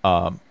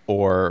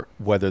or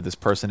whether this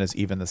person is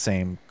even the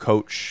same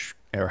coach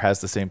or has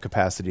the same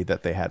capacity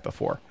that they had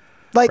before.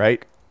 Like,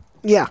 right?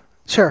 Yeah,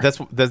 sure. This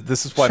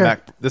is why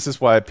this is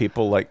why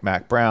people like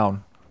Mac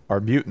Brown are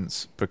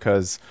mutants,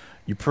 because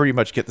you pretty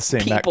much get the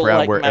same Mac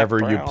Brown wherever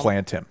you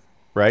plant him,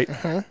 right?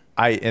 Mm-hmm.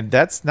 And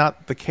that's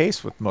not the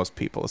case with most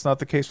people. It's not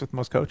the case with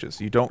most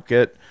coaches. You don't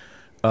get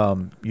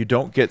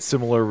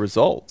similar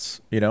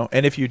results,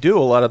 And if you do,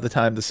 a lot of the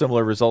time, the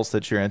similar results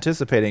that you're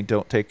anticipating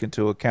don't take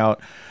into account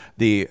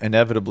the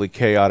inevitably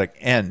chaotic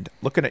end.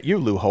 Looking at you,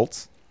 Lou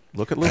Holtz.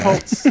 Look at Lou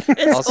Holtz.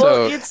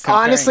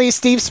 Honestly,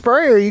 Steve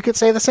Spurrier, you could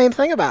say the same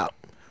thing about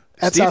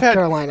at South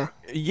Carolina.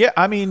 Yeah,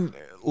 I mean,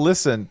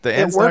 listen, the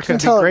end's not going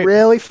to be great. It worked until it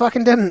really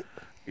fucking didn't.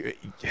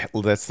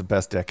 Well, that's the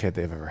best decade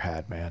they've ever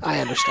had, man. I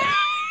understand.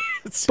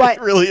 But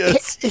it really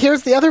is.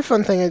 Here's the other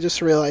fun thing I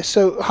just realized.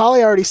 So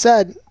Holly already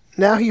said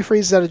now Hugh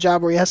Freeze is at a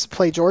job where he has to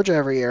play Georgia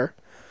every year,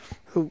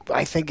 who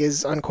I think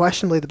is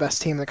unquestionably the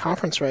best team in the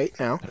conference right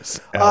now.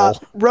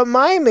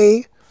 Remind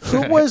me,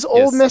 who was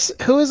Old Miss?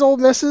 Who is Old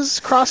Miss's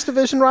cross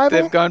division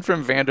rival? They've gone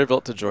from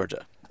Vanderbilt to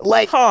Georgia.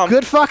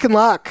 Good fucking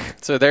luck.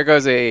 So there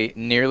goes a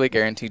nearly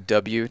guaranteed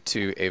W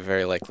to a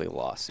very likely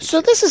loss.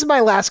 So this is my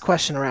last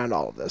question around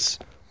all of this.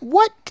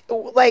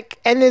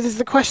 And it is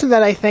the question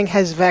that I think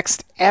has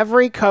vexed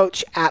every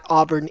coach at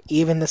Auburn,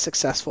 even the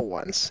successful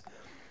ones.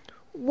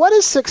 What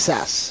is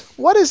success?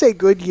 What is a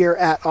good year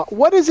at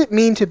what does it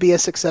mean to be a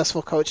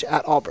successful coach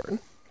at Auburn?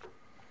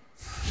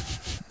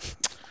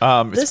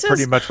 It's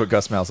pretty much what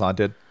Gus Malzahn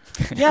did.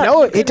 Yeah.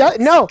 No, it does.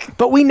 No,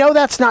 but we know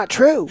that's not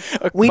true.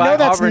 We know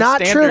that's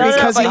not true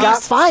because he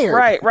got fired.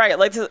 Right.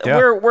 Like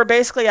we're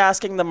basically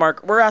asking the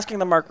Mark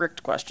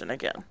Richt question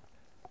again.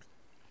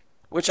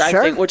 Which I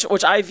think,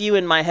 which I view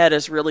in my head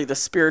as really the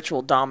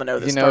spiritual domino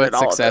that started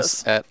all of this. You know what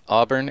success at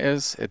Auburn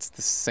is? It's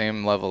the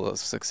same level of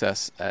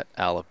success at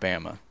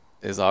Alabama.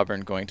 Is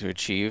Auburn going to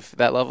achieve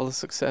that level of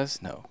success?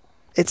 No.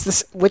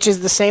 Which is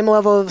the same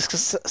level of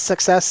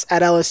success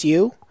at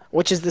LSU,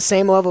 which is the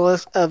same level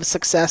of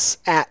success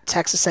at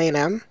Texas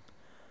A&M,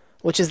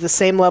 which is the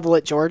same level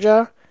at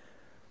Georgia.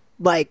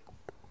 Like,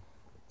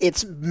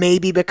 it's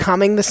maybe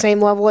becoming the same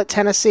level at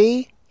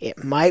Tennessee.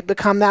 It might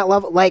become that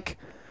level. Like,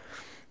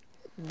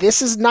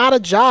 this is not a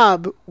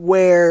job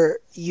where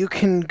you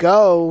can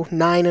go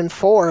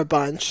 9-4 a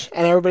bunch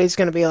and everybody's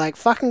going to be like,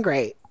 fucking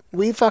great.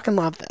 We fucking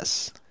love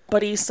this.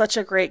 But he's such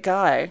a great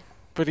guy.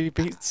 But he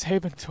beat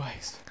Saban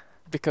twice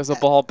because a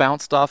ball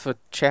bounced off a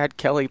Chad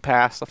Kelly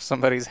pass off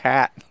somebody's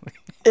hat.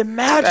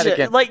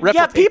 Imagine.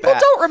 People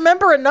don't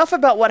remember enough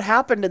about what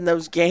happened in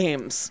those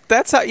games.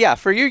 That's how,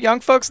 for you young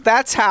folks,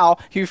 that's how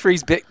Hugh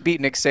Freeze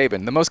beat Nick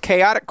Saban. The most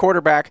chaotic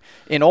quarterback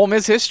in Ole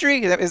Miss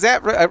history, is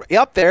that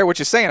up there, which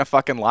is saying a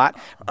fucking lot,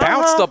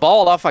 bounced a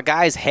ball off a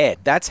guy's head.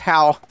 That's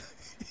how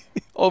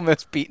Ole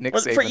Miss beat Nick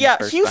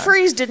Saban Hugh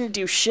Freeze didn't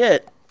do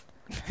shit.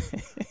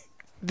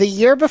 The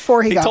year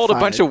before he got told fired, a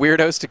bunch of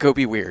weirdos to go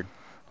be weird.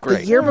 Great.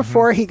 The year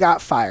before he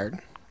got fired,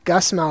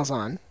 Gus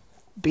Malzahn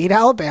beat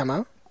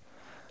Alabama,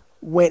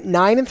 went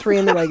 9-3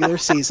 in the regular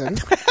season,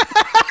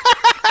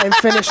 and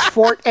finished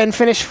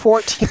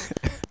 14th.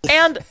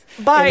 And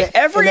by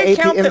every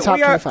account that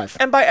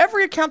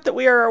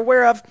we are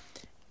aware of,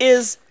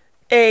 is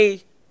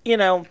a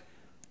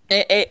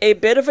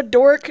bit of a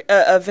dork,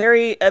 a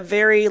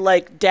very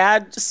like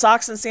dad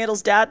socks and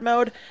sandals dad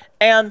mode,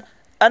 and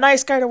a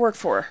nice guy to work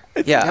for.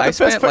 Yeah, I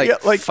spent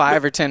like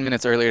 5 or 10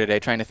 minutes earlier today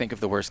trying to think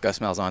of the worst Gus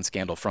Malzahn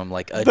scandal from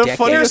like a decade.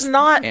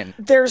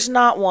 There's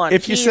not one.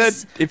 If you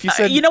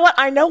said, you know what?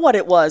 I know what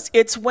it was.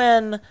 It's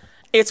when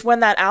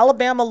that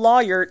Alabama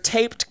lawyer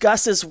taped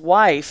Gus's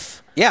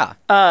wife. Yeah.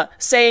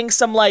 Saying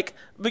some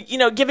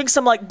giving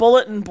some like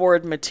bulletin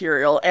board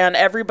material, and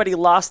everybody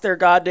lost their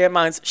goddamn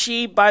minds.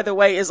 She, by the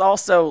way, is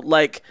also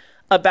like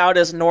about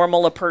as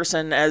normal a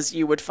person as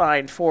you would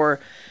find for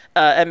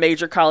a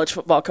major college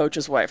football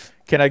coach's wife.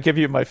 Can I give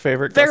you my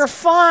favorite? They're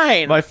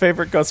fine. My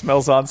favorite Gus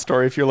Malzahn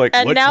story. If you're like,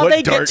 and now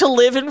they get to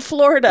live in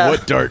Florida.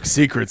 What dark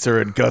secrets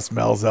are in Gus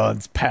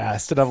Malzahn's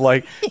past? And I'm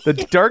like, the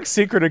dark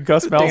secret of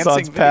Gus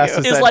Malzahn's past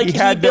is that he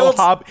had no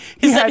hobby.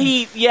 Is that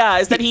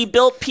he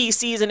built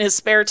PCs in his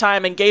spare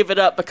time and gave it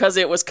up because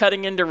it was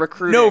cutting into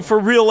recruiting. No, for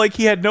real. Like,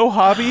 he had no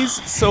hobbies.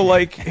 So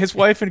like, his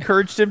wife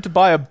encouraged him to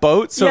buy a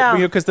boat. So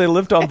because they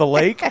lived on the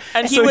lake,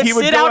 and he would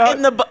sit out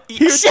in the boat.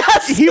 He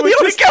would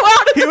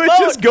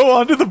just go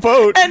onto the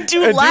boat and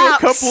do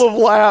laps. A couple of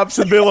laps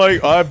and be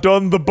like, I've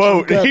done the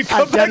boat. And he'd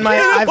come back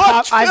I've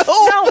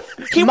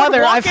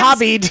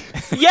hobbied.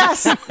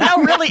 Yes.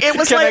 No, really. It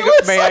was like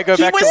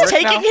it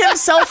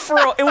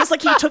was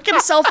like he took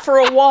himself for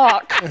a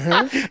walk.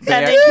 Mm-hmm.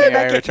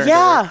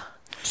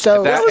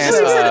 So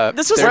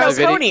this was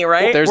Marconi,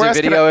 right? There's a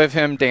video of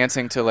him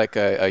dancing to like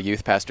a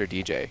youth pastor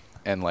DJ.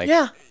 And like,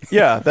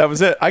 yeah, that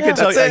was it. I can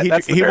tell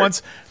you,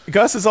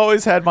 Gus has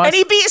always had my. And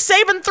he beat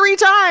Saban 3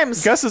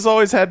 times. Gus has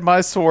always had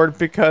my sword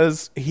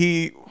because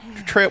he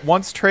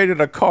once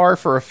traded a car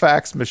for a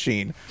fax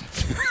machine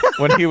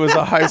when he was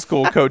a high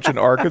school coach in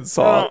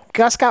Arkansas.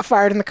 Gus got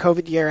fired in the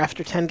COVID year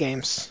after 10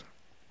 games.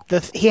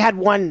 He had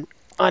one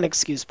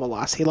unexcusable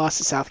loss. He lost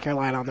to South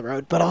Carolina on the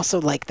road, but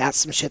also like that's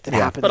some shit that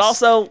happens. But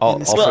also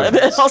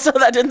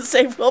that didn't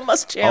save Will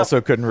Muschamp.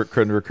 Also couldn't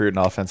recruit an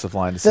offensive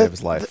line to save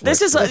his life.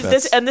 This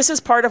is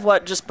part of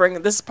what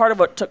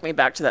took me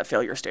back to that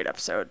failure state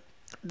episode.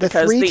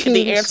 Because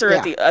the answer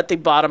at the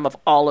bottom of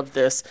all of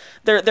this,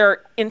 there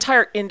are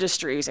entire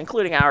industries,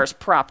 including ours,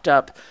 propped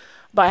up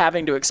by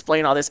having to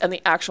explain all this, and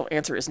the actual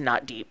answer is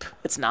not deep.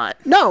 It's not.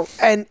 No,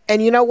 and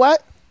you know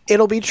what?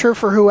 It'll be true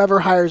for whoever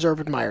hires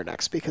Urban Meyer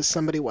next, because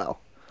somebody will.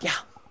 Yeah.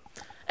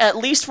 At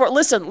least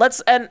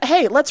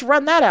let's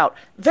run that out.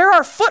 There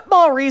are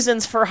football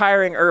reasons for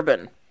hiring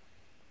Urban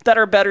that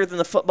are better than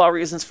the football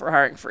reasons for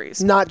hiring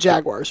Freeze. Not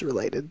Jaguars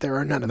related. There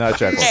are none of Not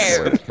Jaguars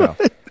related. No.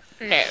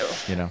 No.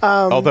 You know.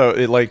 Although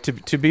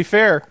to be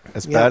fair,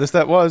 as bad as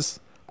that was,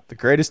 the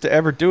greatest to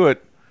ever do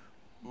it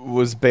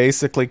was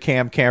basically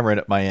Cam Cameron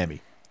at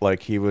Miami.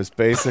 Like he was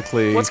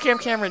basically. What's Cam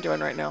Cameron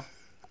doing right now?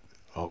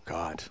 Oh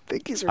God, I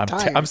think he's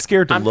retired. I'm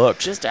scared to look.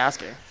 Just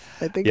asking.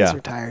 I think he's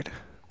retired.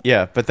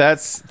 Yeah, but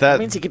that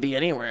means he could be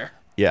anywhere.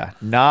 Yeah,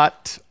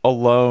 not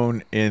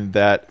alone in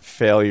that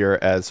failure,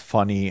 as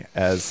funny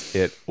as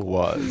it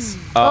was.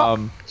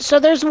 So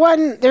there's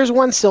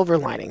one silver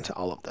lining to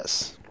all of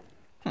this.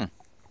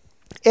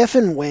 If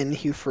and when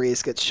Hugh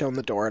Freeze gets shown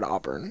the door at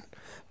Auburn,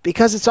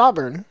 because it's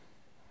Auburn,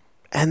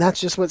 and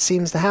that's just what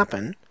seems to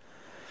happen,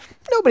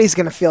 nobody's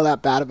going to feel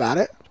that bad about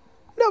it.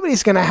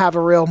 Nobody's going to have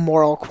a real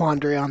moral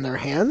quandary on their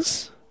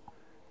hands.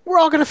 We're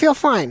all going to feel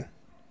fine.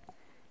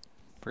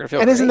 We're gonna feel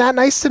and great. Isn't that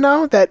nice to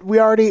know that we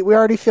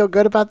already feel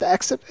good about the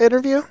exit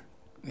interview?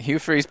 Hugh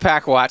Freeze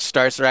Pack Watch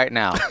starts right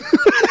now.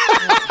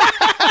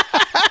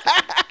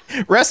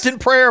 Rest in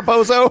prayer,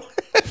 bozo.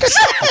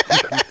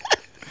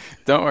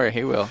 Don't worry,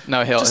 he will.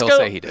 No, he'll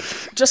say he did.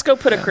 Just go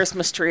put a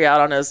Christmas tree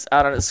out on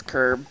his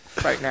curb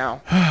right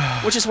now,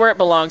 which is where it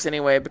belongs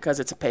anyway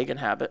because it's a pagan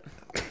habit.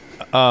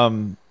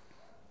 Yeah,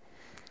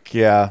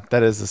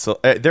 that is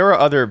there are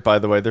other. By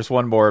the way, there's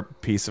one more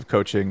piece of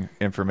coaching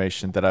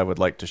information that I would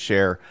like to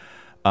share.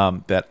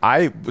 That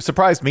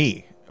surprised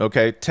me.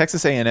 Okay,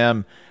 Texas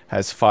A&M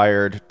has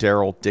fired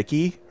Daryl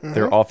Dickey,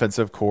 their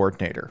offensive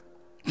coordinator.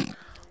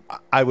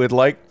 I would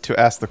like to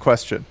ask the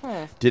question: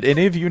 did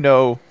any of you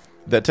know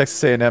that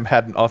Texas A&M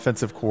had an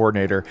offensive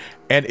coordinator?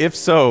 And if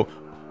so,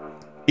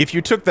 if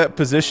you took that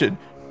position,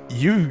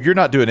 you're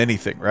not doing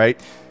anything, right?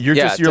 You're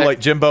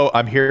like Jimbo.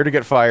 I'm here to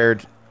get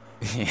fired.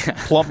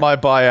 Plump my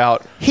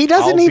buyout. He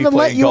doesn't even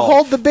let you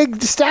hold the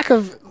big stack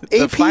of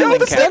AP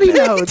study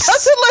notes. He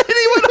doesn't let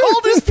anyone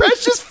hold his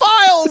precious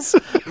files,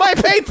 my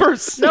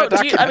papers. No,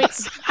 do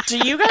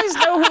you guys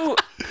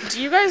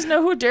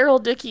know who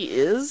Daryl Dickey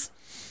is?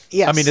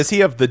 Yes. I mean, is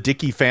he of the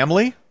Dickey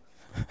family?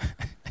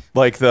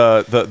 Like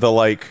the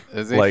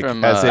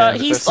from, as in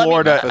he's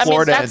Florida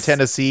Florida and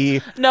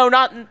Tennessee? No,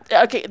 not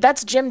okay.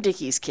 That's Jim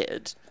Dickey's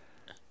kid.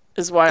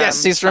 Is why.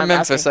 Yes, he's from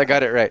Memphis. Asking. I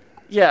got it right.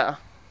 Yeah.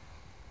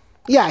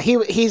 Yeah,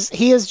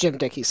 he is Jim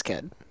Dickey's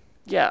kid.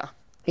 Yeah.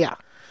 Yeah.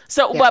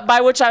 So, but by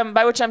which I'm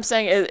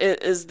saying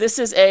is this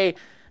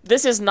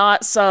is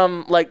not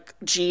some like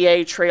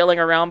GA trailing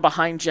around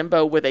behind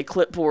Jimbo with a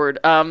clipboard.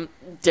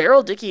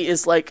 Daryl Dickey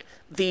is like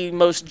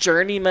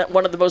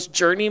one of the most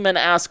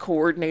journeyman-ass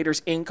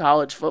coordinators in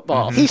college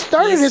football. He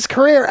started his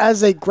career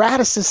as a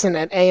grad assistant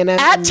at A&M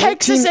at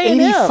Texas A&M.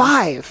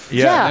 1985.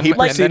 Yeah, he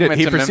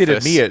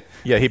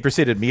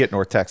preceded me at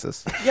North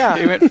Texas. Yeah,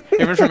 he went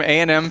from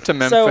A&M to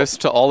Memphis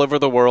to all over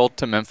the world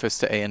to Memphis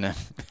to A&M.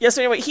 Yeah,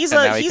 so anyway, he's a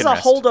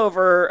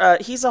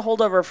holdover. He's a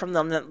holdover from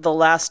the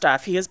last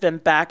staff. He has been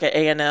back at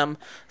A&M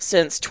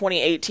since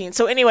 2018.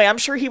 So anyway, I'm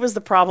sure he was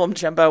the problem.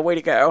 Jimbo, way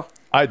to go.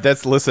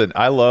 Listen,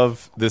 I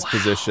love this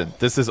position.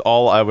 This is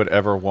all I would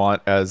ever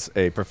want as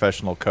a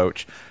professional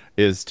coach,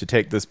 is to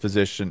take this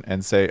position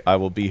and say, I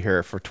will be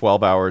here for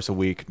 12 hours a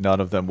week.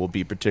 None of them will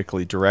be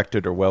particularly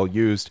directed or well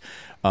used.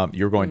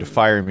 You're going to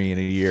fire me in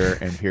a year,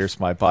 and here's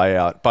my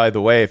buyout. By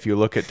the way, if you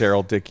look at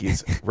Daryl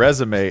Dickey's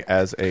resume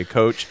as a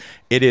coach,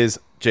 it is,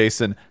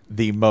 Jason,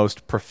 the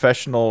most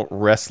professional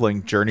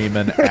wrestling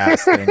journeyman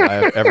ass thing I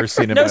have ever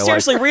seen in my life. No,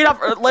 seriously, read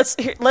off. Let's.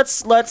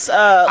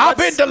 I've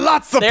been to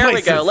lots of places. There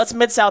we go. Let's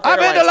Mid-South I've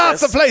Airlines been to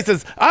lots of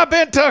places. I've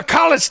been to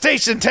College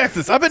Station,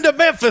 Texas. I've been to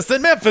Memphis.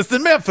 I've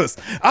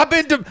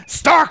been to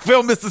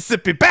Starkville,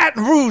 Mississippi,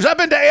 Baton Rouge. I've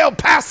been to El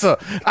Paso.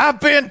 I've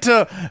been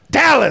to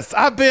Dallas.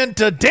 I've been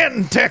to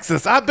Denton,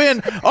 Texas. I've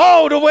been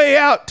all the way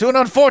out to an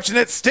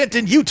unfortunate stint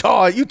in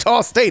Utah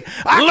State.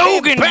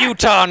 Logan,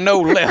 Utah,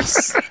 no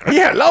less.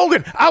 Yeah,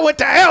 Logan. I went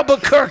to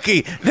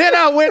Albuquerque. Then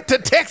I went to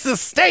Texas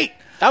State.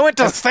 I went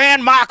to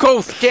San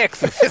Marcos,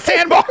 Texas.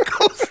 San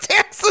Marcos,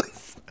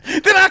 Texas.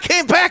 Then I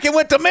came back and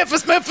went to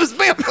Memphis.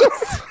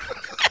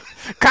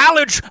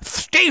 College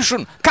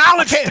Station,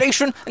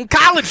 and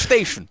College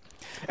Station.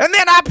 And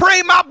then I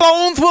pray my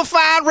bones will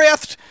find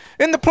rest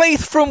in the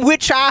place from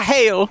which I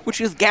hail,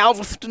 which is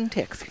Galveston,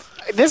 Texas.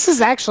 This is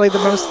actually the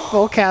most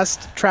full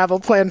cast travel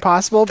plan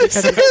possible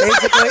because this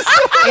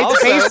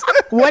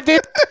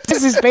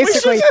is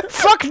basically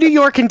fuck New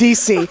York and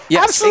DC.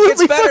 Yes, absolutely, it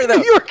gets better though.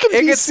 New York and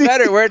it DC. gets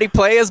better. Where'd he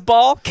play his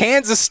ball?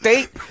 Kansas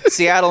State,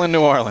 Seattle, and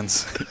New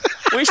Orleans.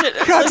 We should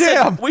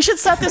we should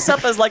set this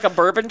up as like a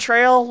bourbon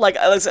trail, like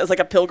as like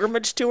a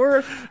pilgrimage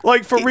tour.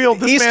 Like for real,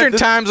 Eastern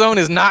time zone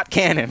is not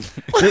canon.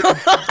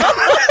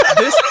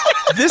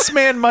 This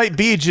man might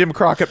be Jim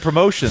Crockett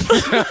Promotions.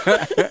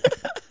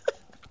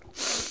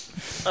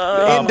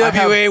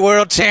 NWA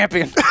World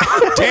Champion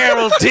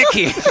Daryl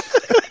Dickey.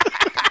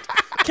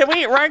 Can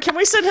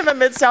we send him a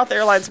Mid-South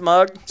Airlines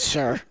mug?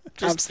 Sure.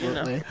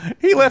 Absolutely.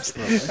 He left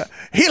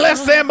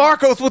San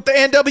Marcos with the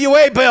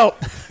NWA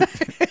belt.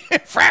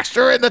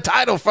 Fracture in the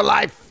title for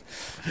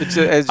life.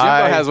 Jimbo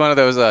has one of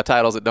those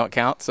titles that don't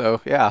count,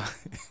 so yeah.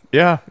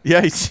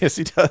 Yes,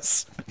 he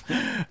does.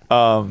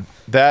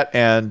 That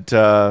and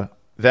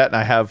that, and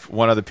I have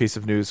one other piece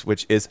of news,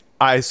 which is,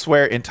 I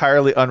swear,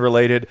 entirely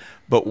unrelated,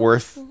 but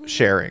worth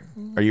sharing.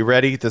 Are you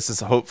ready? This is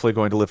hopefully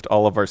going to lift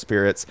all of our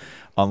spirits,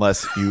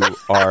 unless you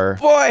are...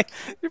 Boy,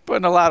 you're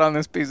putting a lot on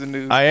this piece of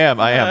news. I am.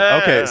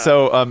 Okay,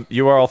 so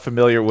you are all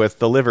familiar with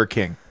the Liver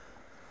King.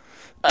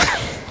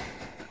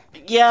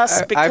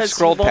 Yes, because I've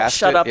scrolled he won't past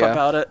shut it, up yeah.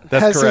 about it.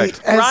 That's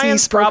correct.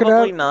 Ryan's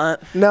probably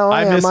not. No,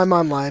 I missed- I'm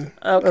online.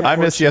 Okay. I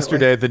missed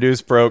yesterday. The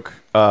news broke.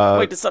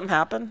 Wait, did something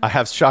happen? I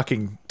have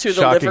shocking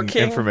Liver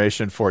King?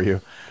 information for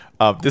you.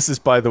 This is,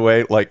 by the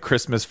way, like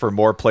Christmas for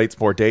More Plates,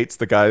 More Dates,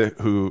 the guy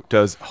who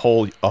does a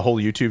whole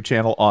YouTube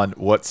channel on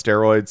what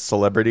steroids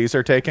celebrities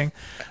are taking.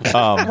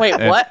 Wait,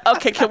 what?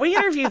 Okay, can we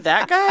interview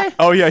that guy?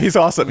 Oh, yeah, he's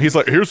awesome. He's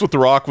like, here's what The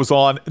Rock was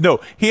on.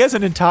 No, he has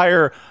an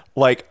entire,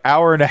 like,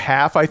 hour and a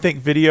half, I think,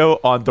 video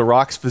on The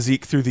Rock's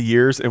physique through the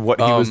years and what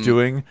he was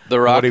doing.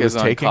 The Rock what he is was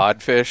on taking.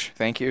 codfish.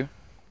 Thank you.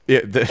 Yeah,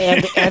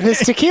 And his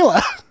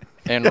tequila.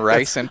 And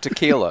rice and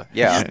tequila.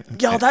 Yeah.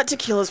 Yo, that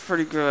tequila's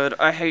pretty good.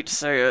 I hate to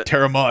say it.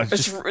 Terramon.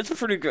 It's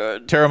pretty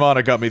good.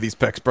 Terramana got me these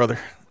pecs, brother.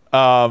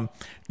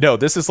 No,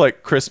 this is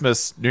like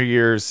Christmas, New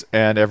Year's,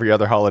 and every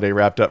other holiday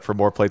wrapped up for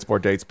More Plates, More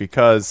Dates,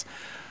 because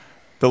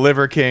the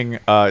Liver King,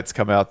 it's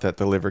come out that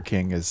the Liver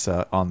King is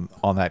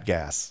on that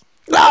gas.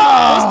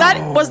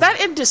 Was that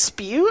in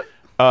dispute?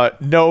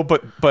 No,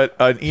 but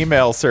an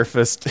email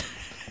surfaced.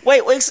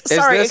 Wait,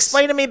 sorry, this-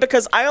 explain to me,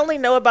 because I only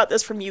know about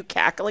this from you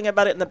cackling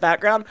about it in the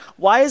background.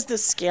 Why is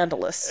this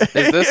scandalous?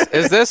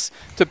 Is this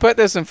to put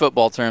this in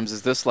football terms?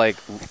 Is this like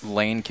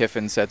Lane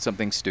Kiffin said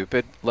something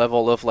stupid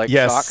level of like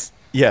shock?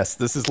 Yes,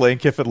 this is Lane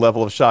Kiffin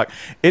level of shock.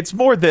 It's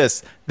more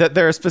this, that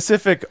there are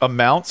specific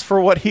amounts for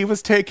what he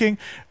was taking,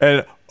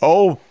 and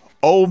oh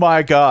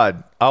my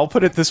God. I'll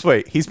put it this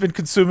way. He's been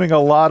consuming a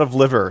lot of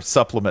liver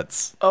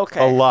supplements. Okay.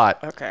 A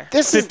lot. Okay.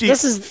 This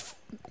is.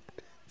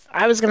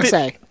 I was going to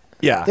say.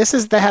 Yeah. This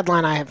is the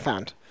headline I have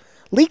found.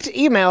 Leaked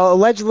email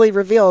allegedly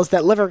reveals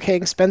that Liver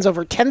King spends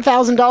over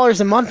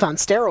 $10,000 a month on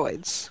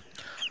steroids.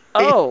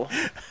 Oh,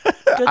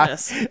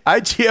 goodness.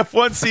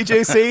 IGF-1,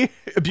 CJC,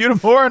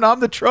 Butamorin,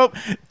 Omnitrope,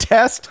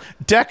 Test,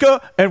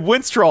 Deca, and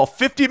Winstrol.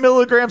 50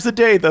 milligrams a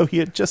day, though he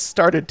had just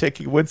started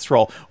taking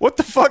Winstrol. What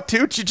the fuck,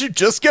 dude? Did you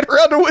just get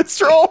around to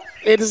Winstrol?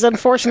 It is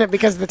unfortunate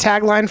because the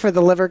tagline for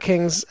the Liver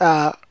King's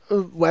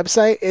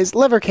website is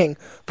Liver King,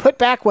 put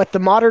back what the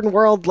modern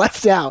world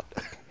left out.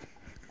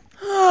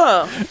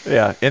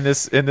 Yeah, in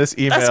this email,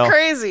 That's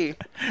crazy.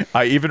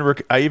 I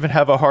even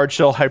have a hard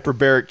shell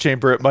hyperbaric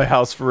chamber at my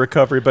house for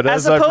recovery. But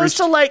As I've opposed reached,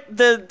 to like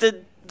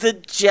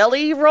the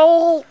jelly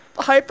roll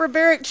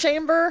hyperbaric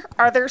chamber,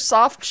 are there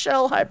soft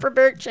shell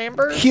hyperbaric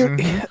chambers?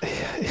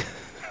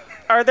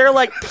 Are there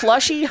like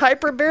plushy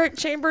hyperbaric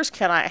chambers?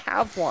 Can I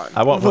have one?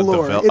 I want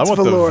Velour. I It's want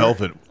velour. the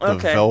velvet.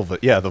 Okay. Velvet.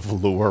 Yeah, the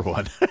velour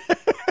one.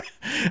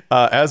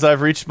 As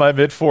I've reached my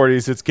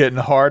mid-40s, it's getting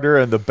harder,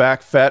 and the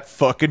back fat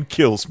fucking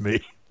kills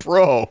me,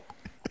 bro.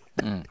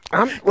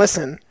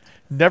 Listen,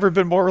 Never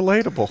been more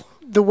relatable.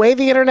 the way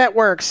the internet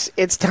works,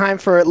 it's time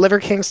for Liver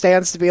King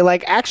stands to be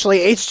like, actually,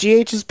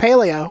 HGH is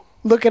paleo.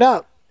 Look it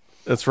up.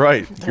 That's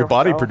right. Your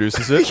body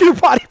produces it. Your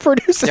body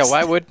produces. Yeah,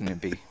 why wouldn't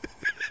it be?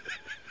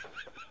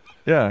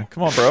 Yeah,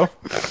 come on, bro. Our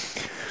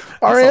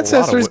That's a lot of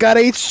ancestors got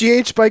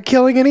HGH by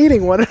killing and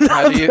eating one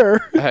another.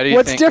 How do you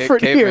What's think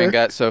different cavemen here?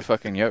 got so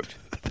fucking yoked?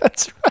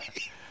 That's right.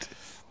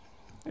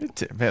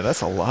 Man,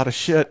 that's a lot of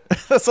shit.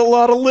 That's a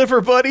lot of liver,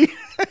 buddy.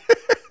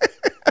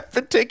 I've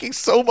been taking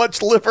so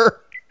much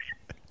liver.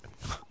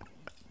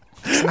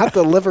 It's not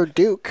the Liver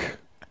Duke.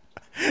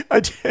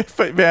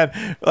 But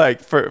man,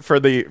 like for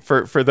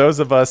those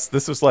of us,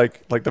 this was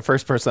like the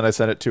first person I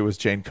sent it to was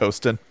Jane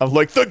Coaston. I'm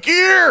like, the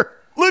gear.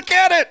 Look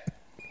at it.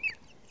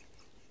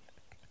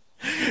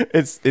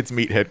 It's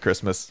Meathead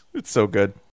Christmas. It's so good.